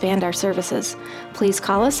ability to expand our services. Please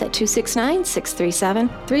call us at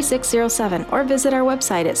 269-637-3607 or visit our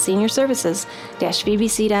website at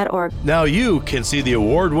seniorservices-vbc.org. Now you can see the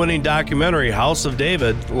award-winning documentary House of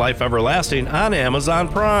David, Life Everlasting on Amazon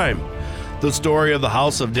Prime. The story of the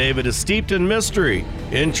House of David is steeped in mystery,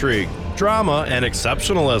 intrigue, drama, and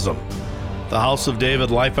exceptionalism. The House of David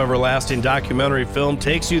Life Everlasting documentary film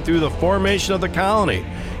takes you through the formation of the colony,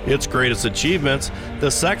 its greatest achievements, the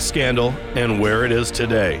sex scandal, and where it is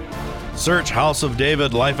today. Search House of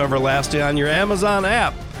David Life Everlasting on your Amazon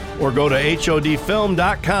app or go to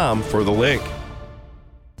hodfilm.com for the link.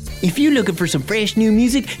 If you're looking for some fresh new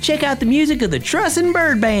music, check out the music of the Truss and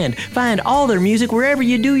Byrd Band. Find all their music wherever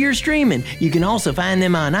you do your streaming. You can also find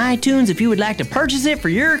them on iTunes if you would like to purchase it for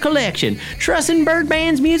your collection. Truss and Byrd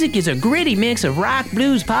Band's music is a gritty mix of rock,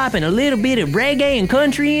 blues, pop, and a little bit of reggae and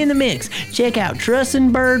country in the mix. Check out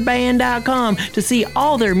trussandbyrdband.com to see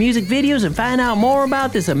all their music videos and find out more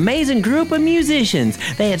about this amazing group of musicians.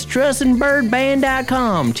 That's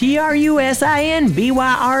trussandbyrdband.com,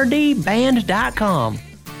 TRUSINBYRD band.com.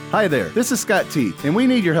 Hi there, this is Scott T, and we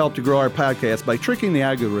need your help to grow our podcast by tricking the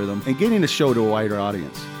algorithm and getting the show to a wider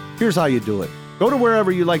audience. Here's how you do it. Go to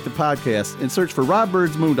wherever you like the podcast and search for Rob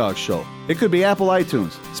Byrd's Moondog Show. It could be Apple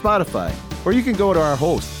iTunes, Spotify, or you can go to our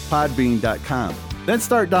host, podbean.com. Then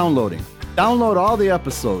start downloading. Download all the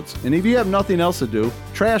episodes, and if you have nothing else to do,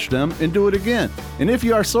 trash them and do it again. And if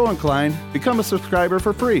you are so inclined, become a subscriber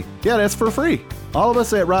for free. Yeah, that's for free. All of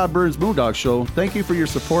us at Rob Byrd's Moondog Show, thank you for your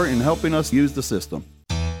support in helping us use the system.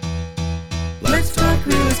 Let's talk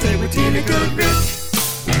real estate with Tina Goodrich.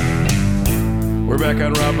 We're back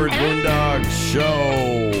on Rob Byrd's Moondog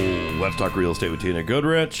Show. Let's talk real estate with Tina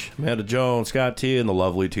Goodrich, Amanda Jones, Scott T, and the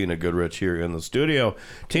lovely Tina Goodrich here in the studio.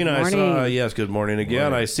 Tina, I saw, good morning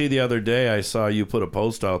again. I see the other day I saw you put a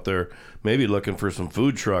post out there, maybe looking for some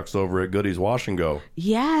food trucks over at Goody's Wash and Go.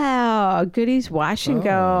 Yeah, Goody's Wash and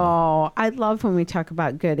Go. I love when we talk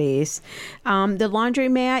about Goody's. The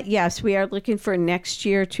laundromat, yes, we are looking for next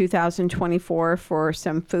year, 2024, for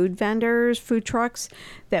some food vendors, food trucks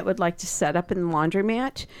that would like to set up in the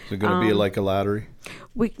laundromat. Is it going to be like a lottery?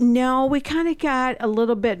 We kind of got a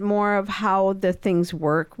little bit more of how the things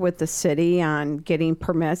work with the city on getting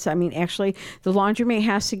permits. I mean, actually, the laundromat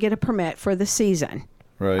has to get a permit for the season.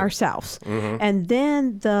 Right. Ourselves. Mm-hmm. And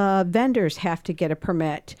then the vendors have to get a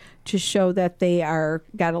permit to show that they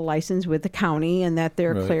got a license with the county and that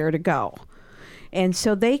they're clear to go. And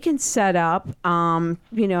so they can set up,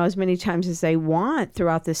 as many times as they want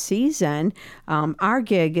throughout the season. Our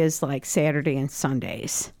gig is like Saturday and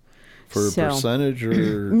Sundays. For a percentage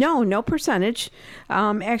or? No percentage.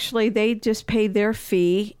 Actually, they just pay their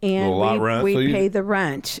fee and we pay the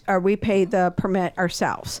rent, or we pay the permit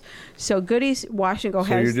ourselves. So Goody's Wash and Go has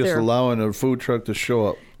So you're just allowing a food truck to show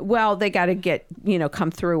up? Well, they got to get,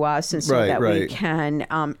 come through us and so that we can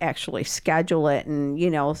actually schedule it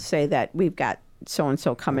and, say that we've got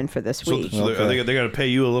so-and-so coming for this week. So they got to pay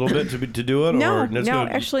you a little bit to do it? No,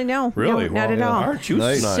 actually, no. Really? No, not at all. Aren't you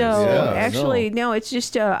nice? So, no, it's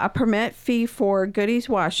just a permit fee for Goody's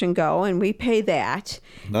Wash and Go, and we pay that.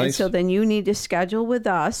 Nice. And so then you need to schedule with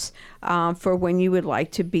us for when you would like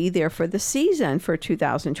to be there for the season for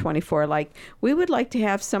 2024. Like, we would like to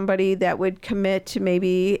have somebody that would commit to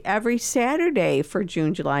maybe every Saturday for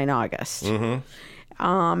June, July, and August. Mm-hmm.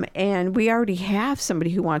 And we already have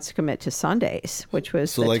somebody who wants to commit to Sundays, which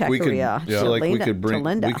was the we could,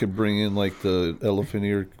 Linda. we could bring in like the elephant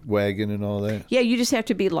ear wagon and all that. Yeah, you just have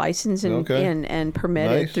to be licensed and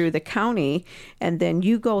permitted through the county, and then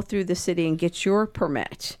you go through the city and get your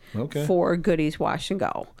permit for Goodies Wash and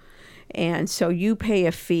Go. And so you pay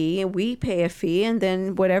a fee, and we pay a fee, and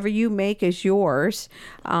then whatever you make is yours.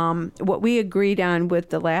 What we agreed on with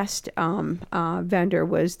the last vendor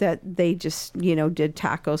was that they just, did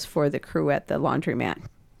tacos for the crew at the laundromat,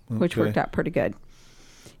 which worked out pretty good.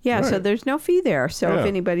 Yeah, so there's no fee there. So if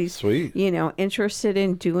anybody's, interested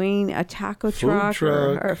in doing a taco truck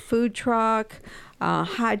or a food truck,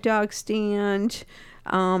 hot dog stand,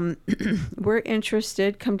 we're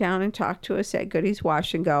interested, come down and talk to us at Goodies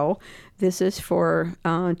Wash and Go. This is for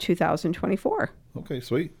 2024. Okay,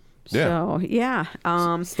 sweet. So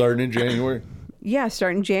starting in January. Yeah,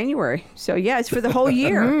 starting January. So it's for the whole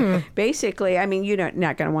year. Basically, I mean, you're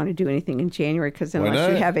not going to want to do anything in January because unless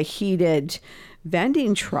you have a heated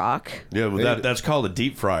vending truck. Yeah, well, that's called a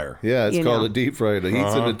deep fryer. Yeah, it's called a deep fryer. The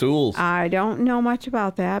heat's in the tools. I don't know much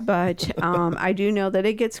about that, but I do know that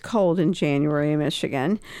it gets cold in January in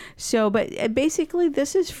Michigan. So, but basically,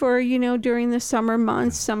 this is for, during the summer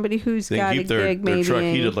months, somebody who's got a gig maybe. Their truck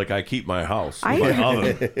heated like I keep my house. I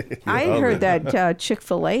heard that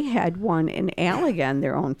Chick-fil-A had one in Allegan,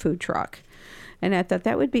 their own food truck. And I thought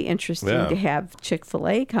that would be interesting to have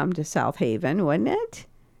Chick-fil-A come to South Haven, wouldn't it?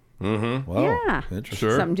 Mm-hmm. Wow. Yeah.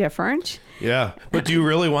 Interesting. Something different. Yeah. But do you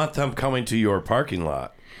really want them coming to your parking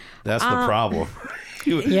lot? That's the problem.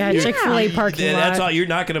 Chick-fil-A parking lot. That's all. You're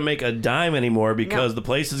not going to make a dime anymore because the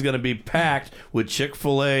place is going to be packed with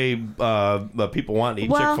Chick-fil-A people wanting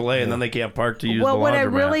to eat Chick-fil-A, and then they can't park to use the laundromat. Well, what I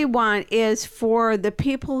really want is for the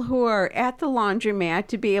people who are at the laundromat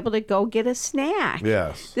to be able to go get a snack.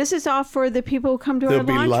 Yes. This is all for the people who come to our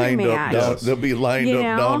laundromat. They'll be lined up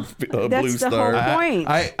down that's Blue the Star. whole point.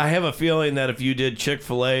 I have a feeling that if you did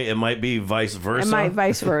Chick-fil-A, it might be vice versa. It might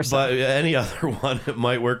vice versa. But any other one, it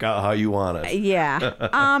might work out how you want it. Yeah.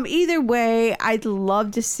 Either way, I'd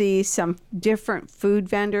love to see some different food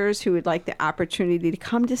vendors who would like the opportunity to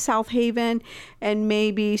come to South Haven and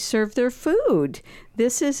maybe serve their food.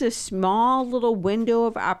 This is a small little window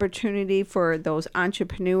of opportunity for those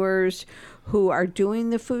entrepreneurs who are doing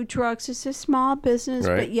the food trucks. It's a small business,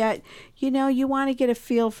 but yet, you want to get a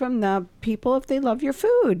feel from the people if they love your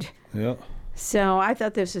food. Yeah. So I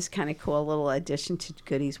thought this was kind of cool, a little addition to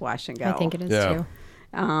Goodies Wash and Go. I think it is too.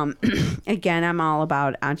 Again, I'm all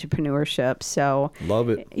about entrepreneurship. So love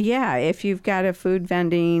it. Yeah, if you've got a food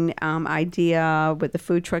vending idea with the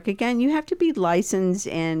food truck, again, you have to be licensed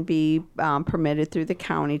and be permitted through the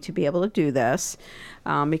county to be able to do this,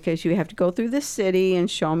 because you have to go through the city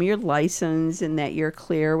and show them your license and that you're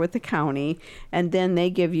clear with the county, and then they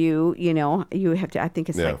give you, you have to. I think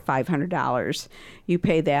it's like $500. You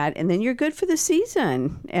pay that, and then you're good for the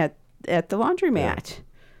season at the laundromat. Yeah.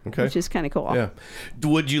 Okay. Which is kind of cool. Yeah.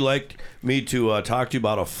 Would you like me to talk to you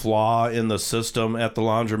about a flaw in the system at the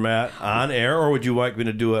laundromat on air, or would you like me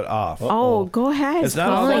to do it off? Oh, go ahead. It's not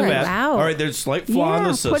all that bad. All right, there's a slight flaw in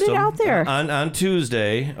the system. Put it out there. On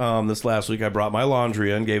Tuesday, this last week, I brought my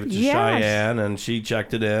laundry in, gave it to Cheyenne, and she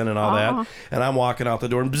checked it in and all that. And I'm walking out the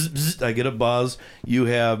door, and bzz, bzz, I get a buzz.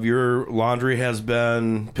 Your laundry has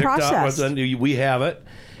been picked up. We have it.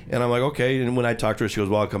 And I'm like, okay. And when I talked to her, she goes,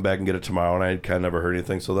 well, I'll come back and get it tomorrow. And I kind of never heard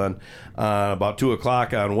anything. So then about 2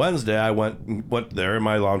 o'clock on Wednesday, I went there, and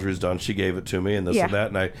my laundry's done. She gave it to me and this and that.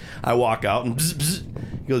 And I walk out, and bzz, bzz,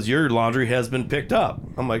 he goes, your laundry has been picked up.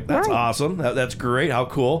 I'm like, that's awesome. That's great. How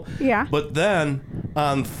cool. Yeah. But then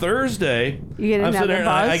on Thursday, you get I'm sitting there,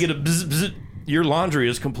 buzz? and I get a bzz, bzz. Your laundry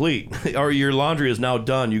is complete, or your laundry is now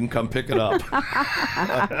done. You can come pick it up.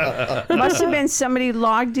 Must have been somebody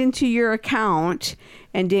logged into your account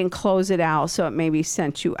and didn't close it out, so it maybe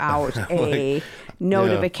sent you out a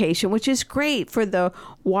notification, which is great for the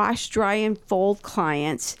wash, dry, and fold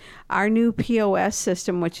clients. Our new POS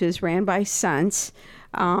system, which is ran by Sense,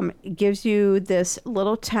 gives you this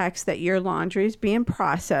little text that your laundry is being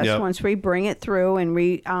processed once we bring it through and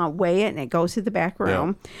we weigh it, and it goes to the back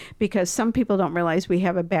room, because some people don't realize we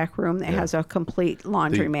have a back room that has a complete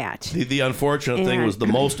laundromat. The unfortunate thing was the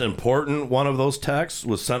most important one of those texts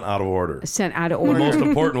was sent out of order. The most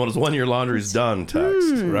important one is when your laundry's done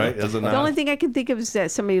text, right? Is it not? The only thing I can think of is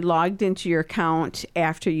that somebody logged into your account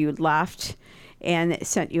after you left and it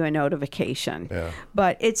sent you a notification. Yeah.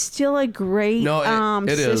 But it's still a great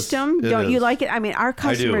system. Don't you like it? I mean, our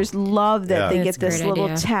customers love that they get this little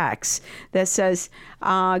text that says,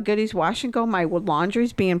 Goodies Wash and Go, my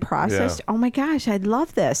laundry's being processed. Oh my gosh, I'd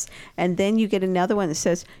love this. And then you get another one that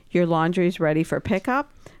says, your laundry's ready for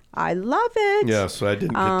pickup. I love it. Yes, I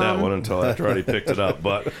didn't get that one until after I already picked it up.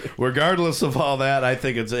 But regardless of all that, I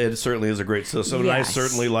think it certainly is a great system. Yes. And I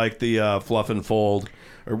certainly like the fluff and fold.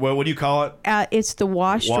 Or what do you call it? It's the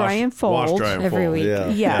wash, dry, and fold. Every week. Yeah.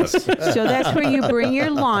 Yes. So that's where you bring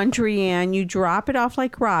your laundry in. You drop it off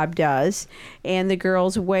like Rob does, and the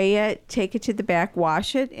girls weigh it, take it to the back,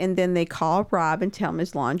 wash it, and then they call Rob and tell him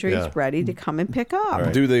his laundry is ready to come and pick up.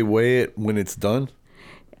 Right. Do they weigh it when it's done?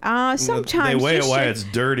 Sometimes they weigh it while it's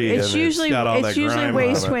dirty. It's usually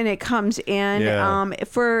weighed when it comes in. Yeah.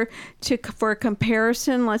 For a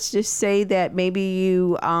comparison, let's just say that maybe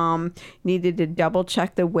you needed to double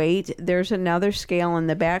check the weight. There's another scale in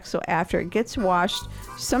the back, so after it gets washed,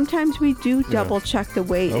 sometimes we do double check the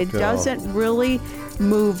weight. Okay. It doesn't really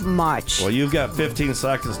move much. Well, you've got 15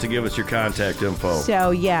 seconds to give us your contact info. So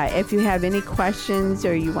yeah, if you have any questions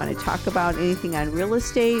or you want to talk about anything on real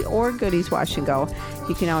estate or Goodies Wash and Go,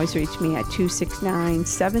 you can always reach me at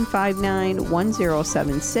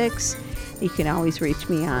 269-759-1076. You can always reach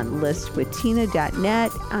me on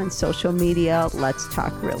listwithtina.net, on social media. Let's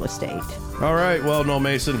talk real estate. All right. Well, no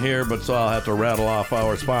Mason here, but so I'll have to rattle off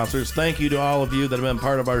our sponsors. Thank you to all of you that have been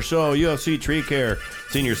part of our show. UFC Tree Care,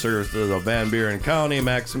 Senior Services of Van Buren County,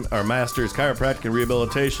 Masters Chiropractic and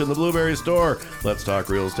Rehabilitation, the Blueberry Store, Let's Talk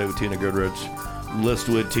Real Estate with Tina Goodrich,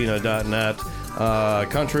 listwithtina.net,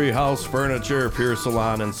 Country House Furniture, Pure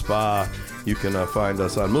Salon and Spa. You can find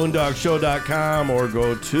us on moondogshow.com or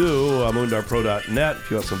go to moondogpro.net if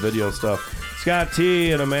you want some video stuff. Scott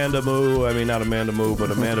T and Amanda Moo. I mean, not Amanda Moo,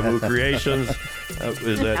 but Amanda Moo Creations.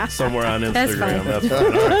 Is that somewhere on Instagram? That's fine.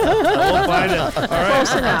 All right. We'll find it. All right.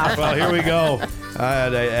 Close enough. Well, here we go.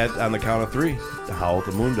 On the count of three, to howl at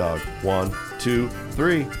the Moondog. 1, 2,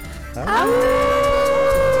 3.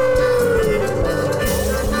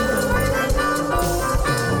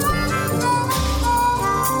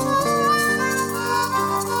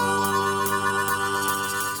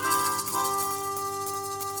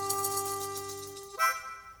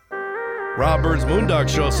 Rob Byrd's Moondog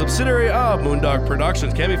Show, subsidiary of Moondog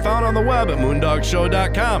Productions, can be found on the web at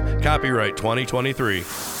moondogshow.com. Copyright 2023.